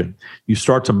appreciation. You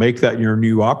start to make that your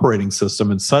new operating system,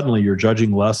 and suddenly you're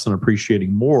judging less and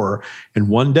appreciating more. And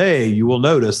one day you will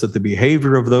notice that the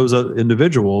behavior of those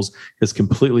individuals has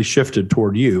completely shifted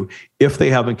toward you, if they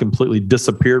haven't completely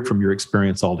disappeared from your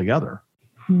experience altogether.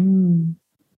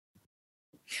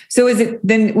 So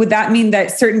would that mean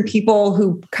that certain people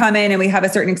who come in and we have a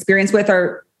certain experience with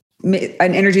are an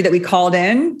energy that we called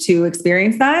in to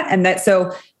experience that? And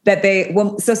so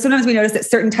sometimes we notice that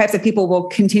certain types of people will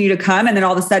continue to come, and then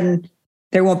all of a sudden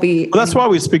there won't be. Well, that's why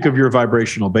we speak of your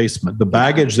vibrational basement, the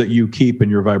baggage that you keep in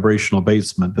your vibrational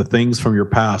basement, the things from your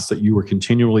past that you were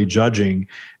continually judging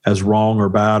as wrong or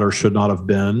bad or should not have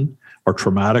been, or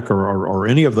traumatic or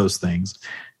any of those things.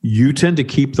 You tend to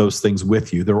keep those things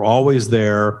with you. They're always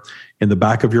there in the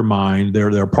back of your mind.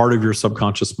 They're part of your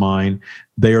subconscious mind.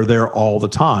 They are there all the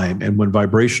time. And when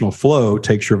vibrational flow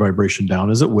takes your vibration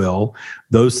down, as it will,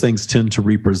 those things tend to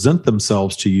represent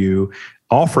themselves to you,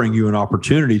 offering you an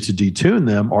opportunity to detune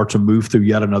them or to move through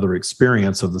yet another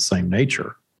experience of the same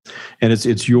nature. And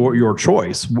it's your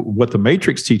choice. What the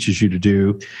Matrix teaches you to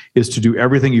do is to do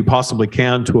everything you possibly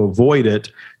can to avoid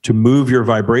it, to move your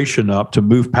vibration up, to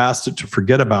move past it, to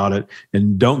forget about it,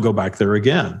 and don't go back there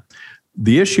again.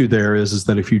 The issue there is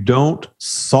that if you don't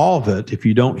solve it, if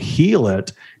you don't heal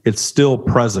it, it's still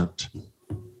present.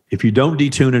 If you don't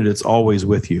detune it, it's always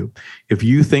with you. If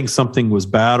you think something was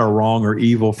bad or wrong or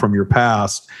evil from your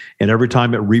past, and every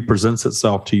time it represents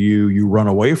itself to you, you run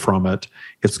away from it,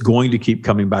 it's going to keep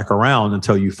coming back around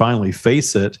until you finally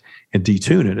face it and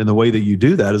detune it. And the way that you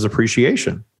do that is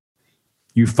appreciation.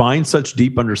 You find such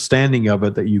deep understanding of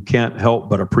it that you can't help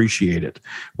but appreciate it.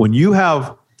 When you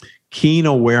have keen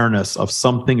awareness of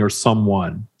something or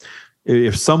someone,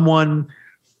 if someone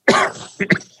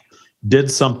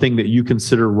did something that you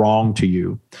consider wrong to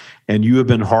you, and you have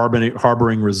been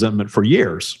harboring resentment for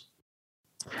years,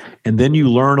 and then you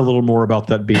learn a little more about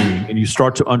that being, and you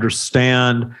start to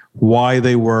understand why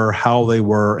they were, how they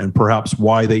were, and perhaps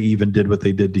why they even did what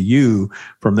they did to you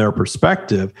from their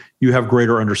perspective, you have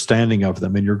greater understanding of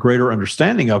them. And your greater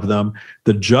understanding of them,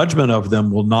 the judgment of them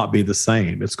will not be the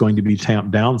same. It's going to be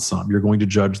tamped down some. You're going to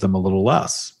judge them a little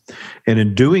less. And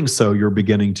in doing so, you're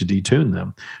beginning to detune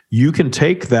them. You can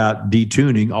take that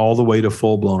detuning all the way to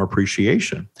full-blown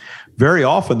appreciation. Very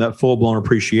often, that full-blown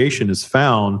appreciation is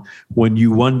found when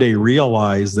you one day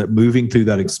realize that moving through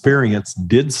that experience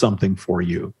did something for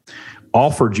you,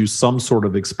 offered you some sort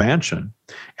of expansion.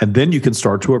 And then you can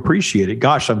start to appreciate it.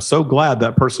 Gosh, I'm so glad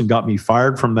that person got me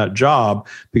fired from that job,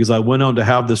 because I went on to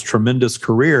have this tremendous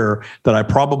career that I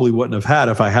probably wouldn't have had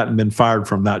if I hadn't been fired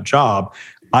from that job.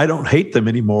 I don't hate them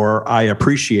anymore. I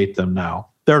appreciate them now.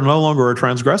 They're no longer a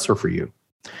transgressor for you.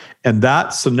 And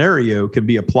that scenario can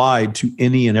be applied to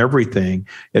any and everything.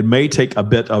 It may take a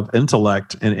bit of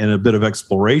intellect and a bit of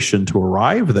exploration to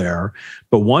arrive there.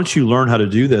 But once you learn how to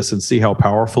do this and see how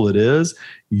powerful it is,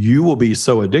 you will be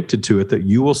so addicted to it that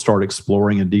you will start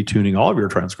exploring and detuning all of your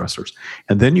transgressors.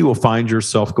 And then you will find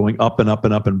yourself going up and up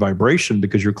and up in vibration,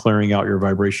 because you're clearing out your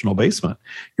vibrational basement.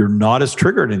 You're not as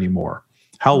triggered anymore.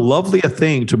 How lovely a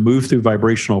thing to move through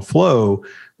vibrational flow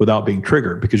without being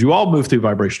triggered, because you all move through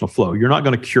vibrational flow. You're not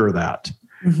going to cure that.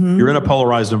 Mm-hmm. You're in a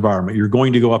polarized environment. You're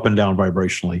going to go up and down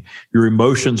vibrationally. Your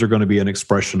emotions are going to be an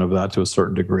expression of that to a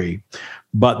certain degree.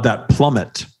 But that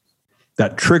plummet,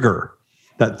 that trigger,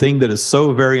 that thing that is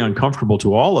so very uncomfortable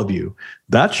to all of you,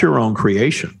 that's your own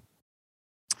creation.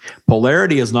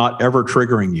 Polarity is not ever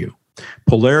triggering you.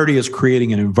 Polarity is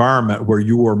creating an environment where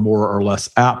you are more or less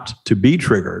apt to be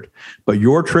triggered, but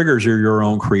your triggers are your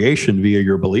own creation via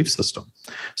your belief system.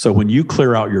 So when you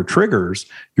clear out your triggers,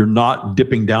 you're not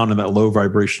dipping down in that low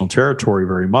vibrational territory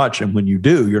very much. And when you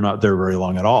do, you're not there very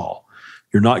long at all.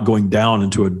 You're not going down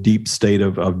into a deep state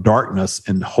of darkness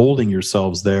and holding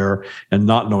yourselves there and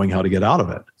not knowing how to get out of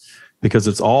it, because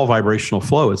it's all vibrational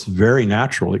flow. It's very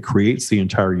natural. It creates the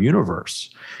entire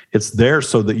universe. It's there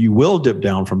so that you will dip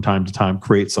down from time to time,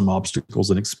 create some obstacles,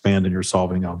 and expand in your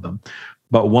solving of them.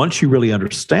 But once you really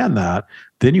understand that,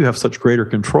 then you have such greater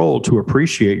control to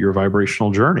appreciate your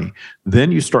vibrational journey.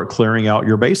 Then you start clearing out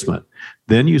your basement.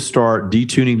 Then you start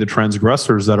detuning the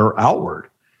transgressors that are outward.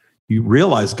 You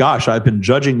realize, gosh, I've been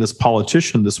judging this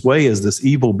politician this way as this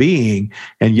evil being,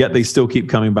 and yet they still keep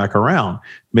coming back around.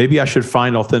 Maybe I should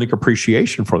find authentic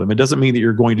appreciation for them. It doesn't mean that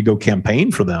you're going to go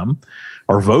campaign for them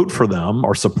or vote for them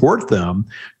or support them.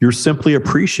 You're simply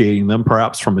appreciating them,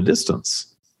 perhaps from a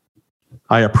distance.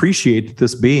 I appreciate that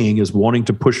this being is wanting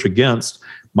to push against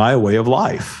my way of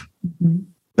life. Mm-hmm.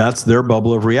 That's their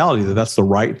bubble of reality, that's the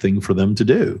right thing for them to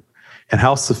do. And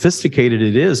how sophisticated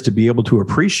it is to be able to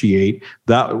appreciate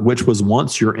that which was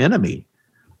once your enemy.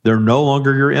 They're no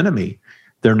longer your enemy.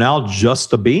 They're now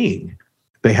just a being.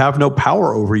 They have no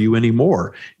power over you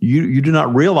anymore. You do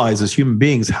not realize as human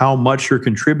beings how much you're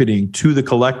contributing to the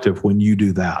collective when you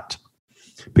do that.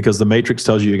 Because the Matrix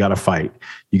tells you got to fight.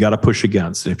 You got to push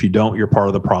against. And if you don't, you're part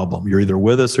of the problem. You're either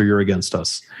with us or you're against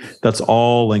us. That's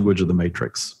all language of the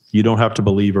Matrix. You don't have to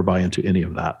believe or buy into any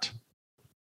of that.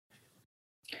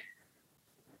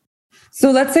 So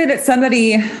let's say that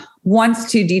somebody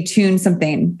wants to detune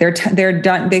something. They're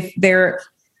done. They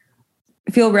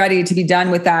feel ready to be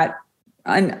done with that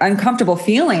uncomfortable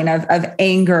feeling of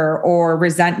anger or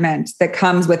resentment that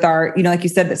comes with our, like you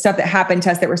said, the stuff that happened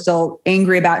to us that we're still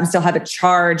angry about and still have a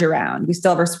charge around. We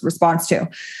still have a response to.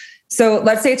 So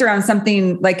let's say it's around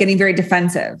something like getting very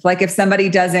defensive. Like if somebody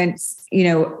doesn't,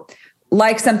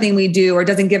 like something we do or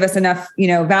doesn't give us enough,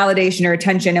 validation or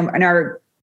attention, and our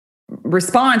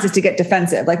response is to get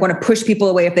defensive, like want to push people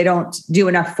away if they don't do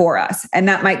enough for us. And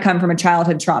that might come from a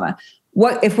childhood trauma.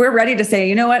 What if we're ready to say,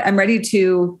 you know what, I'm ready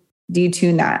to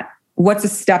detune that? What's a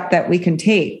step that we can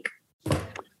take?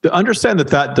 To understand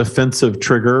that defensive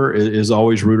trigger is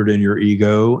always rooted in your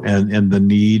ego and the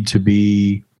need to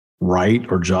be right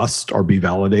or just or be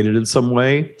validated in some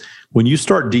way. When you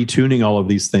start detuning all of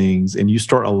these things and you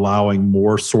start allowing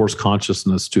more source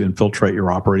consciousness to infiltrate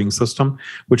your operating system,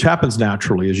 which happens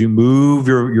naturally as you move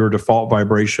your default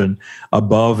vibration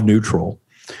above neutral,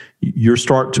 you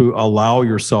start to allow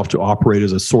yourself to operate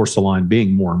as a source aligned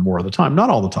being more and more of the time. Not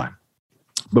all the time,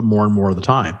 but more and more of the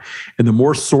time. And the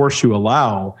more source you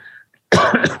allow,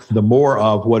 the more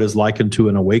of what is likened to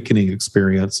an awakening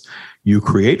experience you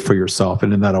create for yourself.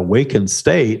 And in that awakened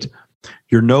state,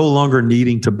 you're no longer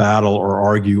needing to battle or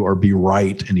argue or be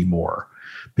right anymore,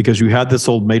 because you had this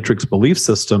old matrix belief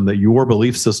system that your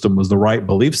belief system was the right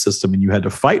belief system and you had to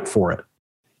fight for it.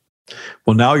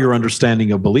 Well, now your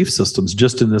understanding of belief systems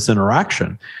just in this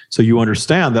interaction. So you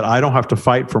understand that I don't have to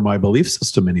fight for my belief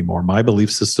system anymore. My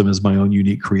belief system is my own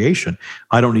unique creation.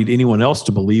 I don't need anyone else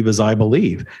to believe as I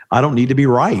believe. I don't need to be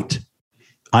right.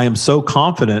 I am so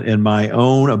confident in my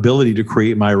own ability to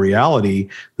create my reality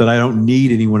that I don't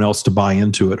need anyone else to buy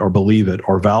into it or believe it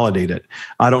or validate it.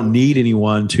 I don't need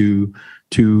anyone to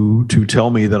tell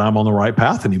me that I'm on the right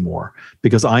path anymore,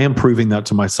 because I am proving that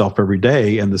to myself every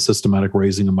day in the systematic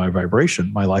raising of my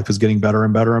vibration. My life is getting better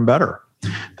and better and better.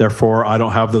 Therefore, I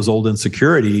don't have those old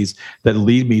insecurities that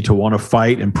lead me to want to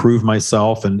fight and prove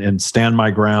myself and stand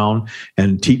my ground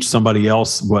and teach somebody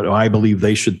else what I believe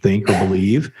they should think or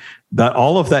believe. That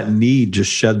all of that need just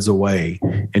sheds away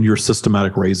in your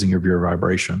systematic raising of your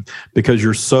vibration, because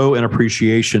you're so in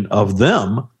appreciation of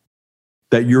them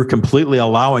that you're completely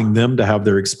allowing them to have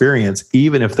their experience,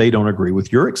 even if they don't agree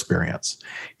with your experience.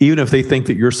 Even if they think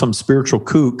that you're some spiritual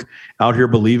kook out here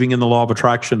believing in the law of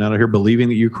attraction, out here believing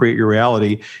that you create your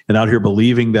reality, and out here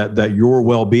believing that your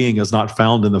well-being is not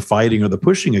found in the fighting or the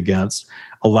pushing against,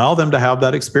 allow them to have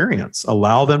that experience.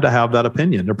 Allow them to have that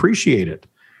opinion. Appreciate it.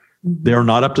 They're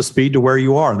not up to speed to where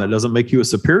you are, and that doesn't make you a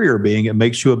superior being. It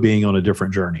makes you a being on a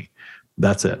different journey.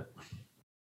 That's it.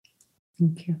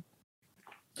 Thank you.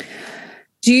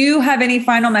 Do you have any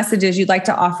final messages you'd like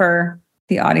to offer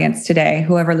the audience today,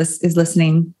 whoever is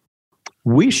listening?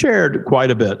 We shared quite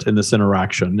a bit in this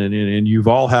interaction, and you've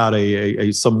all had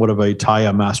a somewhat of a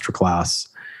Taya masterclass.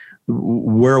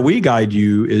 Where we guide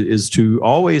you is to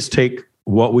always take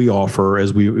what we offer,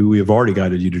 as we have already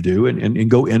guided you to do, and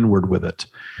go inward with it.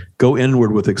 Go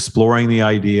inward with exploring the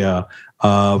idea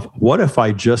of, what if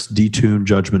I just detune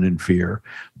judgment and fear?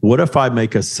 What if I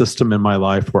make a system in my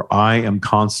life where I am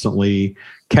constantly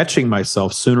catching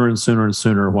myself sooner and sooner and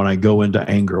sooner when I go into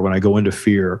anger, when I go into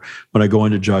fear, when I go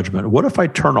into judgment? What if I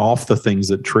turn off the things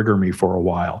that trigger me for a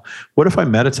while? What if I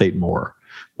meditate more?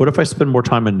 What if I spend more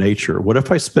time in nature? What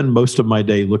if I spend most of my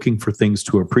day looking for things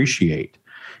to appreciate,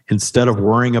 instead of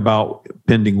worrying about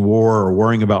pending war, or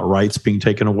worrying about rights being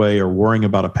taken away, or worrying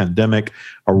about a pandemic,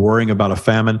 or worrying about a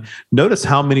famine? Notice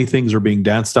how many things are being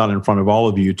danced out in front of all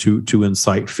of you to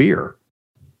incite fear.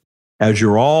 As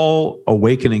you're all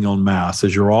awakening en masse,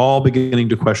 as you're all beginning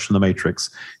to question the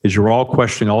matrix, as you're all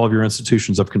questioning all of your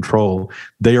institutions of control,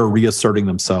 they are reasserting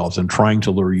themselves and trying to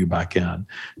lure you back in.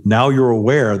 Now you're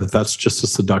aware that that's just a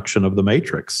seduction of the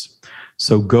matrix.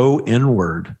 So go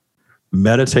inward.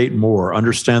 Meditate more.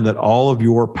 Understand that all of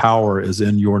your power is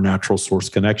in your natural source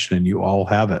connection, and you all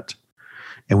have it.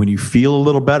 And when you feel a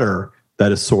little better, that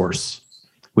is source.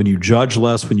 When you judge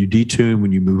less, when you detune,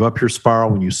 when you move up your spiral,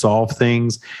 when you solve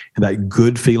things, and that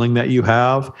good feeling that you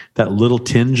have, that little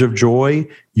tinge of joy,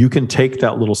 you can take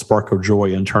that little spark of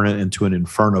joy and turn it into an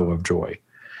inferno of joy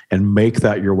and make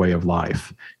that your way of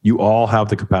life. You all have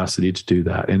the capacity to do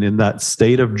that. And in that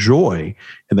state of joy,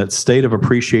 in that state of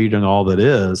appreciating all that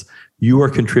is, you are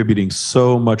contributing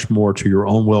so much more to your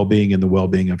own well-being and the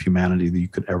well-being of humanity than you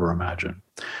could ever imagine.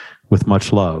 With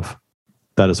much love,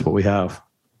 that is what we have.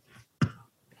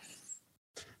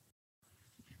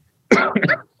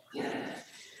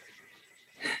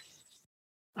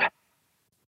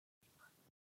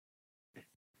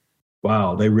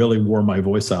 Wow, they really wore my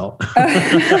voice out.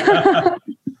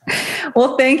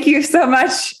 Well, thank you so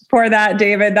much for that,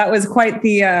 David. That was quite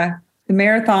the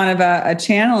marathon of a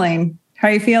channeling. How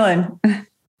are you feeling?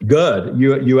 Good.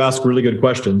 You ask really good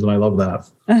questions, and I love that.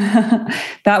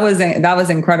 That was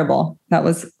incredible. That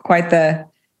was quite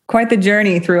the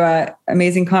journey through an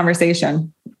amazing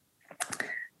conversation.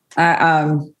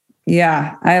 I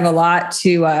have a lot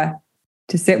to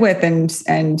sit with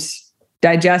and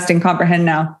digest and comprehend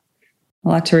now. A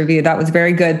lot to review. That was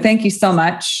very good. Thank you so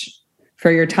much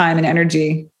for your time and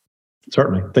energy.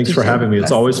 Certainly. Thanks for having me.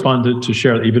 It's always fun to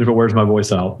share, even if it wears my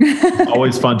voice out. It's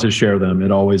always fun to share them. It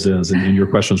always is. And your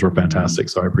questions were fantastic.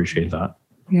 So I appreciate that.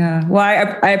 Yeah. Well,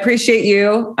 I appreciate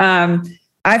you.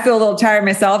 I feel a little tired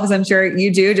myself, as I'm sure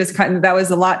you do. That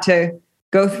was a lot to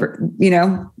go through,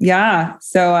 yeah.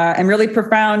 So, and really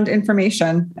profound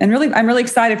information, and I'm really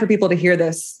excited for people to hear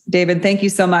this, David. Thank you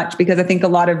so much, because I think a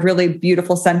lot of really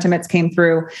beautiful sentiments came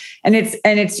through, and it's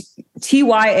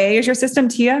TYA is your system,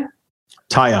 Tia?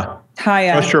 Taya.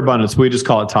 Trust Your Abundance. We just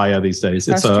call it Taya these days.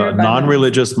 It's a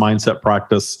non-religious mindset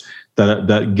practice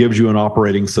that gives you an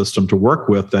operating system to work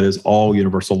with that is all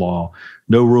universal law.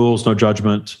 No rules, no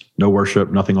judgment, no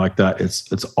worship, nothing like that.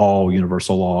 It's all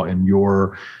universal law and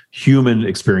your human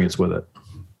experience with it.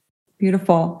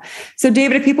 Beautiful. So,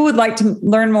 David, if people would like to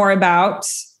learn more about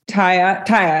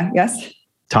Taya, yes?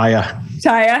 Taya,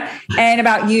 and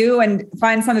about you, and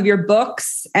find some of your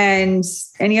books and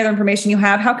any other information you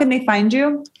have, how can they find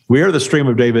you? We are the Stream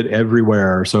of David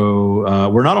everywhere. So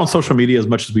we're not on social media as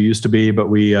much as we used to be, but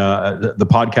the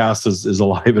podcast is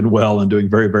alive and well and doing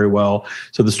very, very well.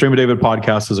 So the Stream of David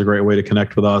podcast is a great way to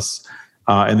connect with us.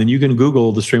 And then you can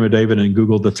Google the Stream of David and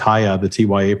Google the Taya, the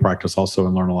TYA practice also,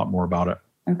 and learn a lot more about it.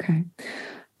 Okay.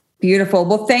 Beautiful.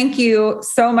 Well, thank you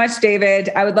so much, David.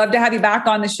 I would love to have you back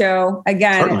on the show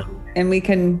again. Certainly. And we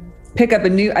can pick up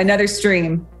another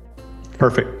stream.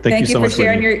 Perfect. Thank you so much for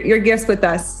sharing your gifts with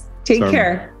us. Take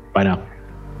care. Bye now.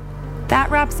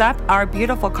 That wraps up our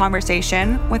beautiful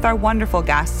conversation with our wonderful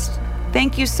guest.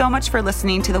 Thank you so much for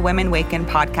listening to the Women Waken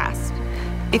podcast.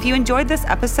 If you enjoyed this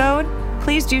episode,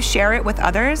 please do share it with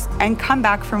others and come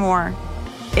back for more.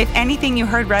 If anything you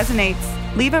heard resonates,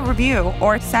 leave a review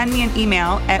or send me an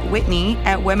email at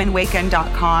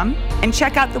whitney@womenwaken.com, and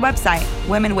check out the website,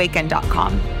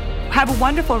 womenwaken.com. Have a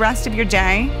wonderful rest of your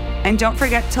day, and don't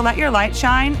forget to let your light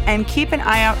shine and keep an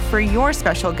eye out for your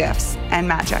special gifts and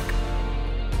magic.